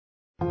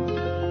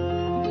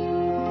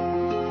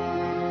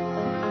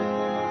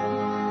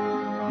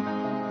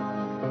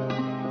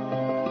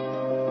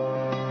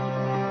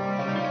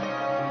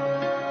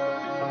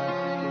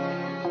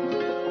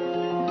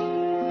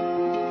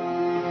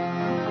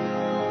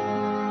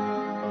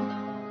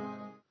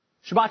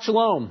Shabbat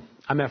Shalom.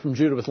 I'm Ephraim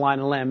Judah with Lion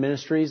and Lamb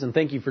Ministries, and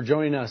thank you for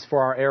joining us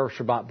for our Erev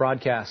Shabbat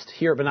broadcast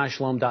here at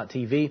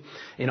BenaiShalom.tv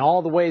in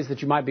all the ways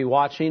that you might be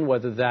watching,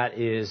 whether that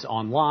is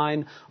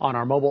online, on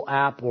our mobile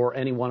app, or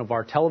any one of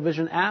our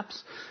television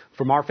apps.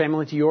 From our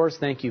family to yours,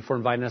 thank you for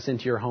inviting us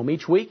into your home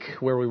each week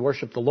where we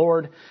worship the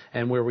Lord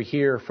and where we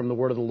hear from the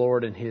word of the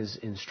Lord and His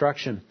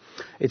instruction.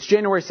 It's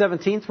January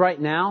 17th right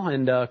now,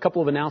 and a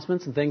couple of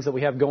announcements and things that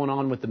we have going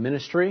on with the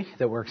ministry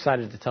that we're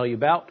excited to tell you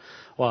about.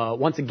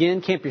 Once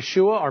again, Camp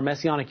Yeshua, our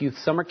Messianic Youth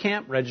Summer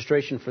Camp,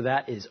 registration for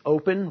that is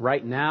open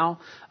right now.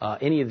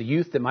 Any of the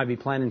youth that might be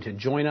planning to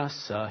join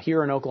us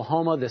here in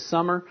Oklahoma this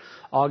summer,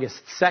 August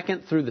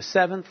 2nd through the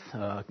 7th,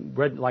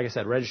 like I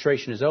said,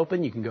 registration is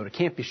open. You can go to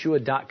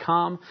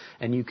campyeshua.com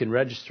and you can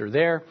register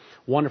there.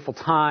 Wonderful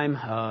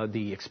time.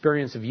 The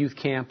experience of youth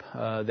camp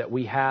that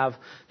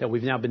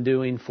we've now been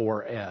doing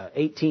for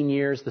 18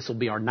 years. This will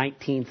be our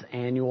 19th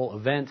annual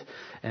event,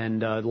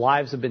 and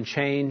lives have been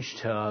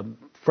changed.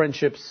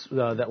 Friendships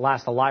that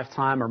last a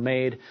lifetime are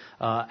made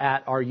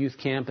at our youth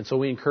camp, and so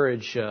we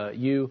encourage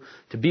you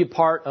to be a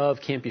part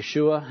of Camp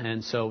Yeshua,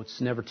 and so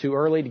it's never too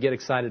early to get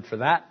excited for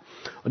that.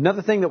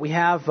 Another thing that we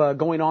have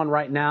going on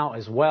right now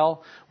as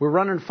well, we're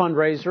running a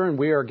fundraiser, and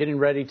we are getting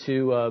ready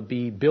to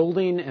be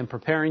building and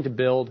preparing to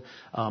build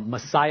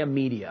Messiah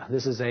Media.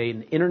 This is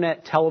an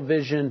internet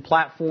television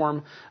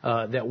platform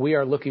that we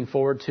are looking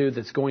forward to,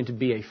 that's going to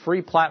be a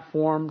free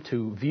platform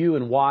to view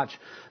and watch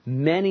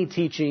many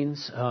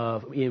teachings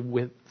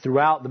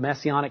throughout the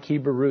Messianic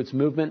Hebrew Roots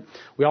movement.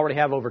 We already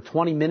have over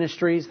 20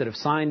 ministries that have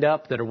signed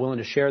up that are willing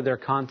to share their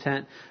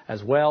content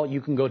as well.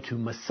 You can go to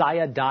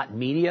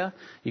messiah.media.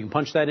 You can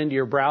punch that into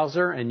your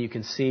browser and you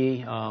can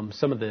see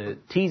some of the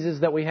teases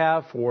that we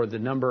have for the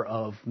number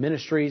of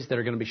ministries that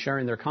are going to be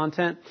sharing their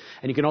content.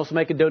 And you can also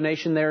make a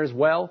donation there as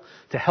well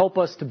to help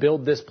us to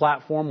build this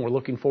platform. We're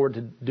looking forward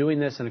to doing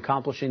this and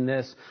accomplishing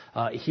this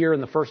here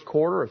in the first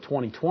quarter of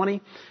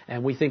 2020.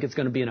 And we think it's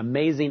going to be an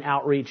amazing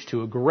outreach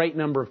to a great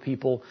number of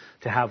people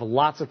to have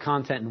lots of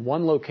content in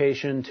one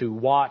location to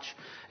watch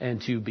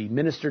and to be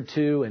ministered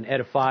to and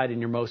edified in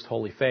your most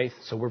holy faith.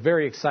 So we're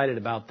very excited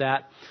about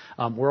that.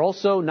 We're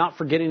also not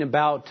forgetting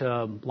about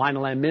Lion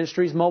and Lamb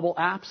Ministries mobile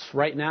apps.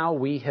 Right now,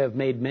 we have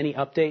made many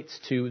updates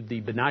to the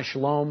Benai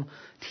Shalom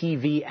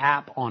TV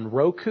app on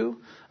Roku.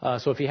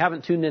 So if you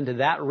haven't tuned into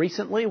that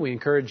recently, we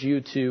encourage you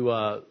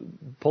to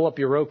pull up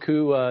your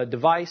Roku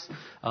device,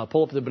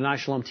 pull up the Benai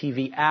Shalom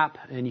TV app,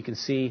 and you can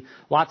see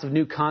lots of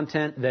new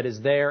content that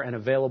is there and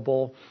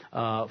available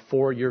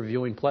for your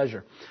viewing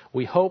pleasure.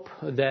 We hope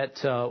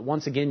that,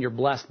 once again, you're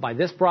blessed by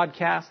this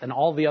broadcast and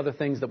all the other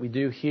things that we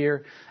do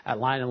here at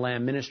Lion and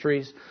Lamb Ministries.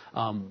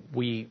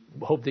 We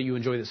hope that you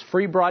enjoy this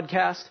free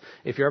broadcast.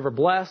 If you're ever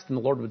blessed and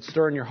the Lord would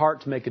stir in your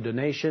heart to make a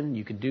donation,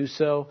 you can do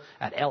so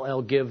at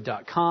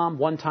llgive.com,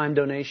 one-time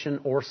donation,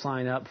 or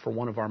sign up for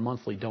one of our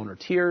monthly donor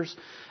tiers.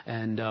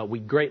 And we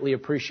greatly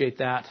appreciate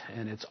that.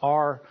 And it's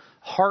our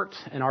heart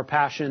and our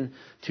passion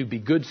to be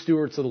good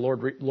stewards of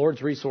the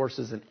Lord's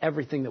resources in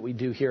everything that we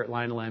do here at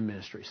Lion and Lamb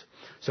Ministries.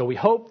 So we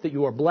hope that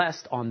you are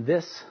blessed on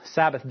this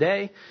Sabbath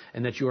day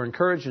and that you are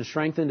encouraged and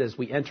strengthened as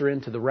we enter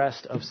into the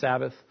rest of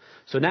Sabbath.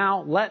 So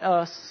now let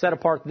us set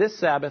apart this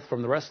Sabbath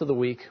from the rest of the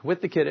week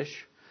with the Kiddush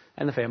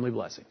and the family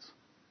blessings.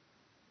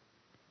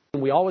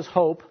 We always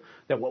hope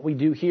that what we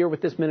do here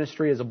with this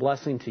ministry is a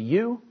blessing to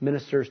you,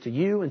 ministers to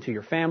you and to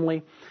your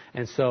family.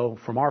 And so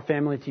from our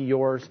family to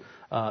yours,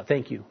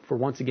 thank you for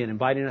once again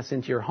inviting us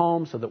into your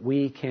home so that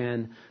we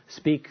can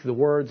speak the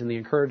words and the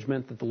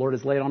encouragement that the Lord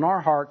has laid on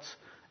our hearts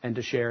and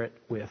to share it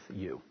with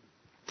you.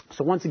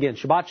 So once again,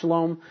 Shabbat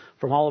Shalom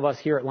from all of us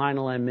here at Lion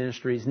and Lamb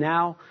Ministries.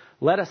 Now,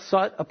 let us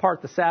set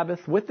apart the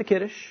Sabbath with the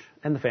Kiddush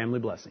and the family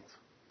blessings.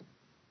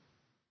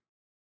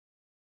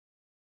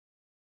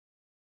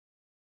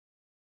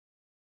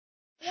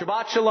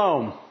 Shabbat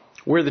Shalom.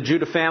 We're the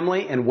Judah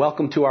family, and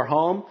welcome to our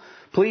home.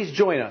 Please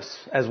join us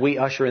as we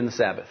usher in the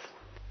Sabbath.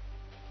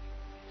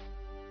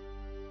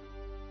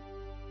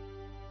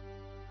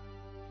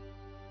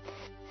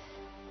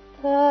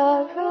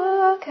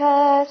 Baruch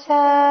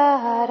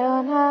atah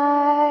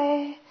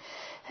Adonai,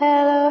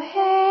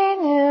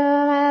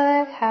 Eloheinu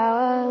melech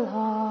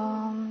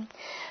haolam,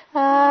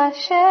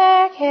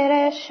 asher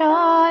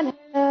kiddushanu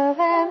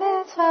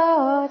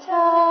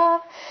v'mitzvotav,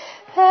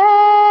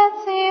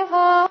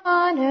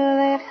 v'tzivanu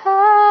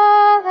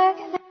lechalek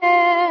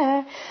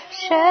ner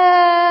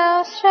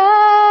shel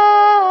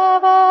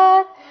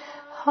Shabbat.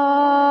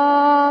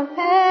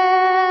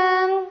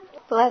 Amen.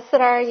 Blessed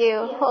are you,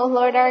 O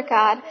Lord our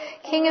God,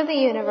 King of the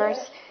universe,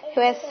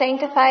 who has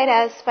sanctified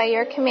us by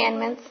your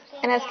commandments,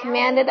 and has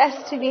commanded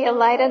us to be a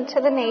light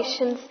unto the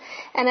nations,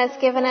 and has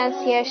given us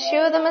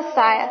Yeshua the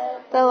Messiah,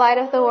 the light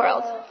of the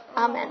world.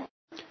 Amen.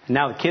 And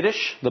now the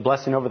Kiddush, the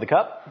blessing over the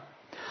cup.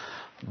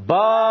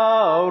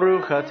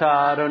 Baruch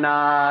atah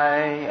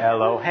Adonai,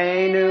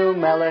 Eloheinu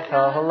melech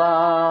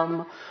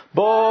haolam,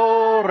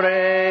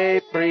 borei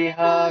pri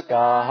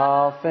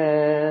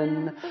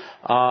hagafen.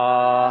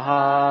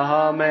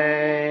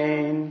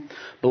 Amen.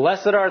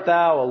 Blessed art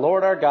thou, O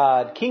Lord our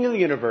God, King of the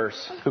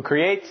universe, who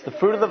creates the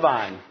fruit of the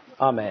vine,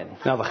 Amen.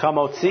 Now the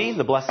Chamotzi,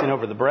 the blessing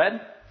over the bread.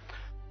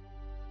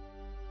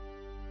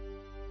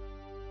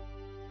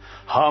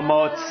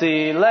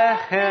 Hamotzi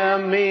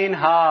lechem min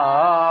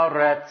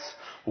haaretz.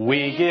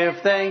 We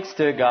give thanks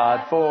to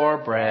God for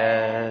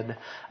bread.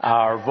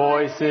 Our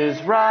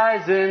voices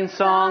rise in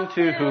song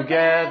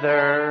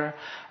together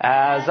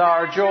as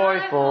our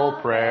joyful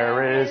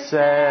prayer is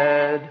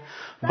said.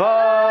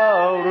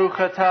 Baruch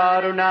atah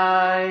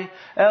Adonai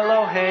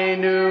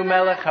Eloheinu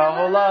melech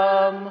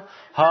haolam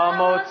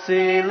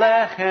hamotzi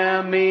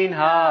lechem min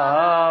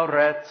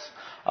haaretz.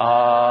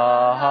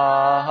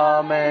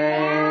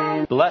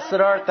 Amen. Blessed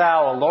art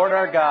thou, O Lord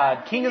our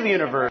God, King of the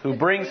universe, who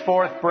brings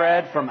forth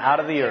bread from out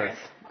of the earth.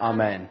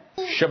 Amen.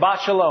 Shabbat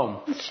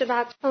shalom.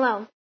 Shabbat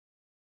shalom.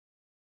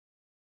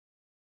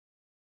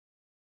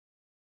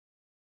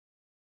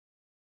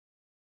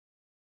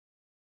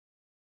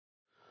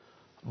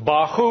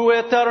 Bachu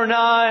et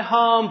Adonai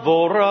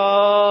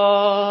hamvorach.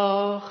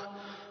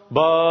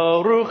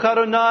 Baruch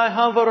Adonai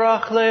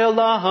hamvorach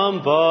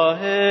le'olam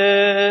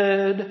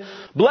va'ed.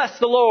 Bless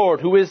the Lord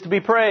who is to be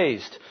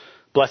praised.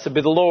 Blessed be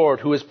the Lord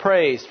who is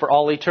praised for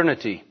all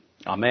eternity.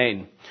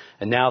 Amen.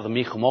 And now the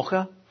Micha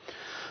Mocha.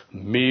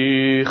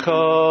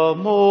 Micha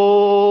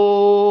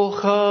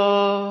Mocha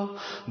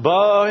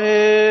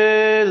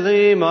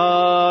ba'elim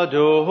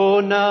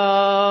Adonai.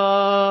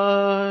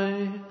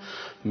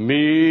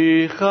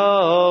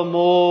 Micha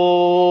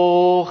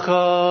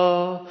Mocha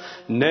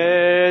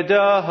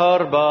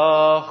nedar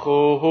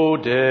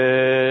b'chodesh.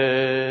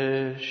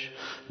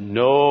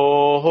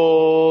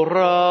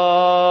 Nora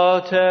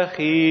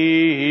techilot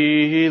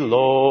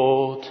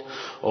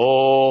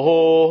osefele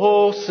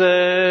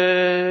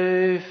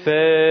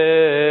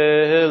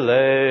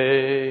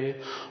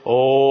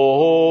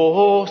osefele.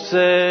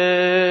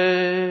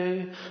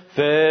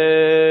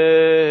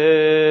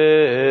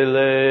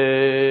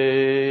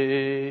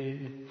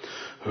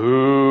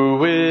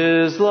 Who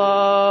is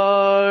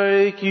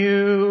like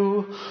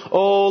you,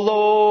 O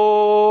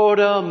Lord,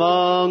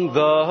 among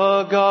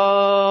the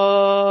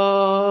gods?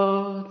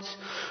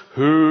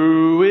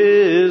 Who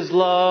is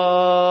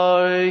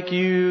like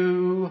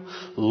you,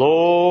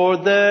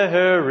 Lord?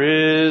 There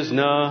is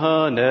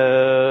none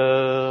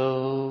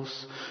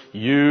else.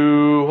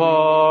 You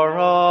are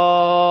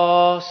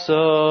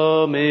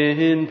awesome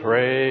in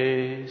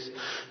praise,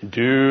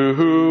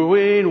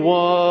 doing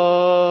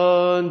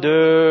wonders,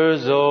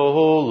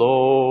 O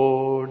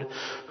Lord.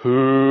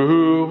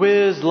 Who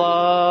is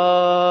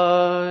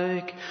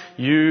like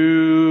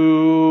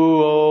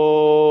you,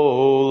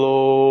 O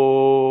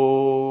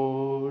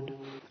Lord?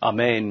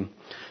 Amen.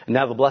 And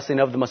now the blessing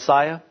of the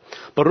Messiah.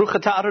 Baruch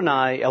atah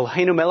Adonai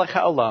Eloheinu melech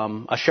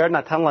haolam asher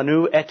natan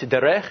lanu et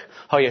derech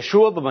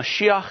haYeshua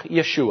b'Mashiach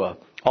Yeshua.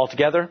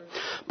 Altogether,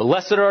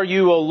 blessed are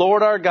you, O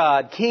Lord our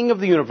God, King of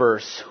the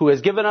universe, who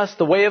has given us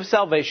the way of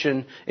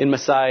salvation in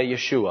Messiah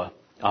Yeshua.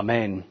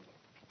 Amen.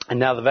 And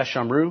now the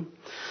Veshamru.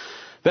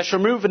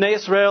 Veshamru v'nei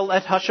Yisrael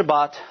et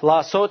hashabat,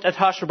 la'asot et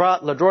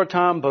hashabat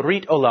ladrotam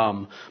barit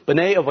olam,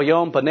 b'nei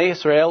avayom b'nei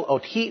Yisrael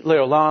othi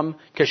leolam,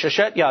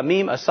 kesheshet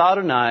yamim asa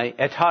Adonai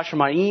et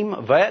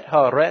hashamayim v'et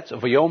haaretz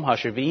v'yom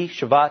hashavi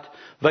shavat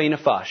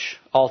v'inafash.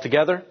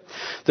 Altogether,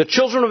 the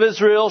children of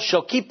Israel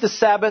shall keep the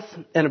Sabbath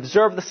and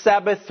observe the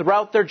Sabbath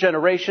throughout their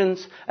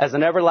generations as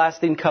an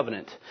everlasting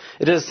covenant.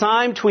 It is a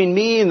sign between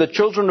me and the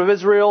children of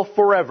Israel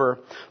forever,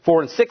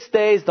 for in 6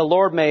 days the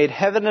Lord made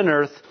heaven and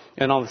earth,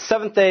 and on the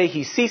seventh day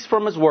he ceased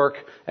from his work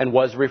and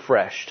was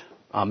refreshed.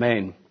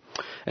 Amen.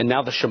 And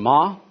now the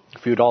Shema,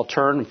 if you would all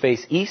turn and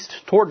face east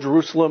toward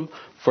Jerusalem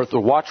for the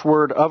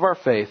watchword of our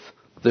faith,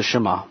 the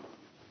Shema.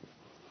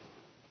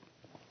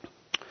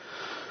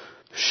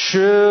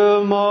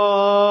 Shema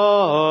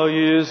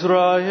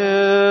Yisrael,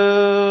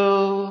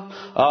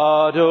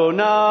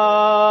 Adonai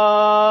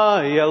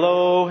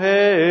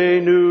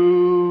Eloheinu,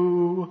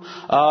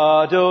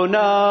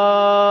 Adonai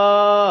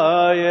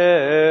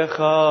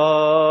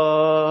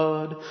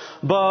Echad,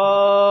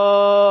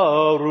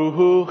 Baruch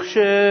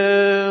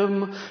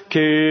Shem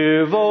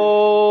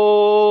Kivod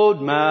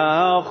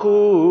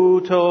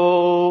Malchuto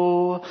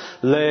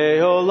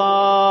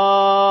Leolam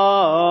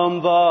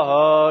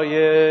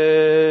Vayed,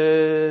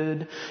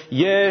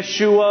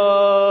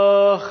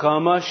 Yeshua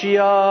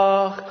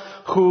HaMashiach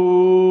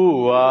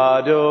Hu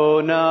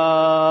Adonai.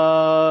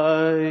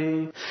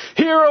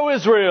 Hear, O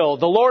Israel,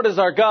 the Lord is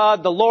our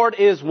God, the Lord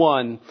is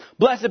one.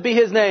 Blessed be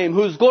his name,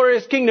 whose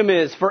glorious kingdom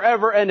is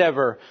forever and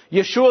ever.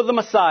 Yeshua the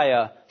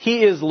Messiah,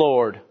 he is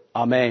Lord.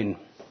 Amen.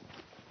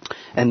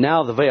 And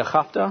now the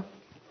Ve'achavta.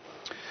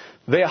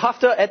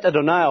 Ve'achavta et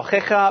Adonai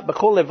Elchecha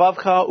b'chol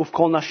levavcha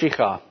uv'kol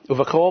nashicha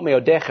uv'chol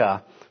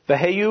meodecha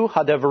v'heyu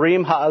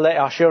hadavarim ha'ale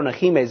asher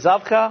nachim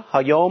ezavcha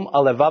hayom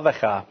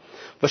alevavecha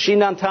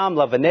v'shinantam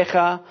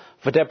lavenecha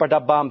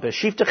V'tepardabam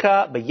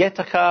b'shivtecha,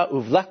 b'yetacha,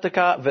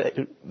 uvlechtecha,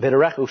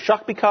 v'derech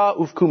ushakbika,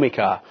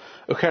 uvkumika.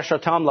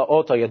 Ucheshatam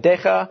la'ota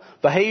yadecha,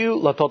 v'heyu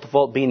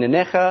la'totavot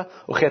b'inanecha,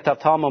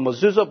 uchetatam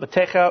ha'mazuzot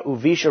b'techa,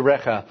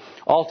 uvisharecha.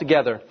 All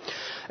together.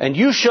 And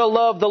you shall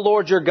love the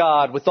Lord your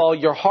God with all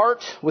your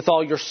heart, with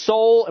all your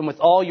soul, and with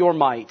all your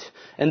might.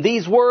 And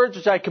these words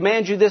which I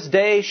command you this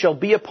day shall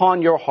be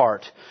upon your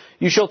heart.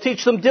 You shall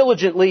teach them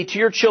diligently to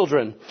your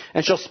children,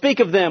 and shall speak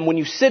of them when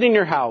you sit in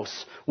your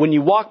house, when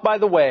you walk by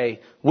the way,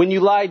 when you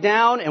lie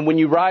down, and when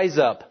you rise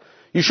up.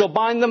 You shall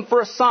bind them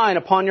for a sign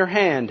upon your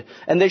hand,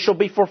 and they shall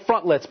be for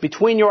frontlets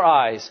between your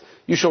eyes.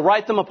 You shall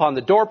write them upon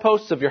the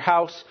doorposts of your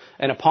house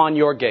and upon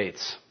your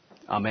gates.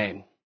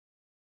 Amen.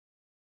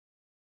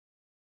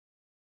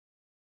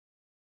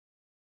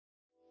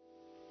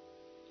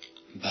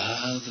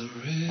 By the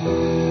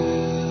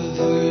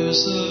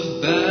rivers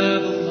of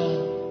Babylon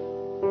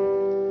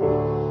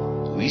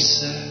we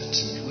sat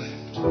and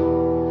wept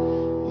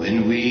when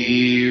we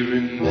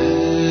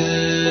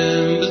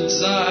remembered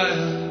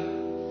Zion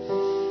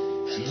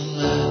and the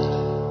land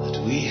that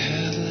we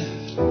had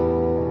left.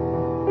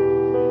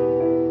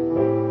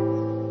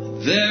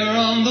 There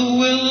on the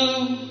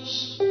willows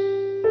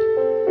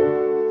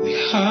we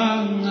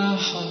hung our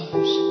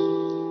harps,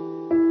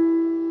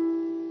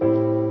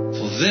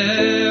 for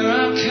there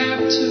our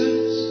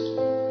captors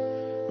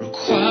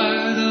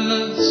required of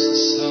us a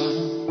song.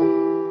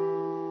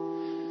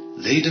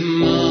 They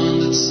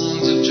demanded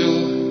songs of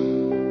joy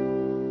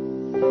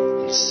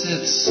and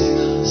said, sing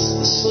us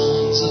the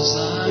songs of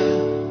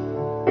Zion.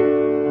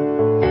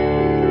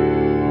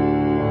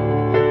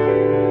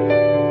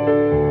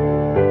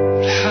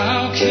 But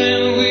how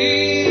can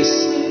we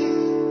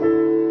sing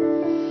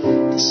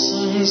the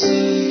songs of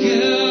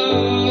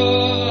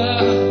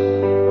Yehovah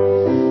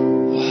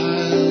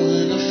while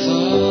in a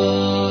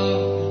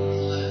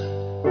foreign land?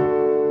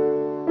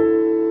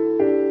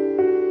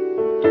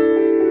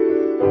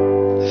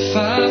 If I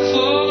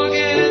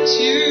forget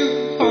you,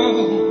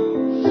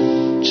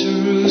 oh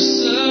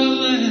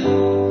Jerusalem,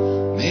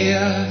 may I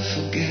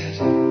forget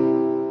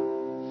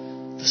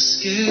the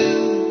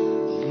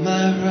skill of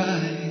my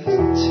right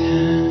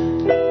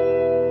hand.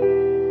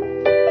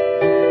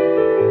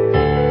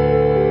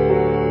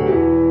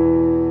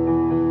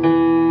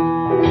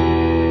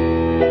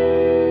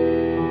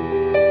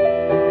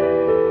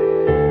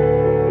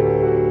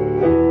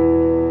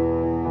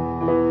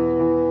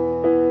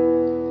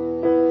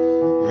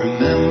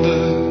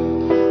 Remember,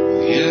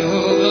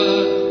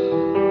 Yehovah,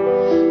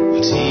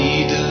 what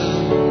He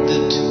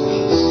did to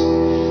us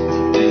the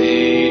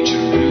day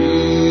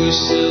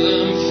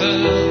Jerusalem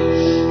fell,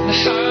 and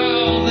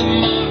how they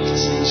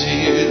mocked and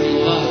jeered and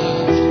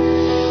laughed.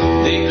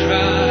 They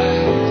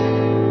cried,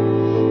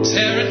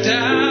 tear it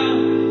down,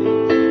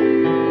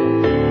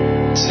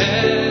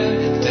 tear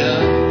it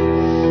down.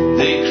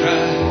 They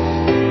cried,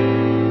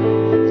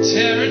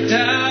 tear it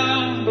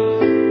down,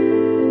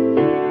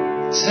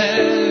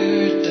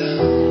 tear it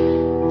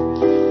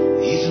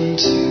down, even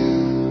to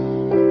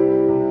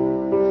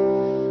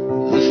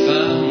the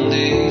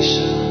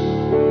foundation.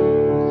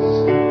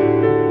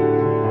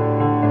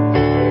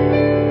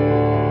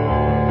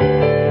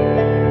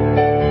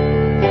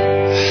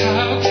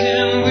 How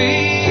can we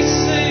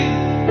sing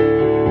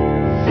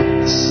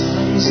the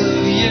songs of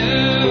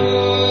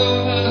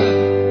Yehovah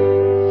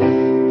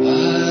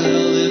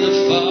while in a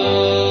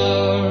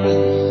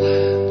foreign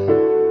land?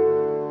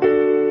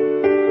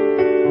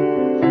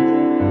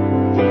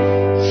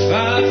 If I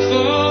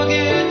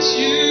forget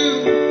you,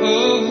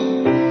 oh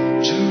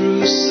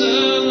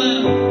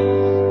Jerusalem,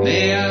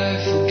 may I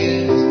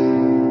forget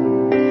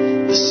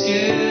the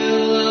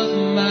scale of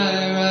my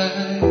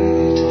right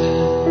hand.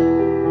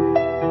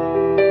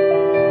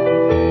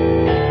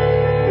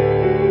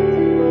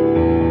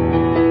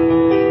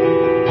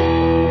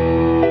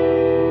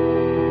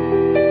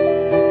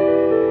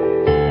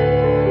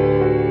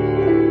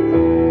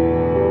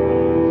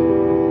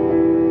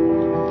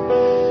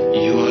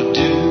 You are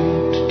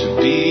doomed to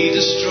be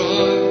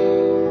destroyed,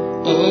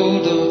 O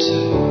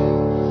daughter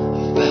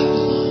of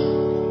Babylon.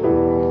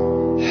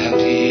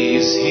 Happy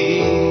is he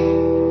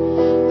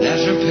that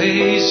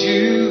repays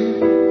you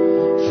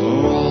for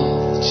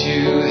all that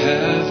you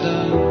have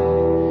done.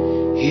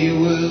 He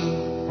will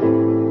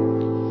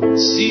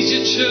seize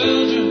your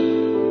children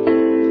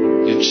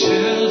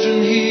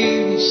he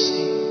will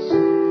seize.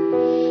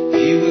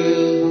 He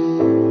will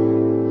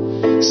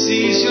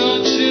seize your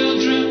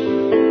children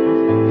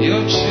he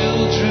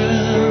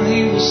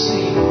will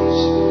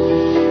seize,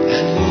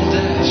 and will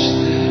dash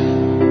them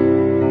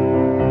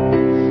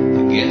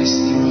against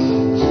the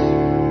rocks.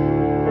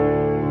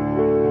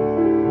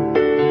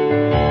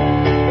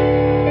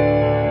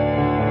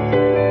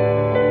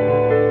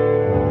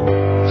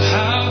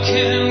 How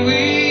can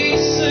we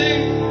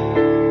sing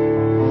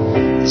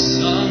the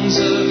songs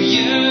of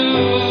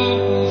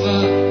Yehovah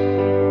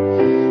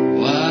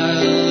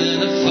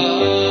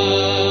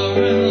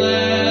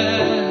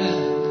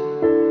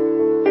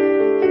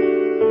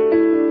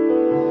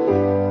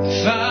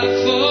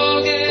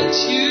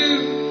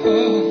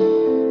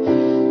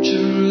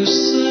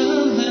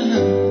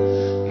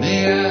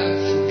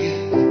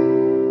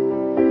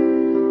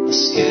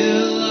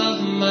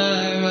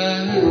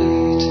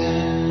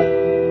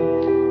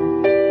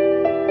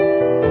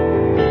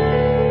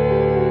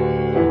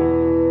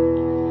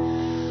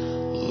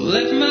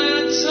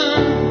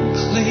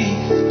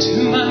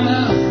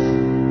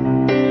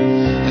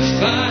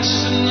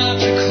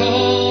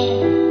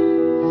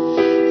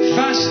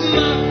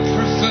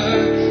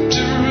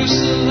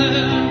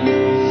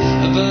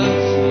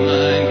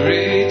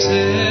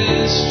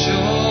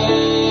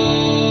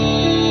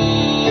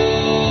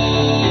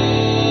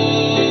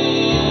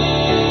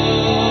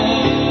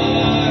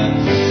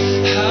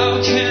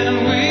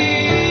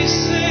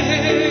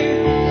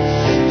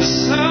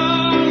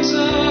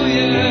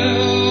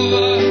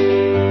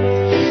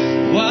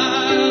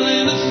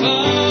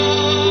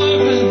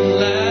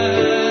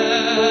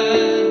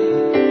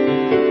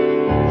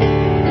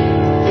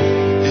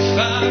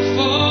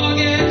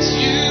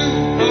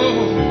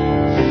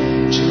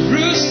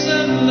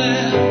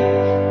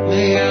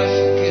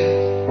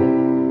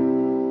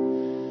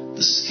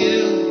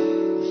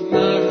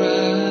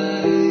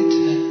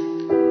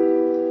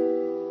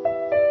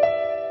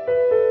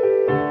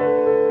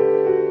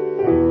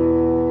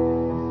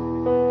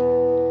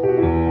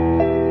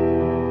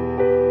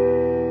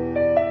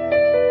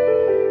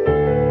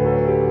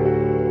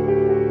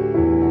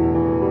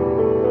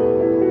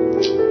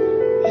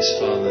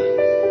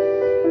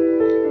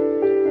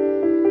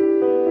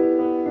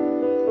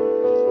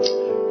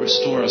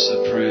us, I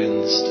pray,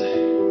 in this day.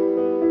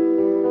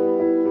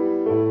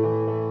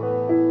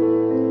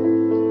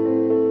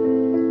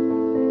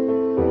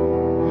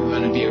 We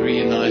want to be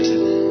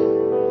reunited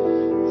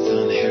with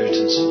our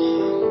inheritance, Father.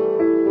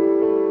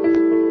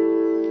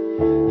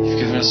 You've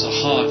given us a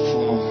heart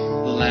for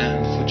the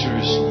land, for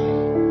Jerusalem.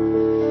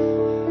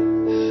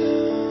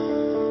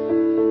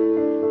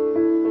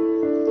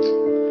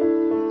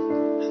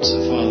 And so,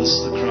 Father, this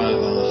is the cry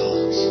of our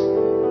hearts.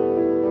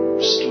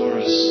 Restore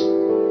us.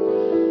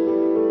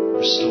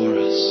 Restore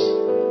us.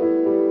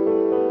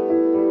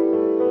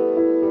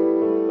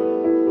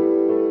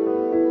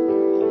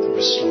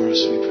 Restore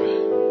us, we pray.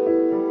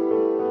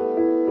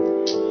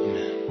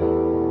 Amen.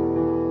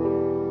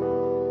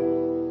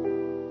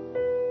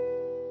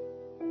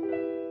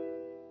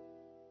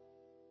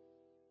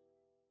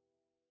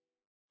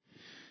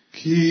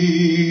 Ki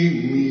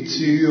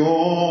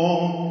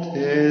mitzion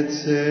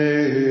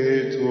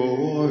tetzeh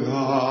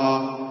Torah,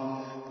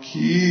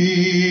 ki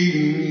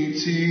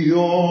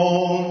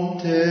mitzion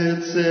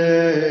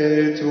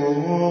tetzeh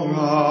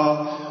Torah,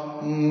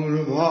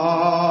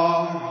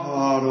 ulvar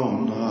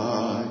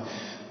Adonai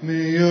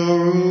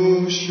miYerushalayim.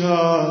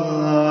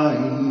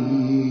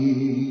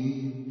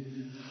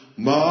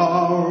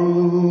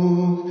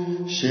 Baruch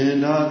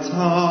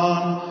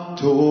Shenatan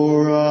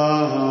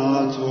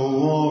Torah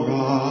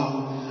Torah,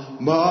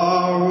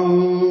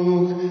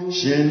 Baruch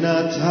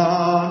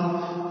Shenatan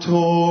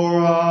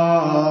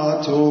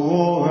Torah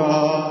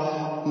Torah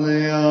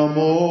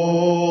le'amo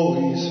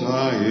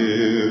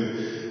Yisrael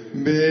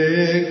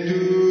bekedushato.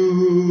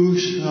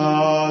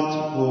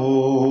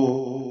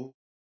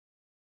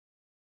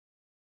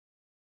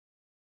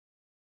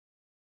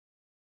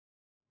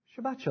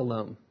 Shabbat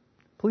Shalom.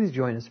 Please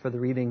join us for the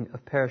reading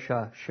of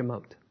Parashah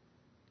Shemot.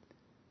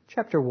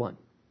 Chapter 1.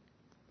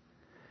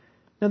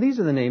 Now these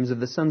are the names of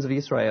the sons of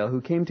Israel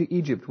who came to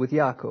Egypt with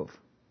Yaakov.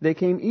 They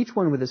came each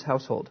one with his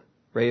household: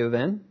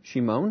 Reuven,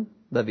 Shimon,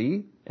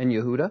 Levi, and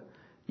Yehuda,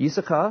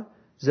 Yisachar,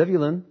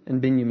 Zebulun,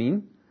 and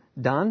Benjamin,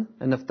 Dan,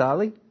 and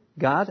Naphtali,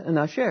 Gad, and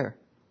Asher.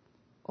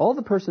 All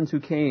the persons who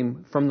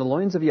came from the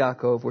loins of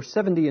Yaakov were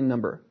 70 in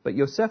number, but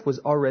Yosef was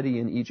already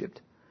in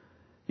Egypt.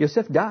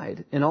 Yosef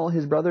died, and all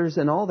his brothers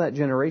and all that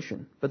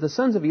generation. But the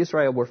sons of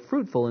Israel were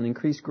fruitful and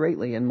increased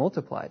greatly and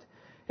multiplied,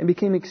 and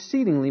became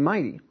exceedingly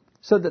mighty,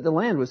 so that the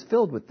land was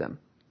filled with them.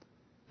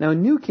 Now a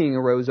new king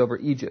arose over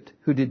Egypt,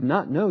 who did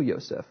not know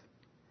Yosef.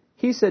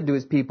 He said to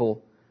his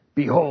people,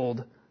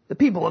 "Behold, the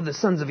people of the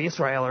sons of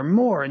Israel are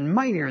more and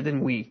mightier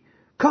than we.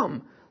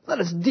 Come, let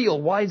us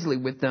deal wisely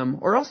with them,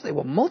 or else they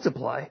will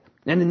multiply.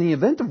 And in the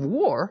event of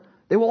war,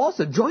 they will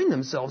also join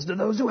themselves to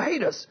those who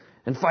hate us,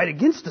 and fight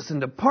against us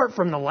and depart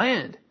from the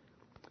land."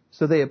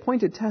 So they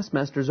appointed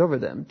taskmasters over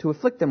them to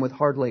afflict them with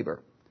hard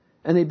labor.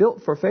 And they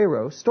built for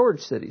Pharaoh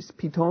storage cities,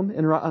 Pitom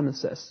and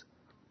Raamses.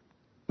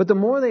 But the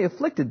more they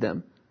afflicted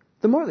them,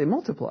 the more they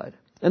multiplied,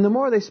 and the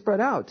more they spread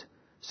out.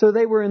 So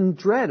they were in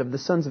dread of the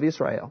sons of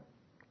Israel.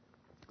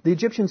 The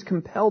Egyptians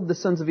compelled the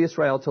sons of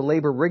Israel to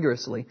labor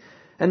rigorously,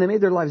 and they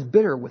made their lives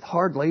bitter with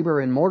hard labor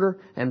in mortar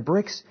and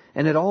bricks,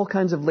 and at all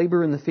kinds of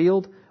labor in the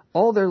field,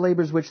 all their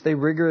labors which they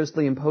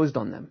rigorously imposed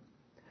on them.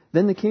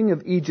 Then the king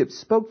of Egypt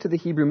spoke to the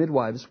Hebrew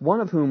midwives, one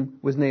of whom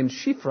was named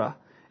Shiphrah,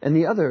 and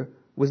the other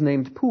was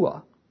named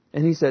Puah.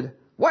 And he said,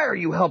 "Why are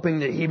you helping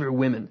the Hebrew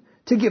women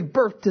to give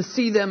birth to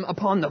see them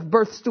upon the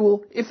birth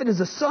stool? If it is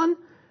a son,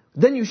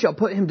 then you shall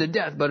put him to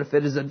death, but if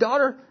it is a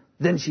daughter,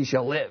 then she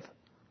shall live."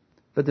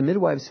 But the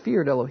midwives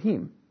feared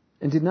Elohim,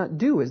 and did not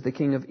do as the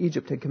king of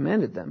Egypt had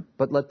commanded them,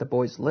 but let the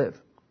boys live.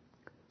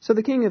 So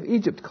the king of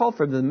Egypt called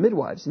for the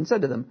midwives and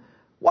said to them,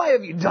 "Why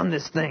have you done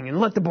this thing, and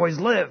let the boys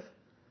live?"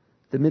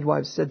 The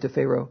midwives said to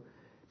Pharaoh,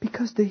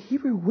 "Because the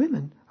Hebrew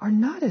women are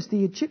not as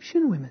the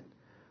Egyptian women,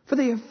 for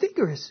they are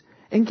vigorous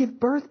and give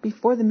birth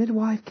before the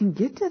midwife can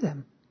get to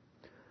them."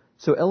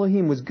 So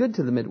Elohim was good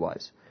to the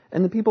midwives,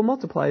 and the people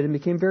multiplied and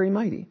became very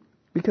mighty.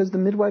 Because the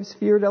midwives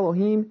feared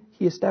Elohim,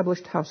 he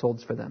established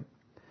households for them.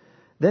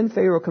 Then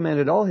Pharaoh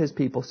commanded all his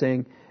people,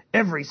 saying,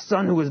 "Every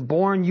son who is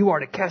born you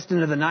are to cast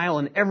into the Nile,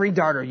 and every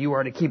daughter you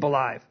are to keep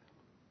alive."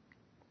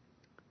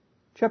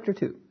 Chapter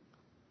 2.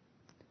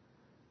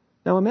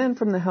 Now a man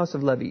from the house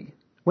of Levi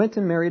went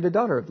and married a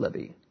daughter of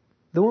Levi.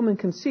 The woman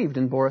conceived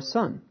and bore a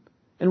son.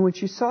 And when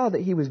she saw that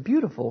he was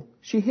beautiful,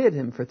 she hid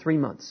him for 3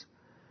 months.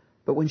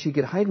 But when she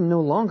could hide him no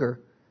longer,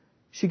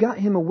 she got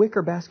him a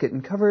wicker basket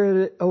and covered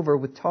it over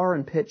with tar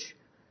and pitch.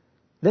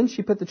 Then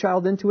she put the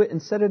child into it and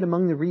set it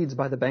among the reeds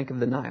by the bank of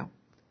the Nile.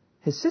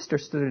 His sister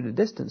stood at a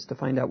distance to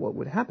find out what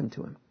would happen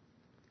to him.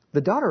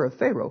 The daughter of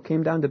Pharaoh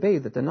came down to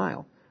bathe at the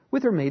Nile,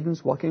 with her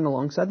maidens walking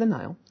alongside the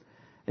Nile,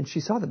 and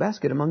she saw the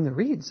basket among the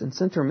reeds, and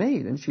sent her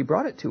maid, and she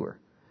brought it to her.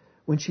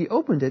 When she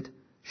opened it,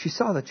 she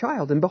saw the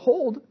child, and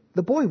behold,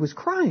 the boy was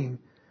crying.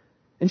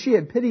 And she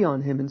had pity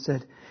on him, and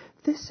said,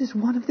 "This is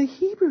one of the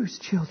Hebrews'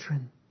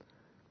 children."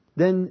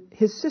 Then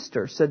his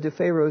sister said to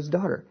Pharaoh's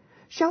daughter,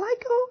 "Shall I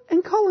go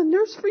and call a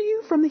nurse for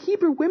you from the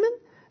Hebrew women,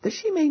 that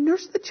she may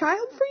nurse the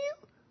child for you?"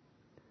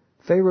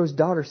 Pharaoh's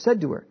daughter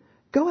said to her,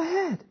 "Go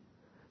ahead."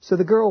 So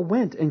the girl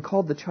went and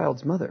called the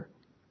child's mother.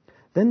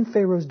 Then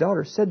Pharaoh's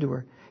daughter said to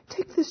her,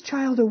 "Take this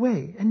child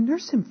away and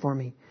nurse him for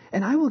me,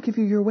 and I will give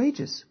you your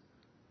wages."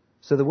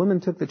 So the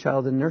woman took the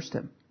child and nursed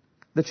him.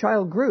 The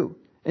child grew,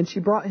 and she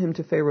brought him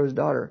to Pharaoh's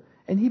daughter,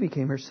 and he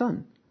became her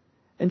son.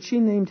 And she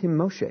named him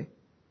Moshe,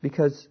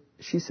 because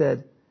she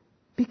said,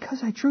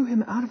 "Because I drew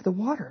him out of the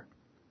water."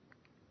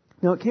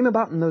 Now it came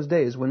about in those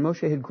days, when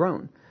Moshe had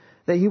grown,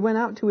 that he went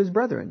out to his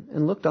brethren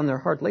and looked on their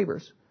hard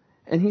labors.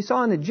 And he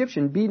saw an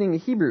Egyptian beating a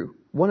Hebrew,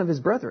 one of his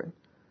brethren.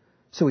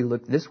 So he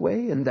looked this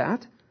way and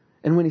that,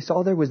 and when he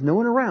saw there was no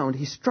one around,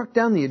 he struck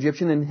down the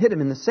Egyptian and hid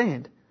him in the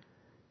sand.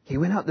 He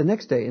went out the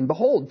next day, and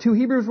behold, 2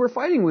 Hebrews were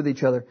fighting with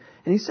each other.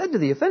 And he said to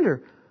the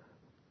offender,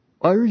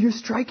 "Why are you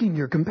striking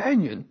your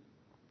companion?"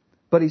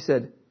 But he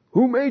said,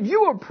 "Who made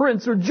you a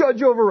prince or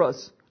judge over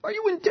us? Are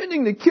you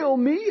intending to kill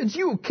me as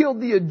you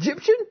killed the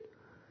Egyptian?"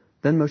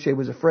 Then Moshe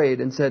was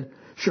afraid and said,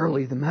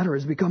 "Surely the matter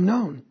has become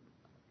known."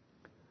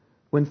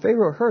 When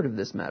Pharaoh heard of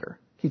this matter,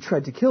 he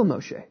tried to kill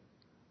Moshe.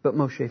 But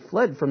Moshe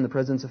fled from the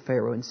presence of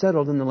Pharaoh and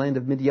settled in the land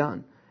of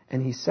Midian,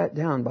 and he sat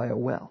down by a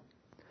well.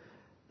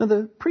 Now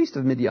the priest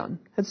of Midian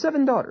had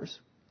 7 daughters,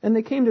 and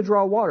they came to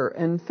draw water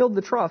and filled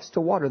the troughs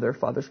to water their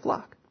father's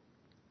flock.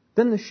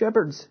 Then the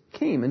shepherds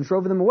came and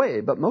drove them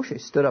away, but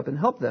Moshe stood up and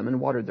helped them and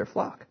watered their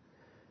flock.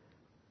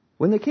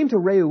 When they came to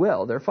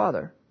Reuel, their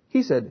father,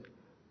 he said,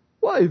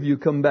 "Why have you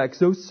come back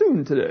so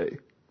soon today?"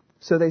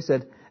 So they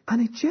said,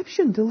 "An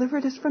Egyptian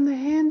delivered us from the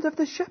hand of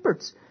the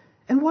shepherds.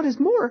 And what is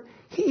more,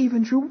 he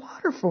even drew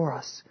water for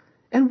us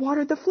and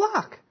watered the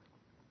flock."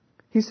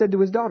 He said to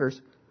his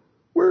daughters,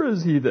 "Where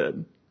is he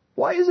then?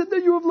 Why is it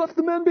that you have left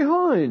the man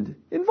behind?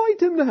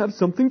 Invite him to have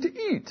something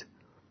to eat."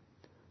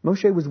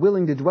 Moshe was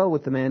willing to dwell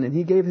with the man, and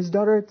he gave his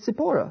daughter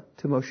Zipporah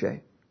to Moshe.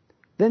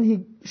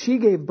 Then she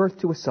gave birth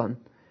to a son,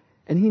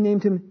 and he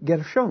named him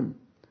Gershom,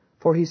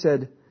 for he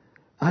said,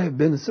 "I have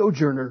been a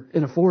sojourner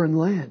in a foreign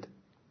land."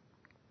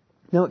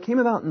 Now it came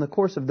about in the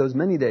course of those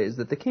many days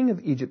that the king of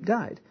Egypt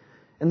died,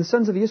 and the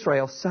sons of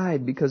Israel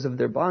sighed because of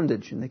their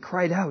bondage, and they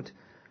cried out.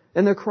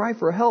 And their cry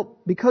for help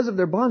because of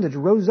their bondage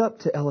rose up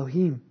to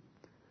Elohim.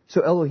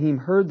 So Elohim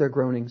heard their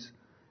groanings,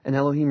 and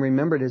Elohim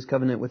remembered his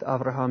covenant with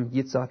Abraham,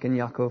 Yitzhak, and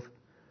Yaakov.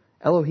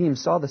 Elohim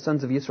saw the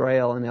sons of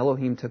Israel, and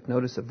Elohim took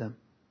notice of them.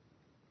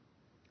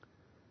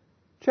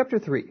 Chapter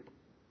 3.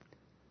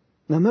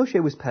 Now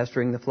Moshe was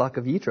pasturing the flock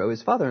of Yitro,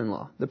 his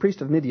father-in-law, the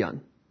priest of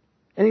Midian.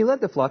 And he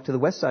led the flock to the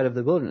west side of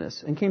the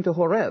wilderness, and came to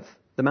Horeb,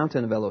 the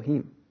mountain of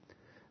Elohim.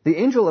 The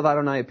angel of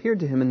Adonai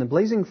appeared to him in the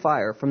blazing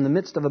fire from the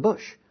midst of a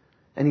bush.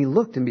 And he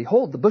looked, and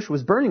behold, the bush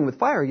was burning with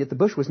fire, yet the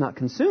bush was not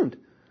consumed.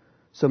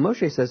 So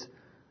Moshe says,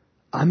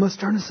 "I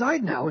must turn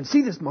aside now and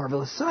see this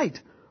marvelous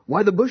sight,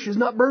 why the bush is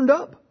not burned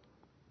up."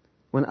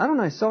 When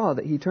Adonai saw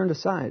that he turned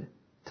aside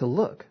to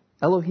look,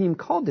 Elohim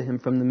called to him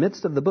from the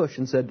midst of the bush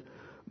and said,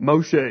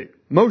 "Moshe,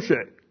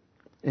 Moshe."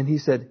 And he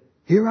said,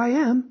 "Here I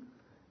am."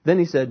 Then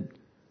he said,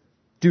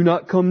 "Do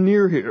not come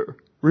near here.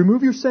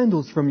 Remove your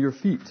sandals from your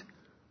feet,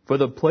 for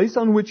the place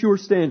on which you are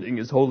standing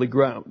is holy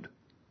ground."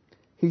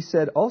 He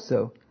said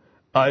also,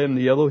 "I am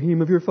the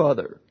Elohim of your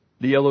father,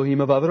 the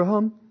Elohim of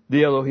Abraham,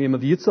 the Elohim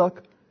of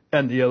Yitzhak,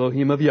 and the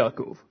Elohim of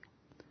Yaakov."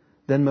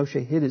 Then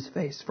Moshe hid his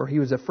face, for he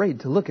was afraid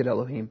to look at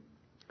Elohim.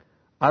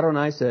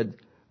 Adonai said,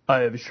 "I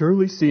have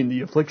surely seen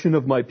the affliction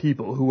of my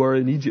people who are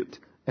in Egypt,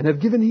 and have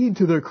given heed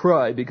to their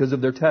cry because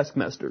of their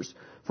taskmasters,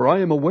 for I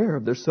am aware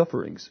of their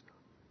sufferings.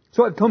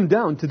 So I've come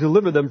down to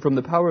deliver them from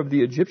the power of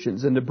the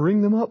Egyptians, and to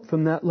bring them up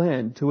from that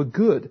land to a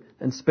good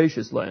and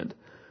spacious land,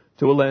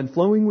 to a land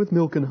flowing with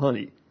milk and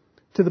honey,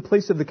 to the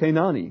place of the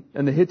Canaani,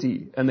 and the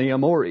Hittite, and the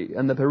Amori,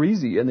 and the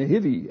Perizi, and the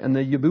Hivi, and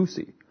the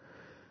Yebusi.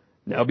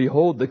 Now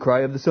behold, the cry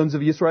of the sons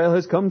of Israel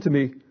has come to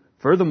me.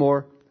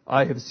 Furthermore,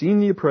 I have seen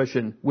the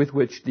oppression with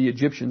which the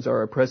Egyptians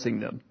are oppressing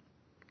them.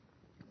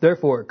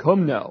 Therefore,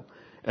 come now,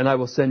 and I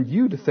will send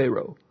you to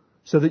Pharaoh,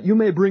 so that you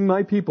may bring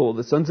my people,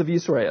 the sons of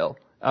Israel,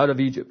 out of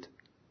Egypt."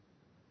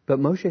 But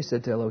Moshe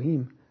said to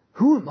Elohim,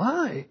 "Who am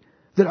I,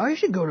 that I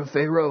should go to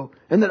Pharaoh,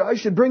 and that I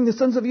should bring the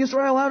sons of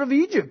Israel out of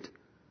Egypt?"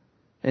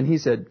 And he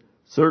said,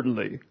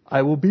 "Certainly,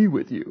 I will be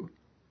with you.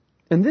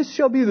 And this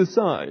shall be the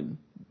sign,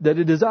 that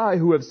it is I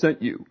who have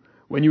sent you.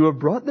 When you have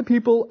brought the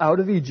people out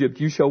of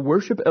Egypt, you shall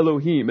worship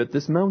Elohim at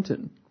this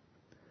mountain."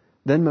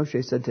 Then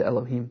Moshe said to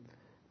Elohim,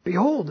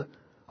 "Behold,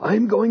 I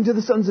am going to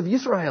the sons of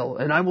Israel,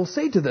 and I will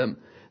say to them,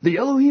 the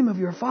Elohim of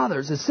your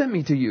fathers has sent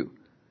me to you.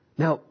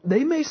 Now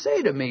they may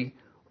say to me,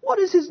 what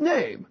is his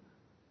name?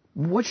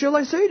 What shall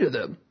I say to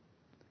them?"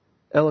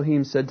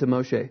 Elohim said to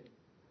Moshe,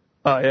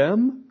 "I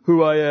am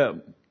who I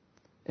am."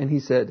 And he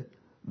said,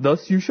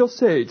 "Thus you shall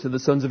say to the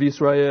sons of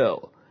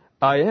Israel,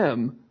 I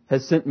am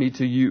has sent me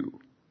to you."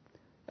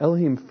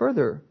 Elohim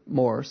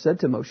furthermore said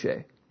to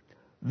Moshe,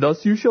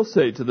 "Thus you shall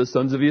say to the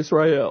sons of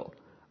Israel,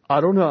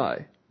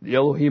 Adonai, the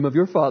Elohim of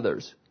your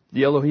fathers,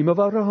 the Elohim of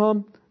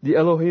Abraham, the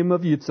Elohim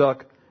of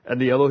Yitzhak,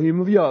 and the Elohim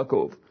of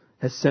Yaakov,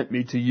 has sent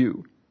me to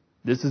you.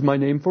 This is my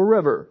name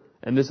forever,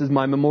 and this is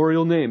my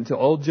memorial name to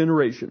all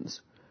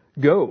generations.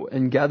 Go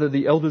and gather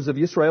the elders of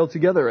Israel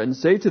together, and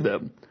say to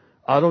them,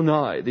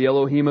 Adonai, the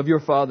Elohim of your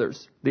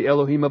fathers, the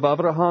Elohim of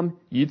Abraham,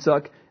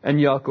 Yitzhak, and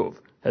Yaakov,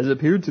 has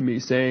appeared to me,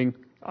 saying,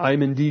 I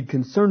am indeed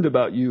concerned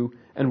about you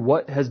and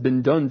what has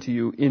been done to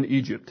you in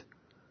Egypt.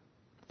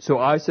 So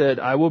I said,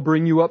 I will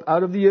bring you up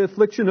out of the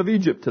affliction of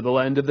Egypt to the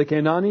land of the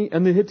Canaanite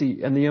and the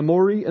Hittite and the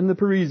Amori and the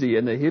Perizi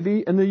and the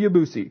Hivi and the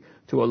Yebusi,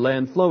 to a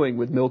land flowing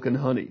with milk and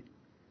honey.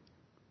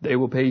 They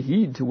will pay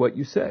heed to what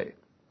you say.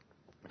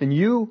 And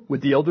you,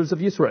 with the elders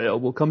of Israel,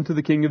 will come to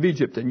the king of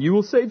Egypt, and you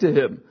will say to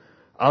him,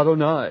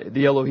 Adonai,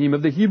 the Elohim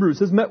of the Hebrews,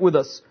 has met with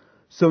us.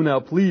 So now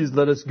please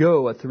let us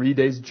go a 3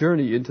 days'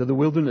 journey into the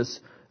wilderness,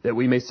 that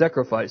we may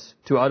sacrifice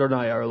to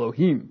Adonai our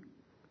Elohim.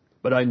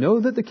 But I know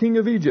that the king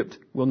of Egypt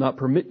will not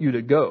permit you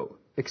to go,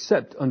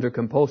 except under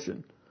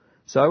compulsion.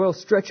 So I will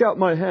stretch out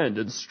my hand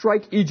and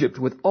strike Egypt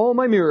with all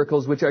my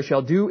miracles which I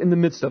shall do in the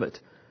midst of it.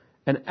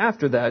 And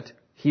after that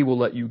he will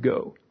let you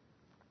go.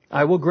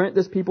 I will grant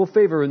this people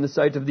favor in the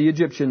sight of the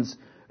Egyptians,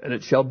 and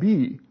it shall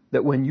be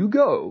that when you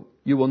go,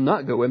 you will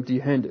not go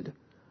empty-handed.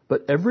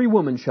 But every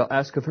woman shall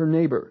ask of her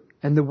neighbor,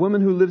 and the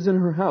woman who lives in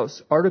her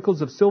house,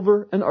 articles of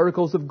silver and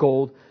articles of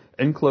gold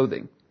and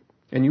clothing.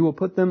 And you will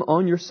put them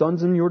on your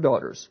sons and your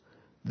daughters.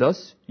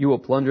 Thus you will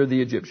plunder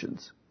the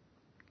Egyptians.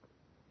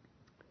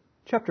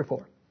 Chapter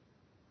 4.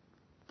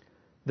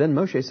 Then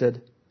Moshe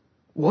said,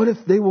 What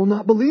if they will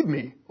not believe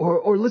me,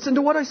 or listen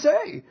to what I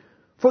say?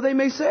 For they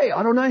may say,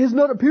 Adonai has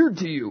not appeared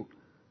to you.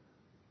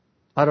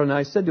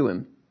 Adonai said to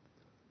him,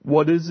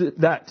 What is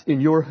it that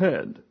in your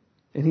hand?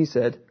 And he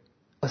said,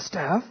 A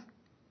staff.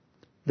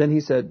 Then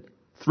he said,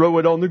 Throw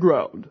it on the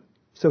ground.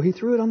 So he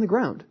threw it on the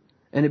ground,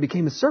 and it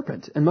became a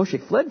serpent, and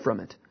Moshe fled from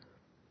it.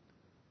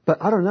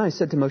 But Adonai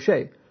said to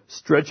Moshe,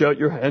 Stretch out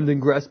your hand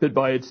and grasp it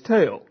by its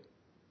tail.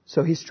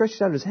 So he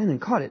stretched out his hand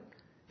and caught it,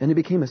 and it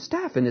became a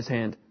staff in his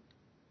hand.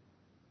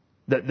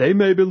 That they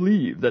may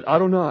believe that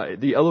Adonai,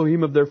 the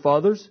Elohim of their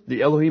fathers,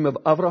 the Elohim of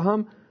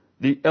Abraham,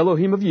 the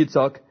Elohim of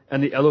Yitzhak,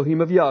 and the Elohim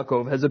of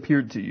Yaakov has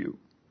appeared to you.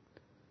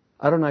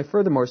 Adonai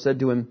furthermore said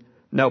to him,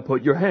 Now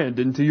put your hand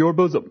into your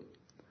bosom.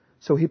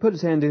 So he put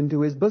his hand into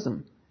his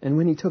bosom, and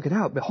when he took it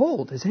out,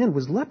 behold, his hand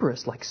was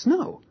leprous like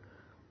snow.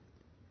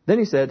 Then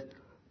he said,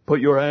 Put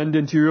your hand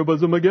into your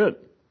bosom again.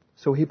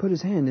 So he put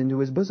his hand into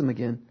his bosom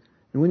again,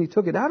 and when he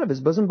took it out of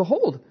his bosom,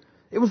 behold,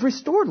 it was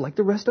restored like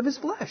the rest of his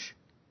flesh.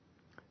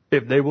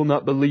 If they will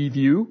not believe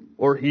you,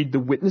 or heed the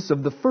witness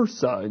of the first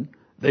sign,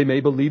 they may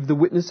believe the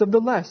witness of the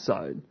last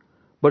sign.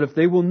 But if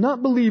they will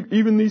not believe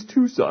even these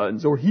 2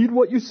 signs, or heed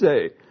what you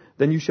say,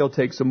 then you shall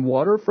take some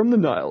water from the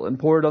Nile, and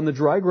pour it on the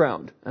dry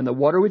ground, and the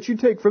water which you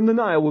take from the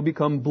Nile will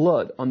become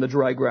blood on the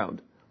dry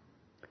ground.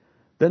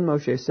 Then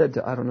Moshe said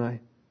to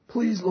Adonai,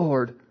 Please,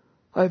 Lord,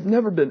 I have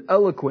never been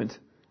eloquent,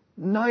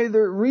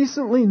 neither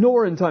recently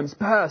nor in times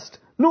past,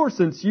 nor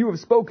since you have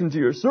spoken to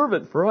your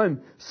servant, for I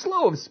am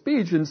slow of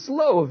speech and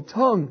slow of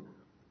tongue.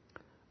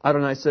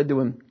 Adonai said to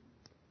him,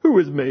 Who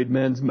has made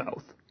man's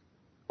mouth?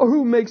 Or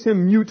who makes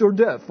him mute or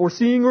deaf, or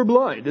seeing or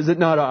blind? Is it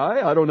not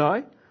I,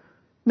 Adonai?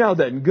 Now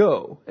then,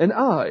 go, and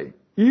I,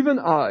 even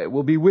I,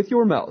 will be with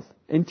your mouth,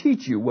 and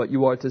teach you what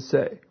you are to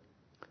say.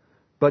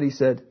 But he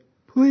said,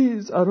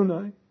 Please,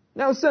 Adonai,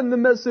 now send the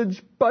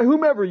message by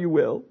whomever you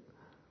will.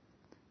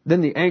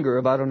 Then the anger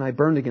of Adonai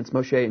burned against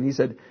Moshe, and he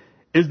said,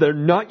 Is there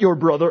not your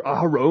brother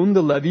Aharon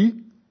the Levi?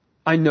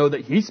 I know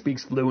that he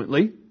speaks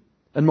fluently.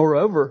 And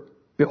moreover,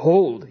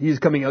 behold, he is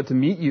coming out to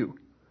meet you.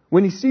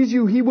 When he sees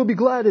you, he will be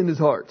glad in his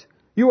heart.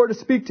 You are to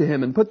speak to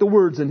him and put the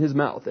words in his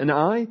mouth. And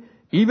I,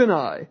 even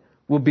I,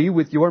 will be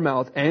with your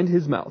mouth and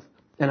his mouth,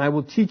 and I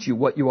will teach you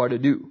what you are to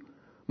do.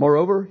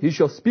 Moreover, he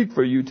shall speak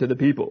for you to the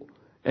people,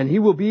 and he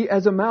will be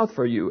as a mouth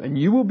for you, and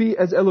you will be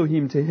as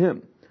Elohim to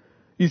him.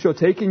 You shall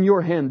take in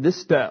your hand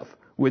this staff,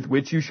 with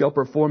which you shall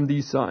perform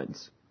these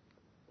signs.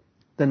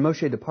 Then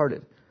Moshe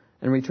departed,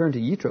 and returned to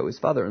Yitro, his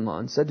father-in-law,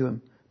 and said to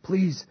him,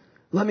 Please,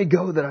 let me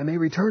go, that I may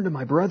return to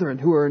my brethren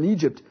who are in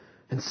Egypt,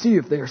 and see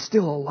if they are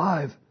still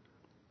alive.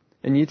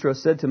 And Yitro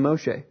said to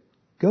Moshe,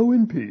 Go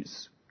in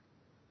peace.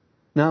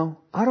 Now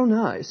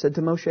Adonai said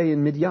to Moshe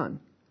in Midian,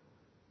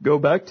 Go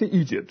back to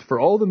Egypt, for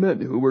all the men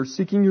who were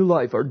seeking your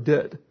life are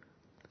dead.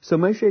 So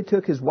Moshe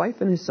took his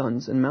wife and his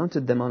sons, and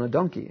mounted them on a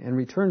donkey, and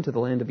returned to the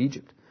land of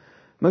Egypt.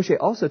 Moshe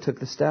also took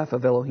the staff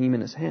of Elohim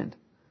in his hand.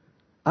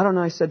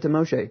 Adonai said to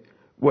Moshe,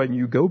 When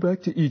you go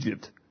back to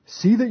Egypt,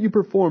 see that you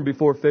perform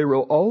before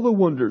Pharaoh all the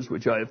wonders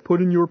which I have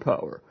put in your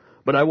power,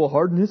 but I will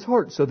harden his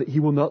heart so that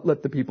he will not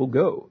let the people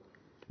go.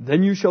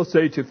 Then you shall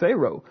say to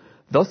Pharaoh,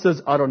 Thus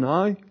says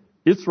Adonai,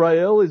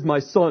 Israel is my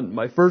son,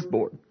 my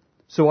firstborn.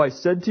 So I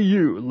said to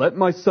you, Let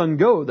my son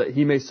go, that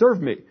he may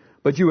serve me.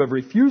 But you have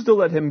refused to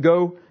let him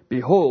go.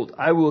 Behold,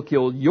 I will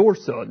kill your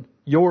son,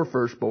 your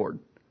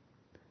firstborn.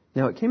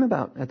 Now it came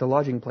about at the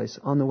lodging place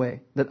on the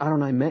way, that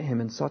Adonai met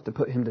him and sought to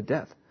put him to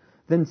death.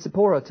 Then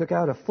Zipporah took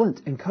out a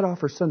flint and cut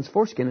off her son's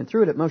foreskin and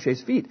threw it at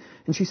Moshe's feet.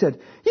 And she said,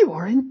 You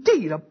are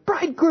indeed a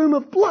bridegroom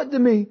of blood to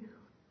me.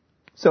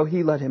 So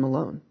he let him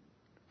alone.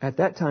 At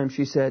that time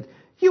she said,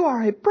 You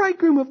are a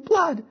bridegroom of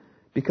blood,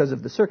 because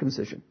of the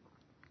circumcision.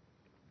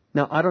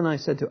 Now Adonai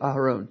said to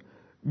Aharon,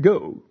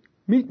 Go,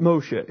 meet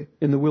Moshe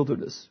in the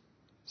wilderness.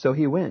 So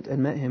he went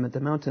and met him at the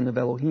mountain of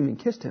Elohim and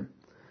kissed him.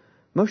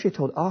 Moshe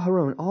told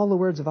Aharon all the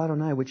words of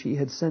Adonai which he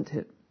had sent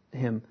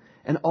him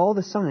and all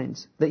the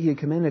signs that he had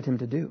commanded him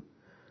to do.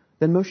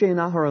 Then Moshe and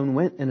Aharon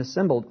went and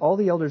assembled all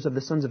the elders of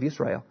the sons of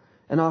Israel.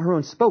 And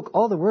Aharon spoke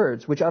all the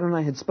words which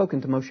Adonai had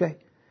spoken to Moshe.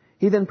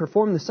 He then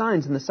performed the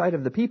signs in the sight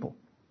of the people.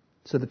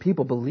 So the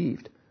people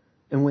believed.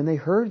 And when they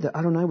heard that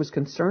Adonai was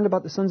concerned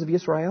about the sons of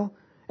Israel,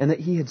 and that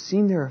he had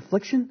seen their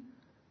affliction,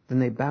 then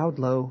they bowed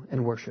low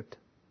and worshipped.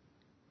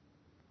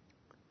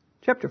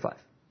 Chapter 5.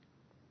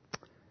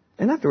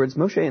 And afterwards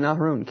Moshe and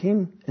Aharon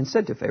came and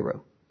said to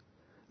Pharaoh,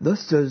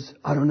 Thus says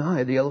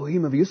Adonai, the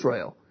Elohim of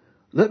Israel,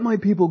 Let my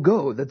people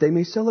go, that they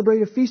may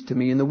celebrate a feast to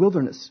me in the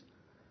wilderness.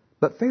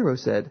 But Pharaoh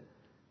said,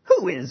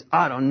 Who is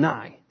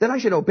Adonai, that I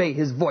should obey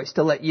his voice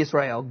to let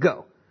Israel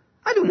go?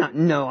 I do not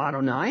know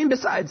Adonai, and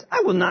besides,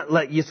 I will not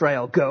let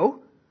Israel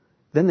go.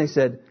 Then they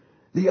said,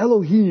 The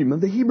Elohim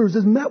of the Hebrews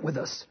has met with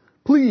us.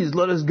 Please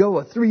let us go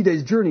a 3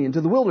 days' journey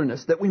into the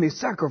wilderness, that we may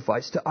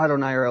sacrifice to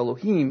Adonai our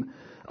Elohim.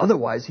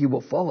 Otherwise he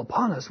will fall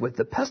upon us with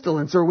the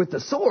pestilence or with the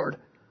sword.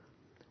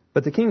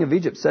 But the king of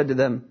Egypt said to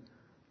them,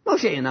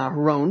 Moshe and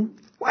Aharon,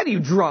 why do you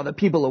draw the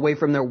people away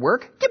from their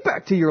work? Get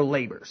back to your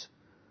labors.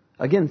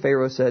 Again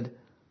Pharaoh said,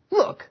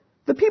 Look,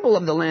 the people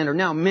of the land are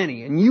now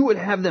many, and you would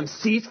have them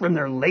cease from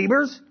their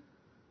labors?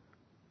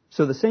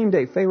 So the same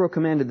day Pharaoh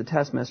commanded the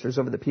taskmasters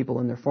over the people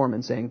and their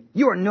foremen, saying,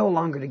 You are no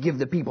longer to give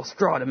the people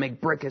straw to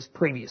make brick as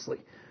previously.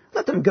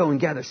 Let them go and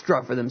gather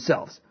straw for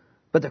themselves.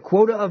 But the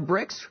quota of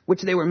bricks,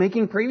 which they were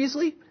making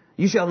previously,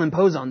 you shall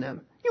impose on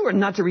them. You are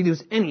not to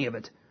reduce any of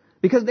it.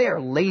 Because they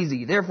are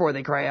lazy, therefore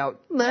they cry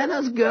out, Let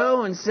us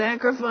go and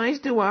sacrifice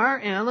to our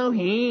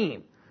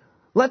Elohim.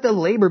 Let the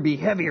labor be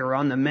heavier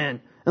on the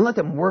men, and let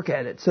them work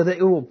at it, so that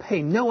it will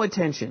pay no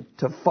attention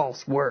to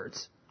false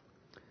words.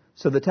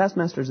 So the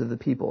taskmasters of the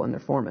people and their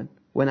foremen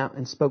went out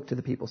and spoke to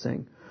the people,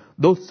 saying,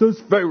 Thus says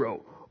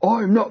Pharaoh,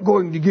 I am not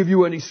going to give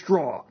you any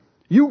straw.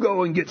 You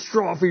go and get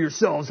straw for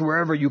yourselves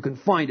wherever you can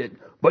find it,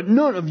 but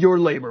none of your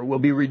labor will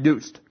be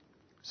reduced.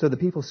 So the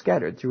people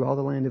scattered through all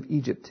the land of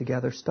Egypt to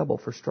gather stubble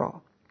for straw.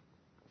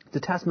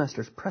 The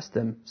taskmasters pressed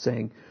them,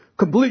 saying,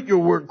 Complete your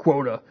work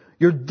quota,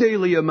 your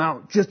daily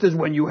amount, just as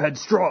when you had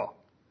straw.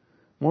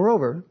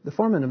 Moreover, the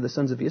foremen of the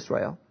sons of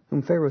Israel,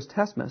 whom Pharaoh's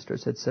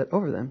taskmasters had set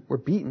over them, were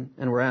beaten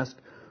and were asked,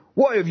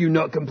 Why have you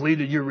not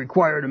completed your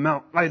required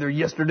amount either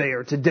yesterday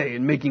or today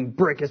in making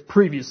brick as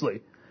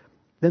previously?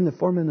 Then the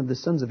foremen of the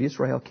sons of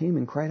Israel came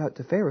and cried out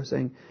to Pharaoh,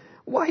 saying,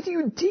 Why do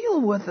you deal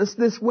with us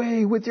this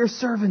way with your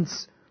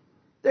servants?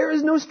 There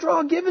is no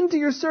straw given to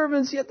your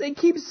servants, yet they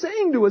keep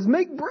saying to us,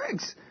 Make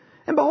bricks.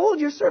 And behold,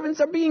 your servants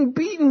are being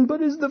beaten,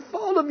 but it is the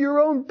fault of your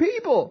own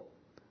people.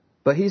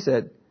 But he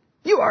said,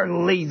 You are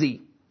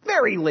lazy,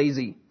 very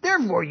lazy.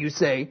 Therefore you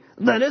say,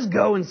 Let us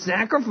go and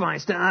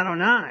sacrifice to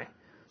Adonai.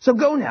 So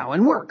go now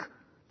and work,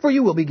 for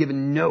you will be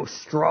given no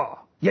straw,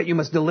 yet you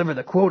must deliver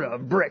the quota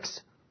of bricks.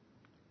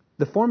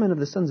 The foremen of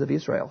the sons of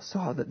Israel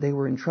saw that they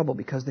were in trouble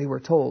because they were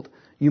told,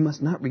 You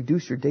must not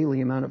reduce your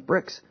daily amount of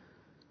bricks.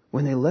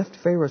 When they left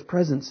Pharaoh's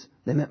presence,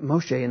 they met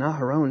Moshe and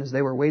Aharon as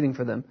they were waiting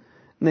for them.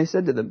 And they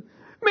said to them,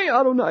 May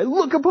Adonai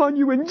look upon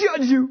you and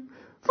judge you,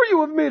 for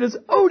you have made us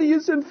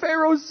odious in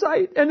Pharaoh's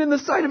sight and in the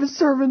sight of his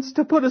servants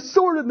to put a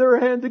sword in their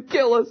hand to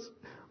kill us.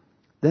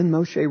 Then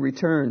Moshe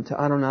returned to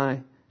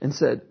Adonai and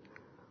said,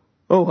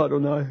 Oh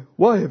Adonai,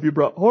 why have you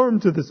brought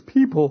harm to this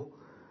people?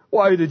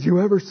 Why did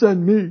you ever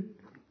send me?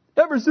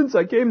 Ever since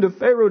I came to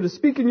Pharaoh to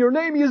speak in your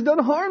name, he has done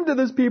harm to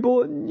this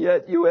people, and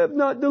yet you have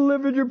not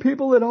delivered your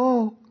people at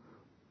all.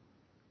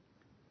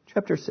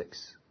 Chapter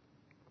 6.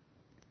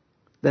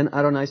 Then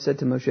Adonai said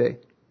to Moshe,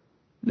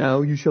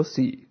 Now you shall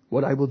see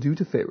what I will do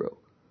to Pharaoh,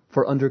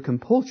 for under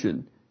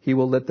compulsion he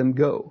will let them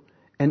go,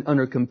 and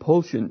under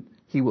compulsion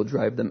he will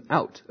drive them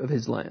out of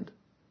his land.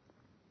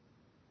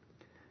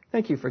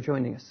 Thank you for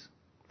joining us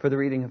for the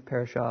reading of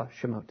Parashah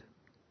Shemot.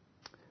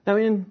 Now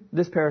in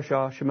this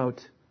Parashah Shemot,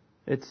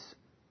 it's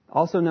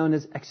also known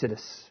as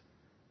Exodus.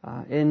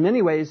 In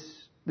many ways,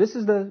 this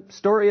is the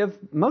story of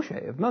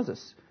Moshe, of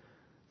Moses.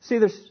 See,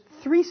 there's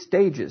 3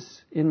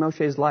 stages in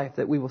Moshe's life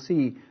that we will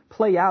see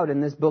play out in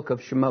this book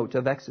of Shemot,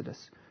 of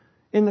Exodus.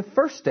 In the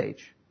first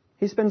stage,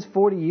 he spends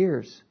 40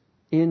 years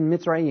in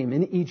Mitzrayim,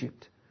 in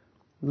Egypt,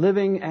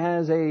 living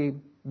as a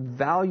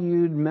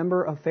valued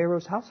member of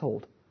Pharaoh's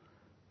household.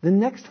 The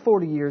next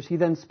 40 years he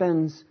then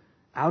spends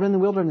out in the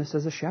wilderness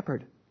as a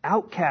shepherd,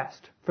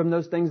 outcast from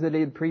those things that he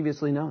had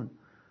previously known.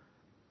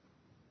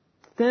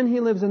 Then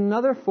he lives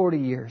another 40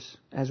 years,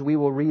 as we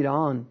will read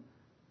on,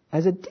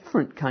 as a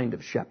different kind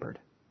of shepherd,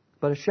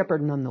 but a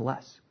shepherd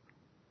nonetheless.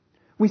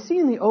 We see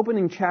in the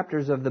opening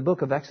chapters of the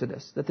book of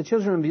Exodus that the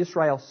children of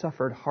Israel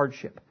suffered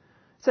hardship.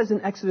 It says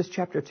in Exodus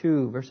chapter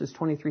 2, verses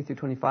 23 through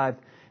 25,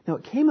 Now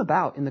it came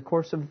about in the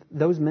course of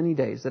those many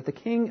days that the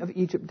king of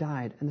Egypt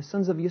died, and the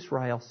sons of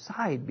Israel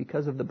sighed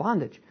because of the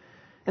bondage.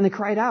 And they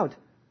cried out,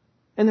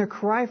 and their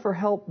cry for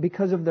help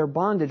because of their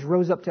bondage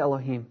rose up to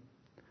Elohim.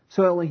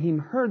 So Elohim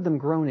heard them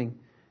groaning,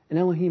 and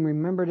Elohim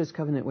remembered his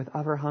covenant with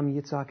Abraham,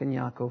 Yitzhak, and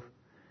Yaakov.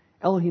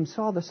 Elohim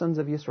saw the sons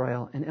of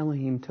Israel, and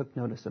Elohim took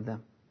notice of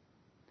them.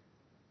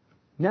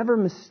 Never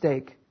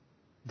mistake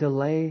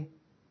delay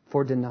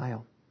for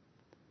denial.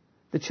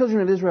 The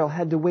children of Israel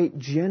had to wait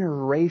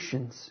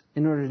generations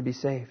in order to be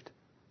saved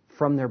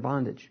from their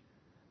bondage.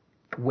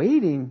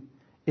 Waiting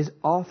is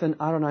often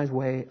Adonai's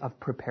way of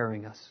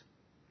preparing us.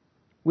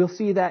 We'll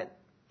see that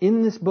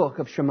in this book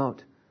of Shemot,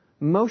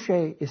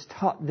 Moshe is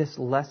taught this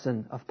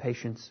lesson of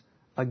patience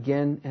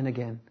again and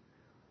again.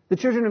 The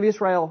children of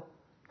Israel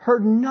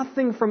heard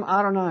nothing from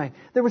Adonai.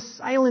 There was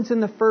silence in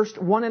the first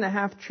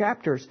 1.5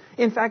 chapters.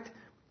 In fact,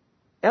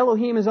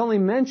 Elohim is only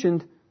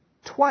mentioned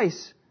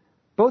twice,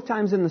 both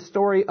times in the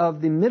story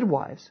of the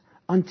midwives,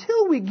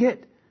 until we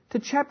get to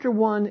chapter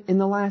 1 in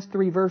the last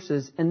 3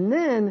 verses, and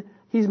then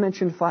he's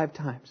mentioned 5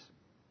 times.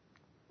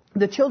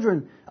 The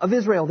children of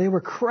Israel, they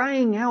were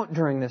crying out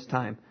during this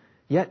time,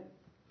 yet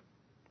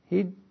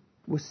he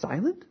was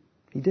silent.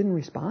 He didn't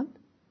respond.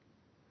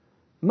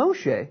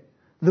 Moshe,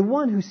 the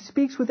one who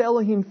speaks with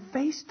Elohim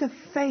face to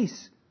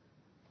face,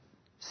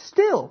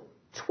 still,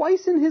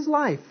 twice in his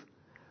life,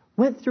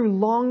 went through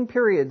long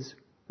periods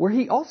where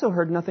he also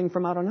heard nothing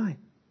from Adonai.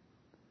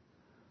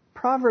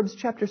 Proverbs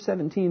chapter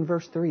 17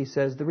 verse 3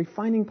 says, "The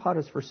refining pot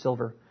is for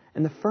silver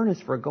and the furnace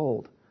for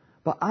gold,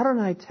 but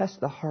Adonai tests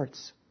the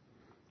hearts."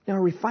 Now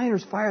a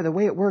refiner's fire, the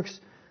way it works,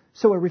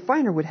 so a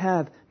refiner would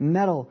have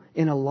metal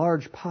in a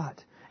large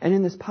pot. And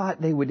in this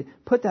pot, they would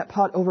put that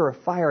pot over a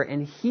fire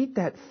and heat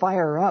that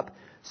fire up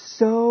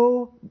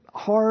so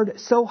hard,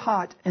 so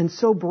hot, and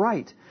so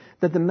bright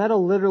that the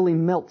metal literally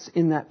melts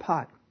in that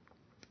pot.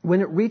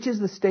 When it reaches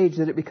the stage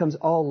that it becomes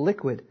all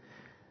liquid,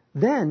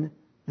 then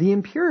the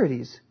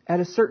impurities at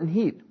a certain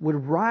heat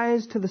would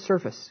rise to the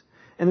surface.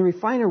 And the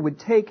refiner would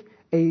take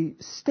a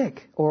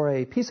stick or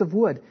a piece of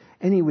wood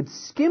and he would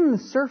skim the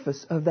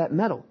surface of that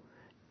metal,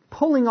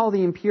 pulling all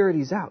the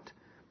impurities out.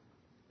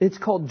 It's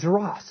called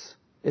dross.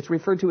 It's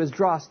referred to as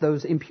dross,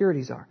 those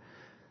impurities are.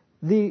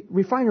 The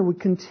refiner would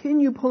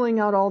continue pulling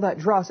out all that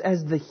dross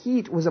as the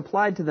heat was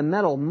applied to the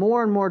metal.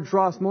 More and more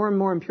dross, more and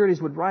more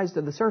impurities would rise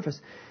to the surface.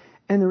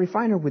 And the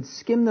refiner would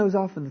skim those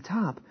off of the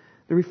top.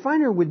 The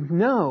refiner would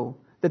know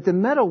that the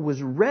metal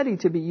was ready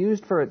to be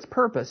used for its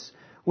purpose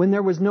when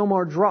there was no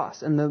more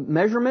dross. And the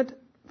measurement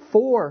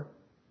for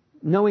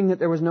knowing that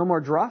there was no more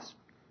dross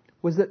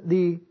was that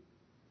the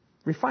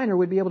refiner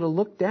would be able to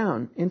look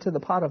down into the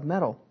pot of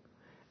metal,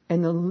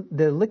 and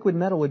the liquid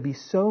metal would be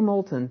so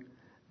molten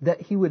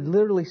that he would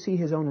literally see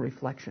his own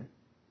reflection.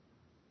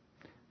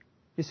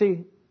 You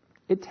see,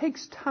 it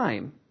takes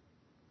time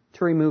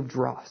to remove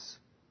dross.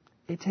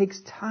 It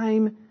takes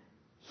time,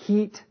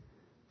 heat,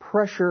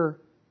 pressure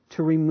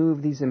to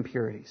remove these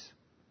impurities.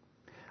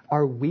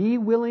 Are we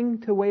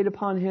willing to wait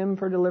upon him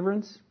for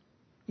deliverance,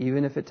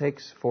 even if it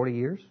takes 40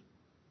 years?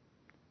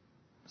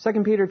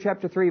 2 Peter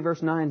chapter 3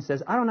 verse 9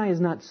 says, "Adonai is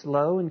not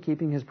slow in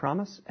keeping his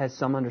promise, as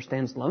some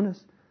understand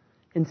slowness.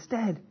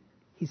 Instead,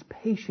 he's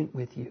patient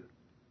with you,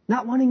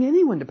 not wanting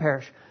anyone to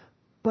perish,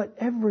 but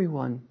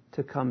everyone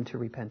to come to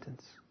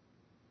repentance."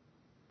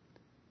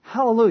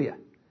 Hallelujah.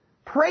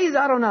 Praise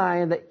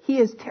Adonai that he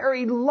has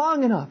tarried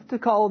long enough to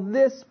call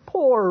this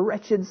poor,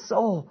 wretched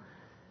soul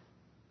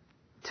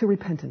to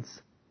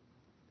repentance.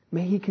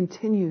 May he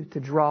continue to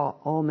draw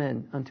all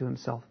men unto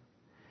himself.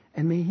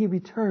 And may he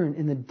return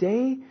in the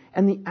day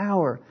and the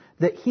hour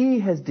that he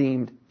has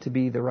deemed to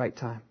be the right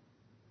time.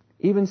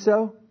 Even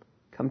so,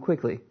 come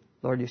quickly,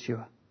 Lord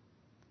Yeshua.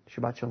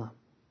 Shabbat Shalom.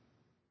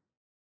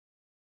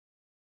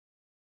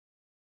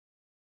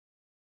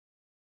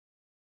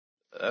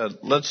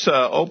 Let's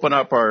open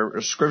up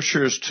our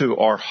scriptures to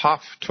our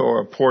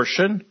Haftorah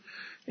portion.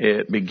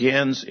 It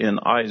begins in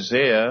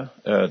Isaiah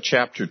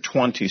chapter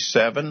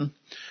 27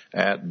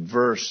 at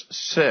verse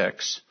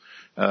 6.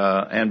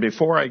 And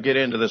before I get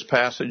into this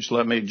passage,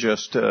 let me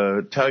just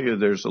tell you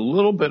there's a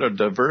little bit of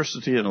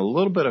diversity and a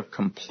little bit of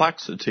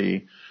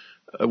complexity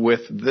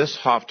with this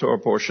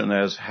Haftorah portion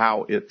as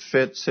how it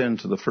fits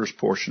into the first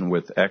portion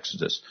with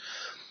Exodus.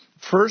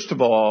 First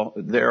of all,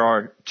 there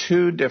are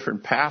 2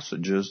 different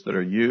passages that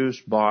are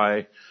used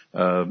by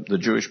the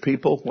Jewish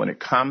people when it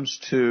comes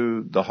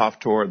to the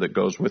Haftorah that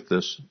goes with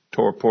this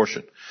Torah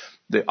portion.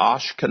 The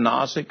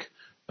Ashkenazic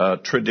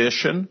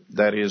tradition,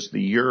 that is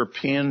the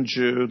European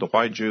Jew, the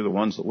white Jew, the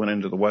ones that went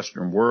into the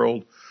Western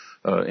world,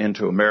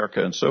 into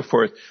America and so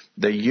forth,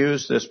 they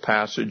use this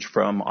passage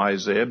from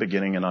Isaiah,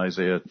 beginning in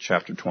Isaiah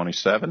chapter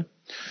 27.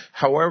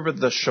 However,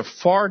 the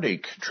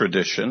Sephardic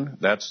tradition,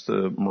 that's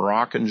the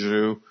Moroccan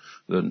Jew,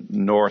 the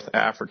North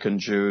African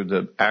Jew,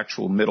 the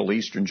actual Middle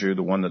Eastern Jew,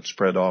 the one that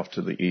spread off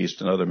to the east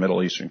and other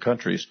Middle Eastern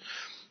countries,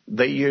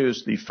 they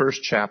use the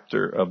first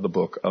chapter of the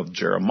book of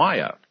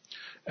Jeremiah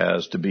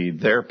as to be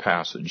their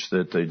passage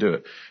that they do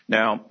it.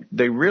 Now,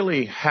 they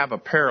really have a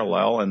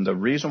parallel, and the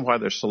reason why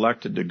they're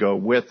selected to go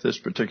with this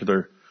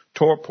particular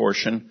Torah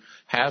portion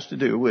has to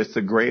do with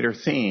the greater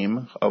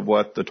theme of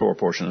what the Torah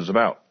portion is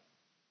about.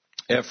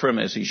 Ephraim,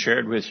 as he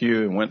shared with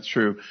you and went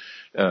through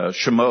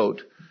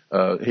Shemot,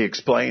 he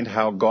explained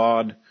how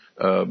God,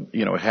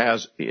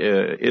 has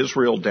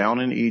Israel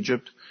down in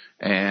Egypt,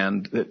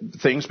 and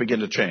things begin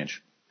to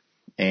change.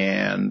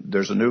 And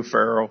there's a new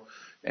Pharaoh.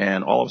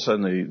 And all of a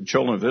sudden the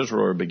children of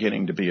Israel are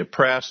beginning to be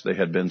oppressed. They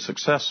had been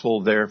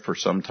successful there for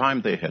some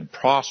time. They had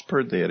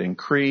prospered. They had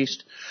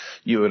increased.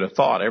 You would have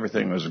thought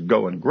everything was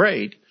going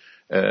great,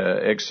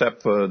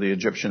 except for the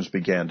Egyptians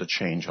began to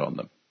change on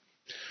them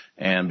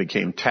and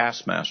became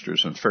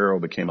taskmasters, and Pharaoh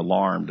became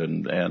alarmed,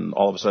 and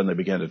all of a sudden they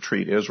began to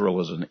treat Israel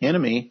as an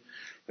enemy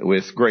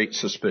with great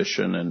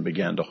suspicion and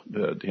began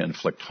to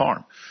inflict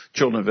harm.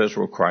 Children of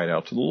Israel cried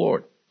out to the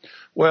Lord.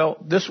 Well,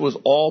 this was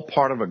all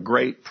part of a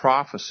great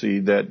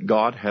prophecy that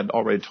God had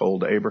already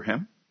told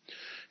Abraham.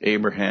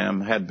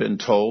 Abraham had been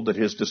told that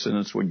his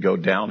descendants would go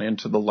down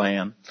into the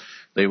land.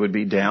 They would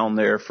be down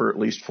there for at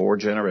least 4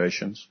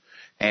 generations,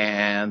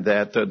 and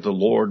that the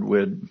Lord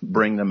would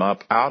bring them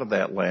up out of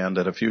that land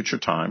at a future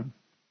time,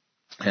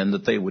 and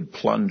that they would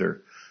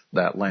plunder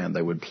that land.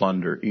 They would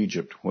plunder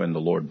Egypt when the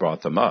Lord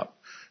brought them up,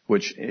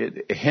 which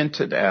it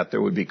hinted at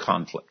there would be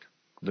conflict.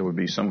 There would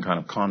be some kind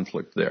of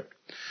conflict there.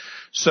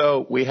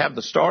 So we have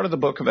the start of the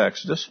book of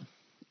Exodus,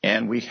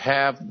 and we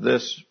have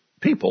this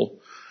people,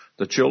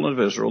 the children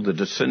of Israel, the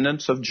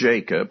descendants of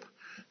Jacob,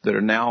 that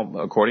are now,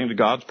 according to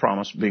God's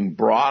promise, being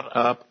brought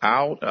up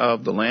out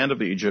of the land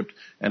of Egypt.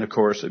 And, of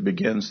course, it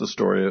begins the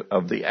story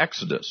of the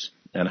Exodus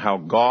and how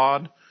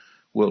God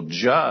will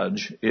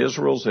judge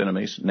Israel's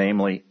enemies,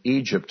 namely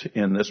Egypt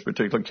in this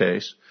particular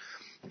case.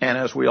 And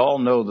as we all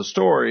know the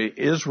story,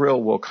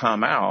 Israel will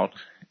come out,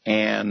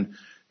 and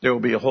there will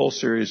be a whole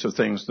series of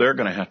things they're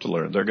going to have to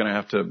learn. They're going to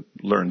have to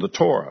learn the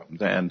Torah,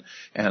 and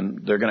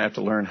they're going to have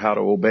to learn how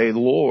to obey the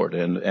Lord.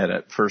 And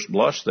at first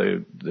blush,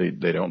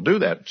 they don't do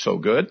that so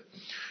good.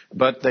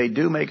 But they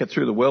do make it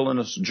through the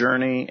wilderness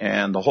journey,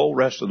 and the whole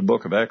rest of the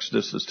book of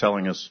Exodus is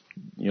telling us,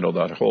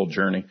 that whole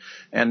journey,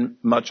 and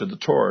much of the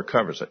Torah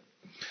covers it.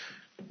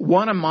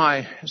 One of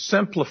my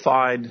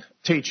simplified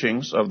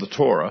teachings of the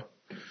Torah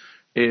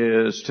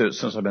is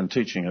since I've been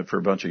teaching it for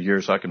a bunch of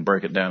years, I can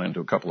break it down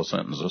into a couple of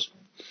sentences.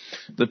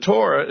 The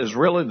Torah is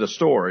really the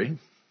story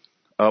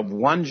of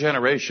one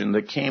generation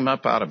that came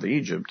up out of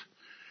Egypt,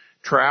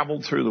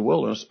 traveled through the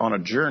wilderness on a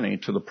journey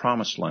to the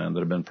promised land that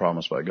had been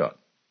promised by God.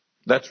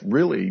 That's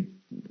really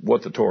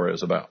what the Torah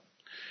is about.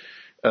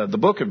 The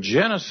book of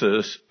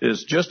Genesis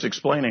is just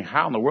explaining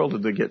how in the world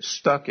did they get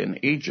stuck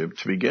in Egypt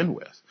to begin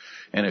with.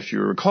 And if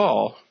you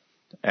recall,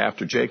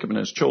 after Jacob and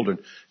his children,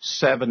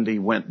 70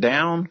 went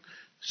down.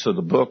 So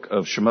the book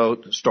of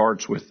Shemot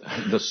starts with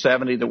the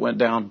 70 that went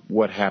down.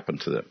 What happened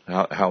to them?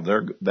 How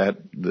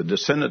the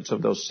descendants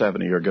of those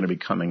 70 are going to be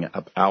coming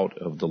up out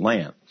of the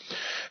land.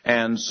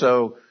 And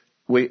so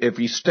if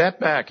you step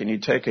back and you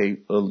take a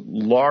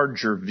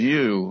larger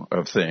view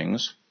of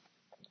things,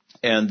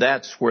 and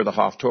that's where the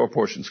Haftorah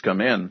portions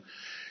come in,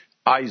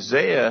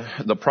 Isaiah,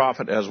 the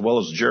prophet, as well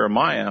as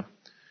Jeremiah,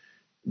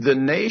 the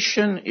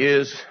nation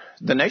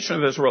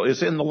of Israel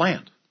is in the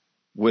land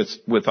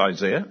with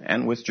Isaiah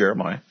and with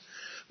Jeremiah,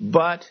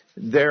 but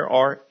there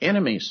are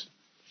enemies.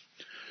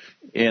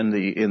 In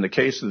the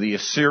case of the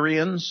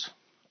Assyrians,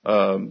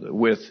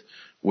 with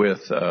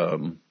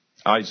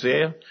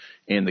Isaiah,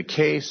 in the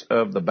case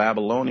of the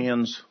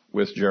Babylonians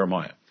with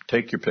Jeremiah.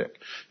 Take your pick.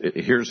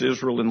 Here's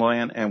Israel in the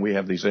land, and we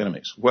have these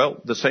enemies.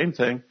 Well, the same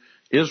thing.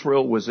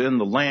 Israel was in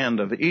the land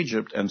of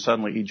Egypt, and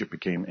suddenly Egypt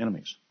became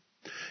enemies.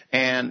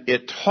 And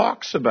it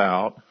talks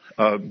about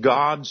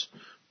God's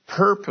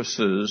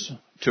purposes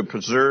to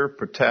preserve,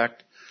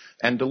 protect,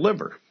 and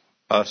deliver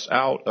us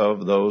out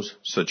of those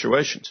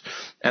situations.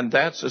 And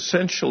that's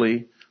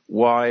essentially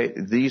why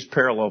these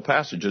parallel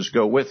passages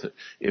go with it.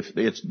 If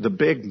it's the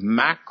big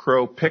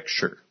macro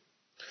picture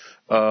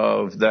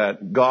of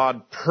that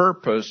God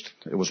purposed,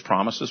 it was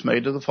promises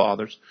made to the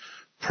fathers,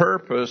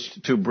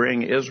 purposed to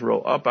bring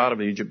Israel up out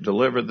of Egypt,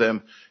 deliver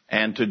them,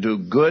 and to do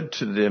good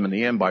to them in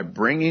the end by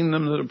bringing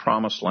them to the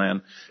promised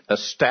land,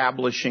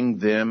 establishing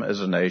them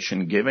as a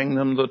nation, giving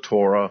them the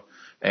Torah,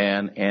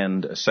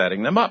 and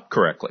setting them up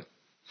correctly.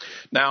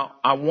 Now,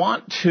 I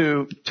want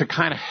to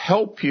kind of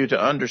help you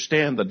to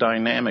understand the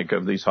dynamic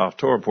of these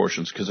Haftorah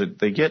portions, because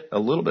they get a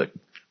little bit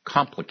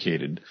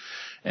complicated.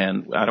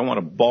 And I don't want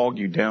to bog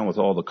you down with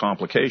all the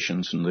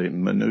complications and the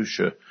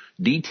minutia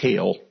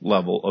detail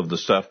level of the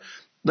stuff.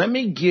 Let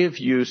me give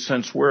you,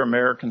 since we're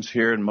Americans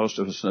here and most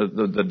of us,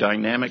 the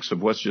dynamics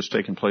of what's just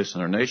taking place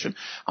in our nation,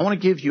 I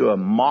want to give you a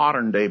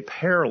modern day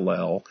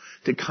parallel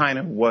to kind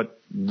of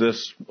what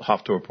this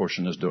Haftorah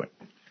portion is doing.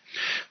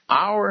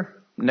 Our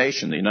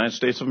nation, the United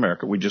States of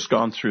America, we've just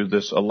gone through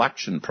this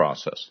election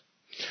process.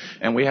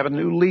 And we have a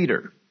new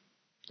leader.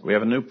 We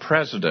have a new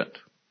president.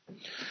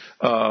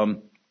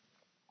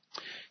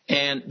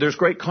 And there's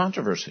great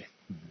controversy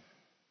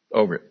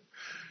over it.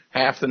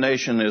 Half the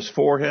nation is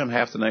for him,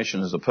 half the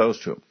nation is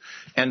opposed to him.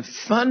 And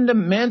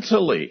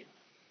fundamentally,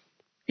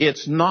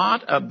 it's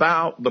not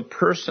about the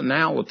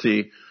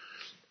personality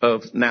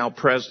of now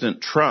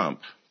President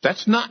Trump.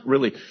 That's not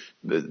really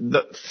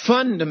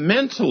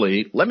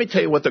fundamentally, let me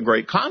tell you what the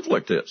great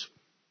conflict is.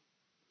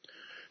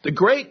 The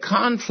great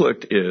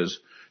conflict is,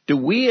 do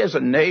we as a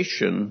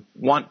nation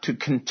want to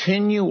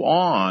continue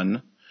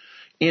on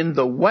in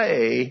the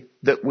way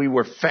that we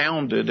were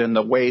founded and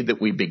the way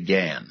that we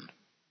began?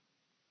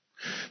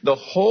 The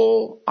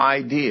whole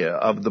idea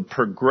of the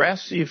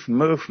progressive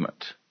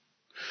movement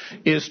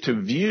is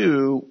to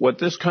view what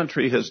this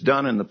country has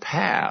done in the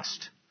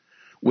past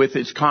with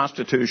its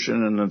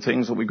constitution and the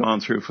things that we've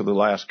gone through for the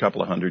last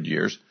couple of hundred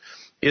years,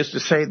 is to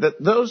say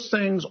that those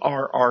things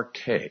are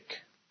archaic.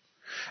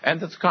 And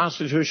that the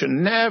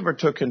Constitution never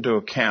took into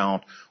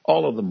account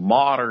all of the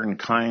modern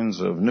kinds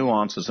of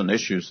nuances and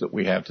issues that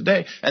we have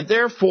today. And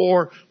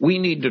therefore, we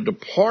need to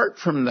depart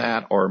from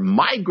that or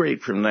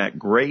migrate from that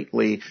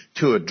greatly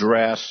to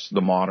address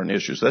the modern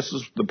issues. This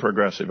is the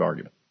progressive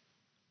argument.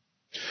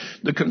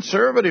 The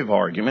conservative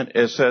argument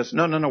says,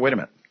 no, wait a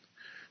minute.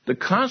 The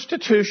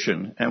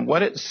Constitution and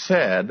what it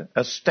said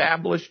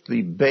established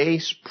the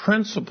base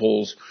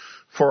principles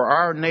for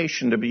our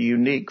nation to be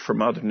unique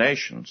from other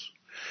nations.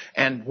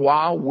 And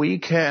while we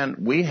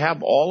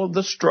have all of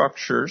the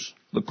structures,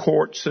 the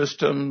court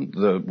system,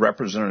 the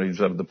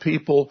representatives of the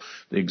people,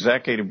 the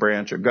executive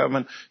branch of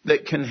government,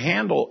 that can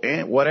handle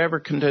whatever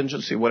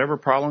contingency, whatever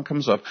problem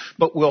comes up,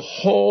 but we'll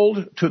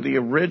hold to the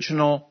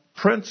original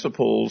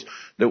principles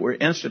that were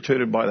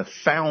instituted by the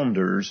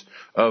founders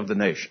of the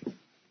nation.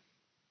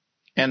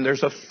 And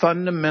there's a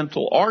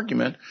fundamental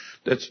argument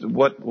that's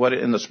what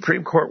in the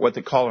Supreme Court, what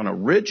they call an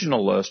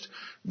originalist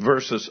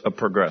versus a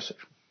progressive.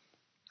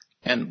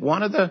 And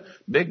one of the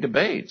big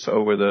debates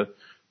over the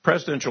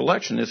presidential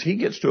election is he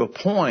gets to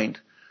appoint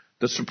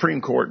the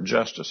Supreme Court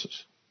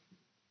justices.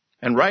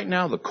 And right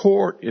now the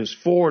court is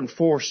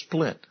 4-4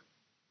 split.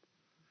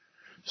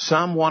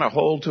 Some want to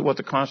hold to what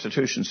the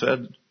Constitution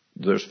said.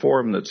 There's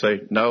 4 of them that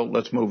say, no,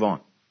 let's move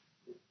on.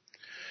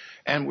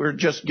 And we're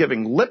just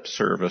giving lip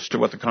service to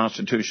what the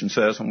Constitution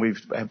says. And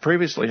we've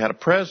previously had a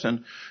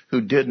president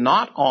who did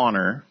not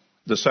honor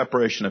the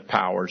separation of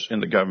powers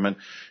in the government.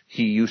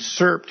 He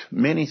usurped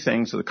many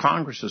things that the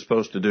Congress is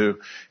supposed to do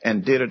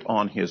and did it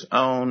on his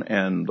own,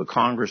 and the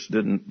Congress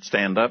didn't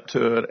stand up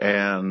to it,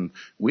 and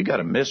we got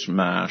a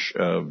mishmash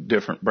of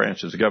different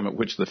branches of government,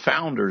 which the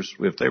founders,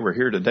 if they were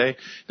here today,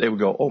 they would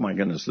go, oh my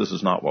goodness, this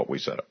is not what we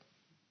set up.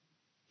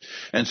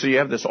 And so you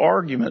have this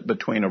argument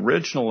between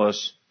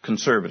originalists,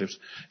 conservatives,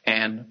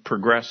 and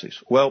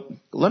progressives. Well,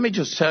 let me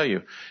just tell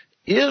you,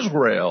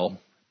 Israel,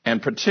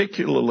 and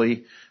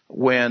particularly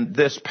when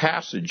this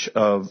passage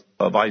of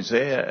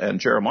Isaiah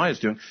and Jeremiah is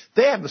doing,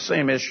 they have the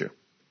same issue.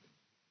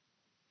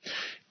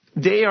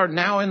 They are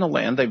now in the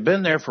land. They've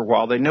been there for a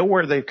while. They know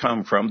where they've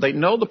come from. They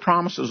know the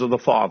promises of the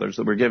fathers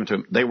that were given to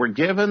them. They were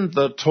given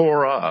the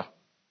Torah,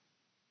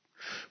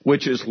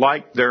 which is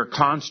like their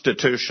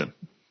constitution.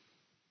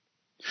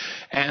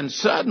 And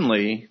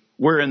suddenly,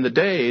 we're in the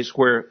days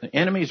where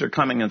enemies are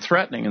coming and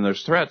threatening, and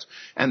there's threats.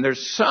 And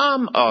there's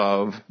some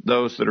of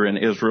those that are in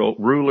Israel,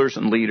 rulers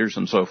and leaders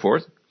and so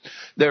forth,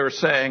 they're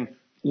saying,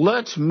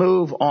 let's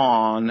move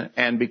on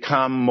and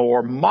become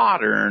more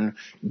modern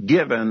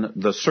given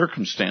the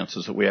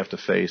circumstances that we have to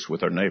face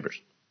with our neighbors.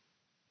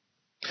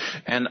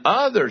 And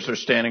others are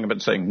standing up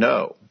and saying,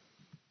 no,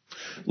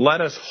 let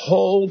us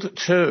hold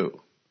to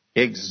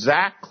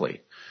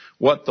exactly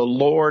what the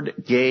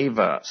Lord gave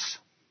us.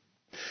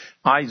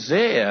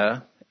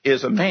 Isaiah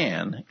is a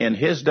man in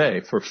his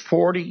day for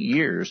 40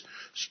 years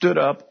stood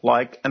up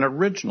like an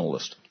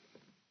originalist.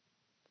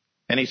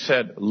 And he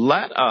said,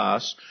 let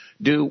us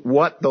do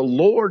what the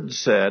Lord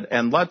said,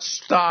 and let's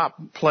stop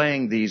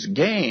playing these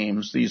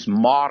games, these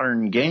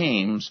modern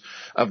games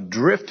of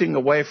drifting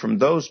away from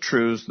those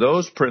truths,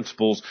 those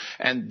principles,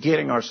 and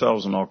getting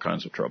ourselves in all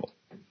kinds of trouble.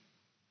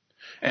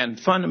 And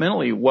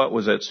fundamentally, what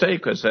was at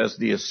stake was as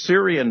the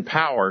Assyrian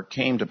power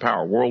came to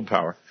power, world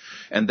power,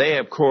 and they,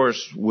 of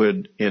course,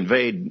 would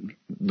invade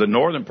the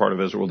northern part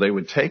of Israel. They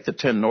would take the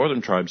 10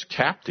 northern tribes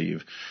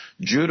captive.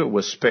 Judah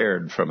was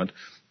spared from it.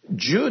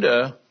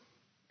 Judah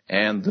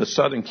and the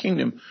southern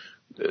kingdom,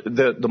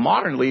 the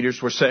modern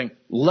leaders were saying,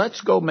 let's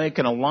go make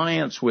an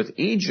alliance with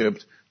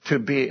Egypt to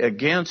be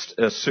against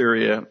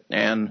Assyria.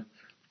 And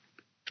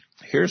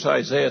here's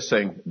Isaiah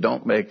saying,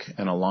 don't make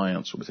an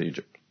alliance with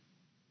Egypt.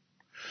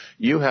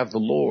 You have the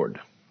Lord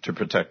to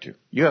protect you.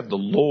 You have the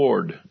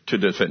Lord to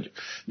defend you.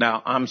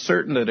 Now, I'm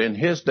certain that in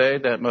his day,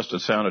 that must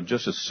have sounded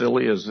just as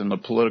silly as in the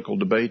political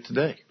debate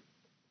today.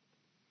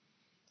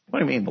 What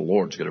do you mean the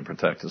Lord's going to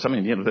protect us? I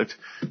mean,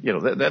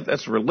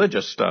 that's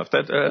religious stuff.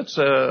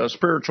 That's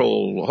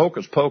spiritual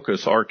hocus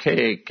pocus,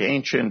 archaic,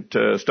 ancient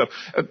stuff.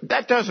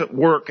 That doesn't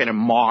work in a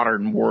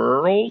modern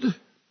world.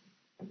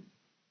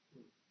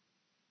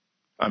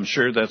 I'm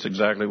sure that's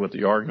exactly what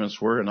the arguments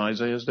were in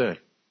Isaiah's day.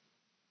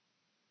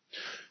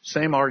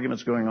 Same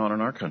arguments going on in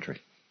our country.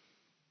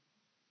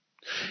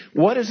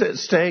 What is at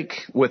stake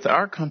with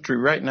our country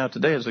right now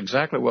today is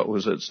exactly what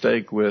was at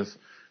stake with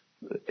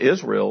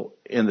Israel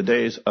in the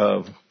days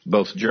of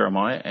both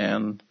Jeremiah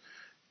and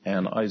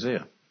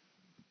Isaiah.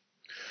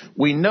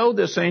 We know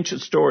this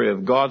ancient story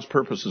of God's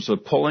purposes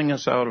of pulling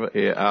us out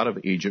of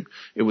Egypt.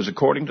 It was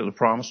according to the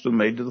promise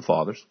made to the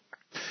fathers.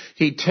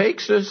 He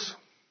takes us,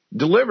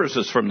 delivers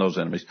us from those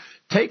enemies,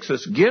 takes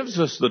us, gives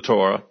us the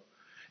Torah,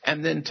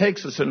 and then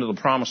takes us into the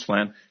promised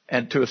land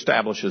and to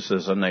establish us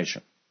as a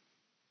nation.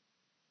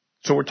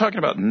 So we're talking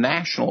about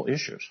national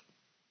issues.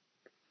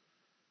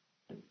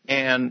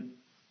 And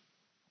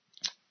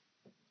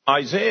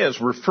Isaiah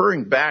is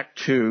referring back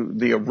to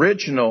the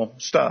original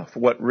stuff,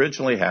 what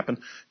originally happened.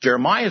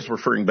 Jeremiah is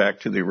referring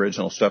back to the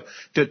original stuff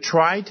to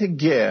try to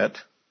get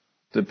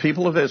the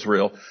people of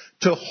Israel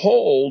to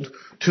hold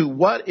to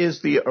what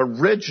is the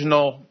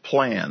original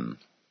plan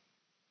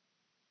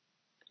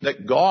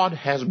that God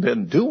has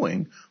been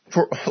doing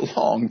for a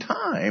long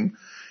time,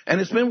 and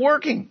it's been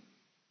working.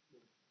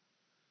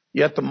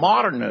 Yet the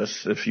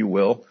modernists, if you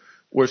will,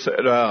 were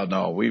said, oh,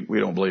 no, we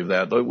don't believe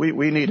that.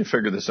 We need to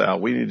figure this out.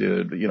 We need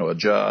to,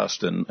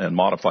 adjust and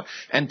modify.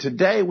 And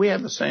today we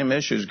have the same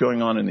issues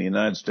going on in the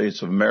United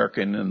States of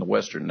America and in the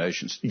Western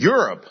nations.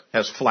 Europe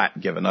has flat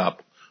given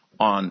up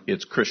on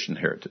its Christian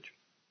heritage.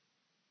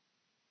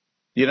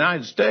 The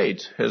United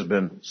States has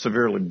been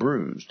severely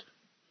bruised.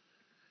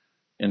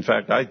 In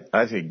fact,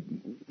 I think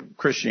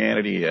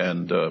Christianity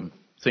and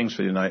things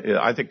for the United,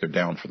 I think they're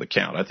down for the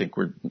count. I think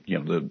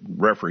the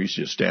referee's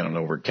just standing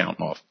over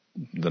counting off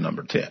the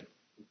number 10.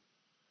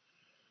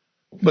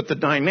 But the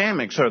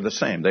dynamics are the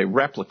same. They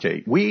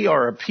replicate. We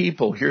are a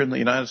people here in the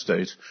United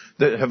States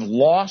that have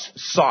lost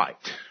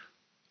sight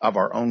of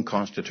our own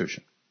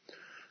Constitution.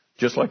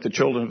 Just like the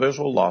children of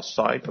Israel lost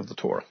sight of the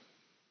Torah,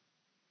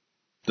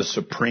 the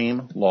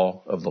supreme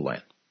law of the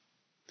land.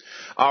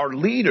 Our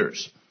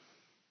leaders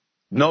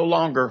no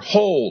longer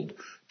hold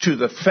to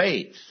the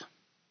faith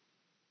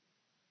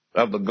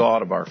of the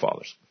God of our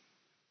fathers.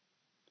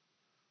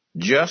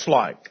 Just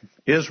like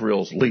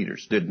Israel's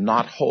leaders did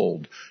not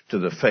hold to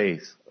the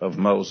faith of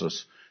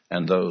Moses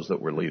and those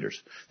that were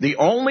leaders. The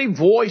only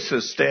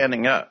voices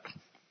standing up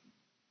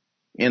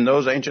in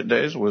those ancient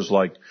days was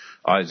like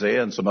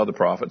Isaiah and some other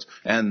prophets,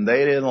 and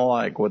they didn't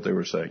like what they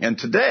were saying. And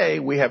today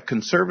we have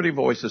conservative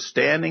voices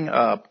standing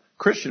up,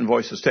 Christian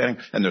voices standing,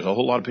 and there's a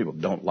whole lot of people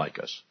who don't like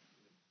us.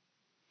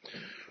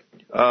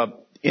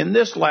 In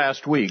this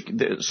last week,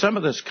 some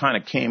of this kind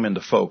of came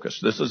into focus.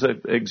 This is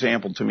an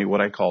example to me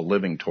what I call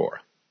living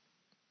Torah.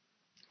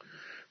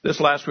 This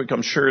last week,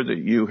 I'm sure that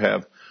you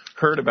have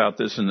heard about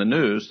this in the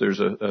news. There's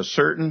a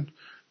certain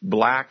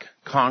black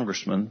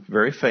congressman,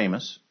 very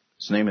famous.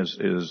 His name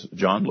is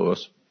John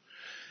Lewis.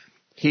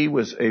 He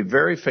was a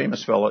very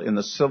famous fellow in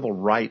the civil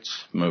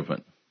rights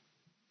movement.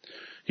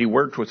 He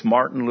worked with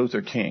Martin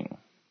Luther King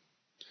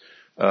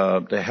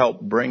to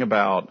help bring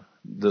about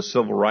the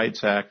Civil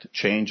Rights Act,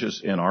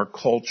 changes in our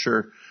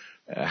culture,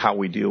 how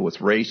we deal with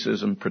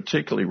racism,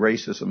 particularly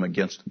racism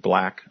against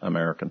black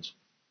Americans.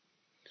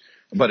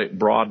 But it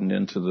broadened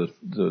into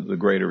the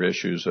greater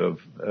issues of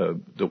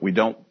that we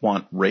don't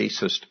want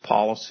racist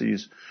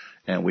policies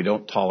and we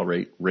don't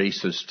tolerate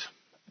racist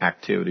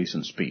activities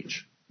and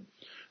speech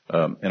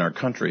in our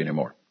country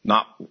anymore.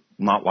 Not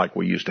like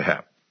we used to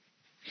have.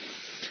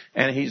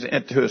 And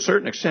to a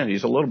certain extent,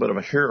 he's a little bit of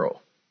a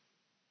hero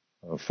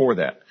for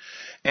that.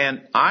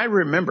 And I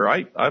remember,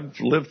 I've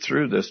lived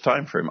through this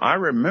time frame. I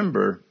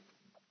remember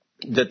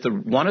that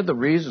one of the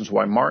reasons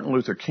why Martin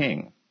Luther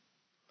King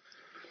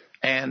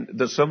and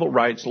the civil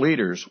rights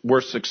leaders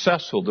were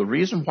successful, the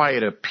reason why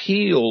it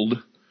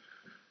appealed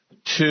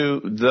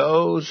to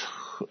those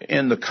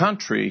in the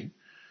country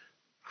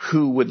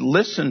who would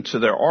listen to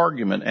their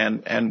argument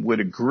and would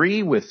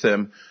agree with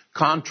them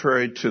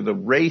contrary to the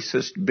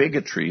racist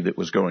bigotry that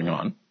was going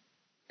on,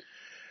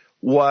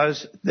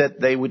 was that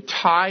they would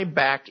tie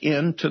back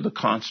into the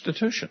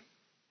Constitution.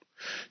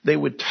 They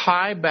would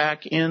tie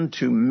back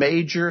into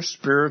major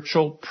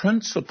spiritual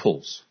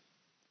principles.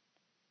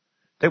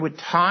 They would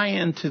tie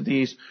into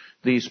these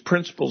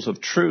principles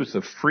of truth,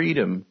 of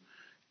freedom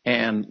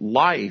and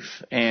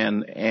life,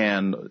 and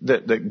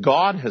that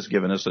God has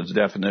given us its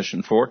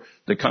definition for,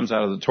 that comes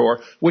out of the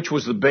Torah, which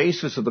was the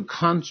basis of the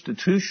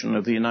Constitution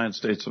of the United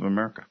States of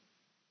America.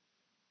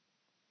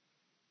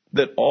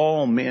 That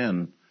all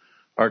men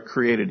are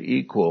created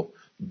equal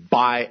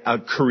by a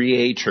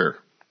creator.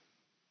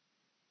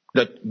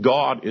 That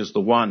God is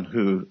the one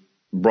who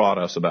brought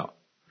us about.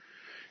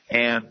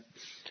 And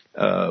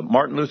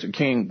Martin Luther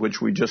King, which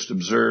we just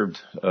observed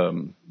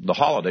the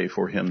holiday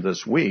for him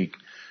this week,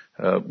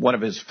 one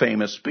of his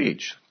famous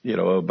speech,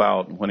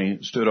 about when he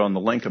stood on the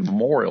Lincoln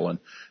Memorial and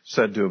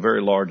said to a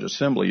very large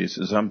assembly, he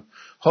says, I'm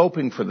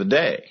hoping for the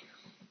day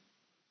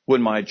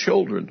when my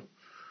children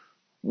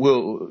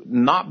will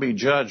not be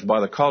judged by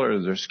the color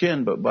of their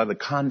skin, but by the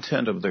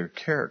content of their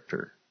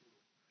character.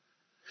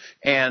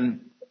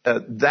 And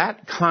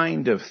that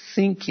kind of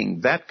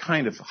thinking, that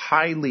kind of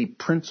highly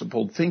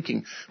principled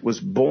thinking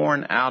was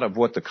born out of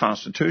what the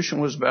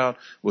Constitution was about,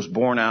 was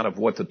born out of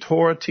what the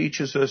Torah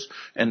teaches us,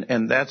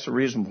 and that's the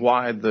reason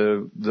why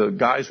the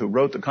guys who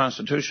wrote the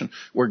Constitution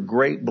were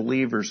great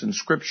believers in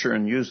Scripture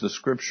and used the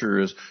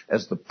Scripture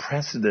as the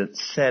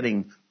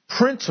precedent-setting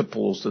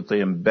principles that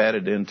they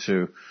embedded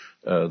into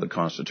the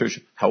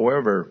Constitution.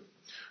 However,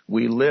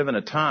 we live in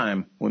a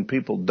time when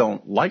people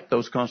don't like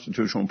those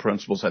constitutional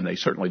principles, and they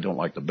certainly don't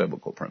like the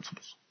biblical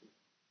principles.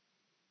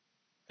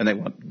 And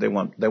they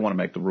want to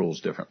make the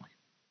rules differently.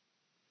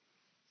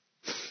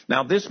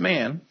 Now, this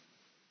man,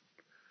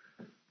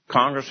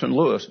 Congressman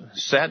Lewis,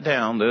 sat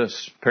down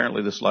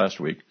apparently this last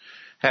week,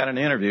 had an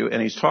interview,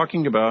 and he's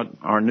talking about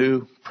our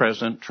new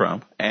President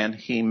Trump, and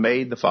he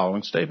made the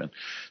following statement,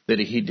 that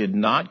he did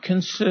not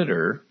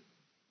consider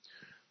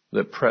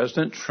that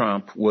President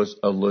Trump was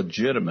a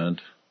legitimate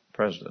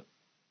president.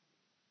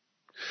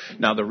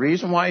 Now, the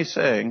reason why he's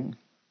saying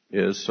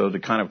is, so to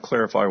kind of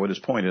clarify what his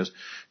point is,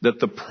 that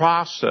the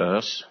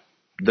process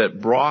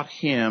that brought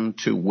him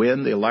to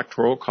win the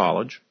Electoral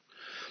College,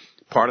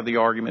 part of the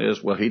argument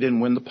is, well, he didn't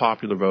win the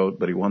popular vote,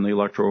 but he won the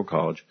Electoral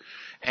College.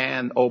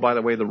 And, oh, by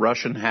the way, the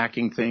Russian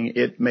hacking thing,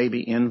 it may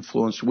be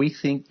influenced. We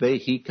think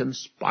he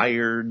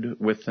conspired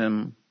with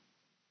them.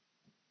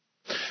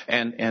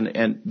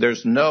 And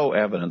there's no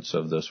evidence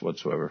of this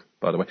whatsoever,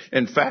 by the way.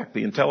 In fact,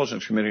 the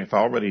Intelligence Committee have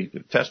already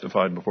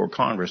testified before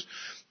Congress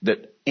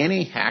that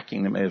any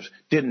hacking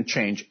didn't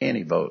change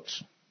any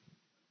votes.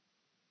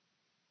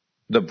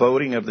 The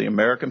voting of the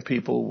American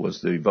people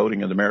was the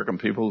voting of the American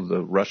people.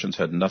 The Russians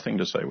had nothing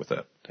to say with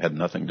that, had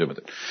nothing to do with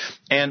it.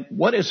 And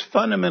what is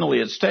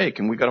fundamentally at stake,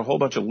 and we've got a whole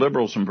bunch of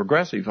liberals and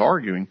progressives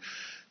arguing,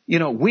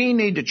 we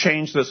need to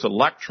change this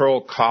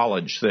Electoral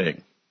College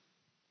thing.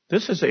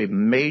 This is a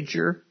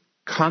major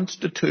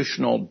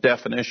constitutional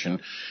definition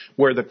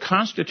where the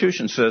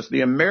Constitution says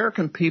the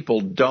American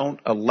people don't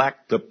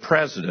elect the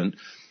president,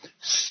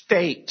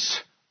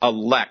 states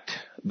elect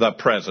the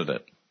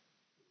president.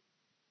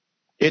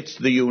 It's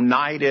the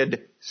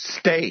United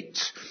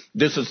States.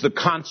 This is the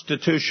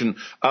Constitution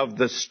of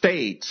the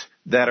states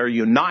that are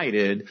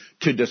united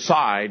to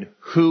decide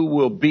who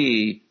will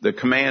be the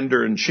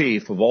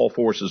commander-in-chief of all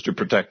forces to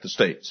protect the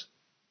states.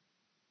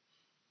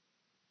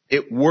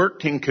 It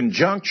worked in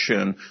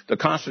conjunction, the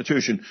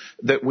Constitution,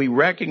 that we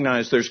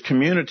recognize there's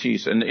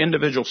communities and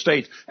individual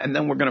states, and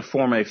then we're going to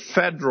form a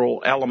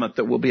federal element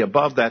that will be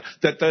above that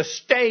the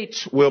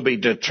states will be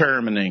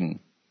determining.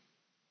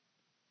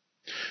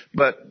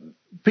 But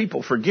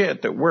people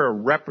forget that we're a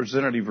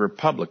representative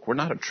republic. We're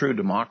not a true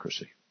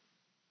democracy.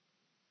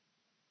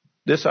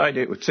 This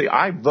idea, see,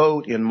 I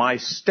vote in my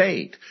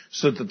state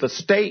so that the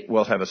state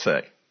will have a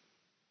say.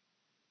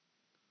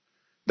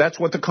 That's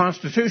what the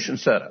Constitution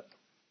set up.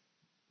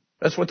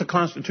 That's what the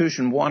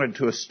Constitution wanted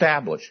to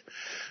establish,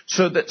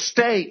 so that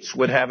states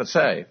would have a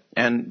say.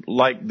 And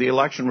like the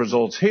election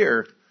results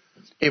here,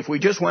 if we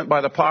just went by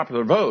the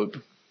popular vote,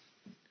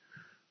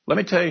 let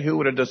me tell you who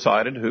would have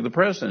decided who the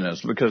president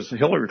is, because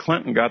Hillary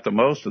Clinton got the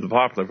most of the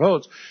popular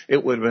votes.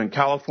 It would have been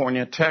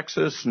California,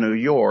 Texas, New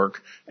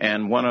York,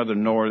 and one other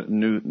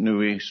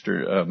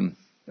northeastern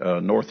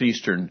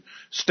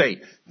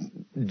state.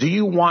 Do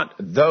you want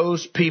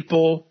those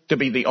people to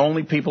be the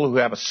only people who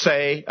have a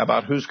say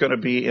about who's going to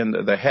be in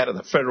the head of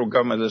the federal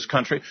government of this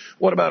country?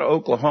 What about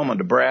Oklahoma,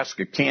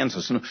 Nebraska,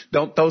 Kansas?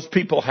 Don't those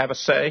people have a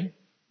say?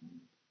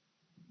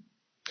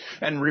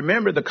 And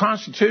remember, the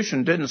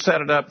Constitution didn't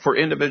set it up for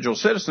individual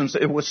citizens.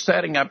 It was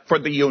setting up for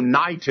the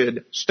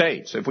United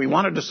States. If we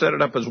wanted to set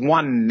it up as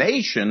one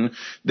nation,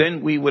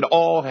 then we would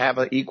all have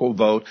an equal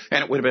vote,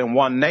 and it would have been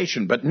one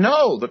nation. But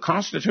no, the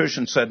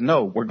Constitution said,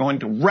 no, we're going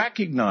to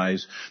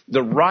recognize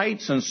the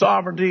rights and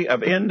sovereignty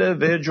of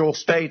individual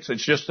states.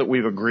 It's just that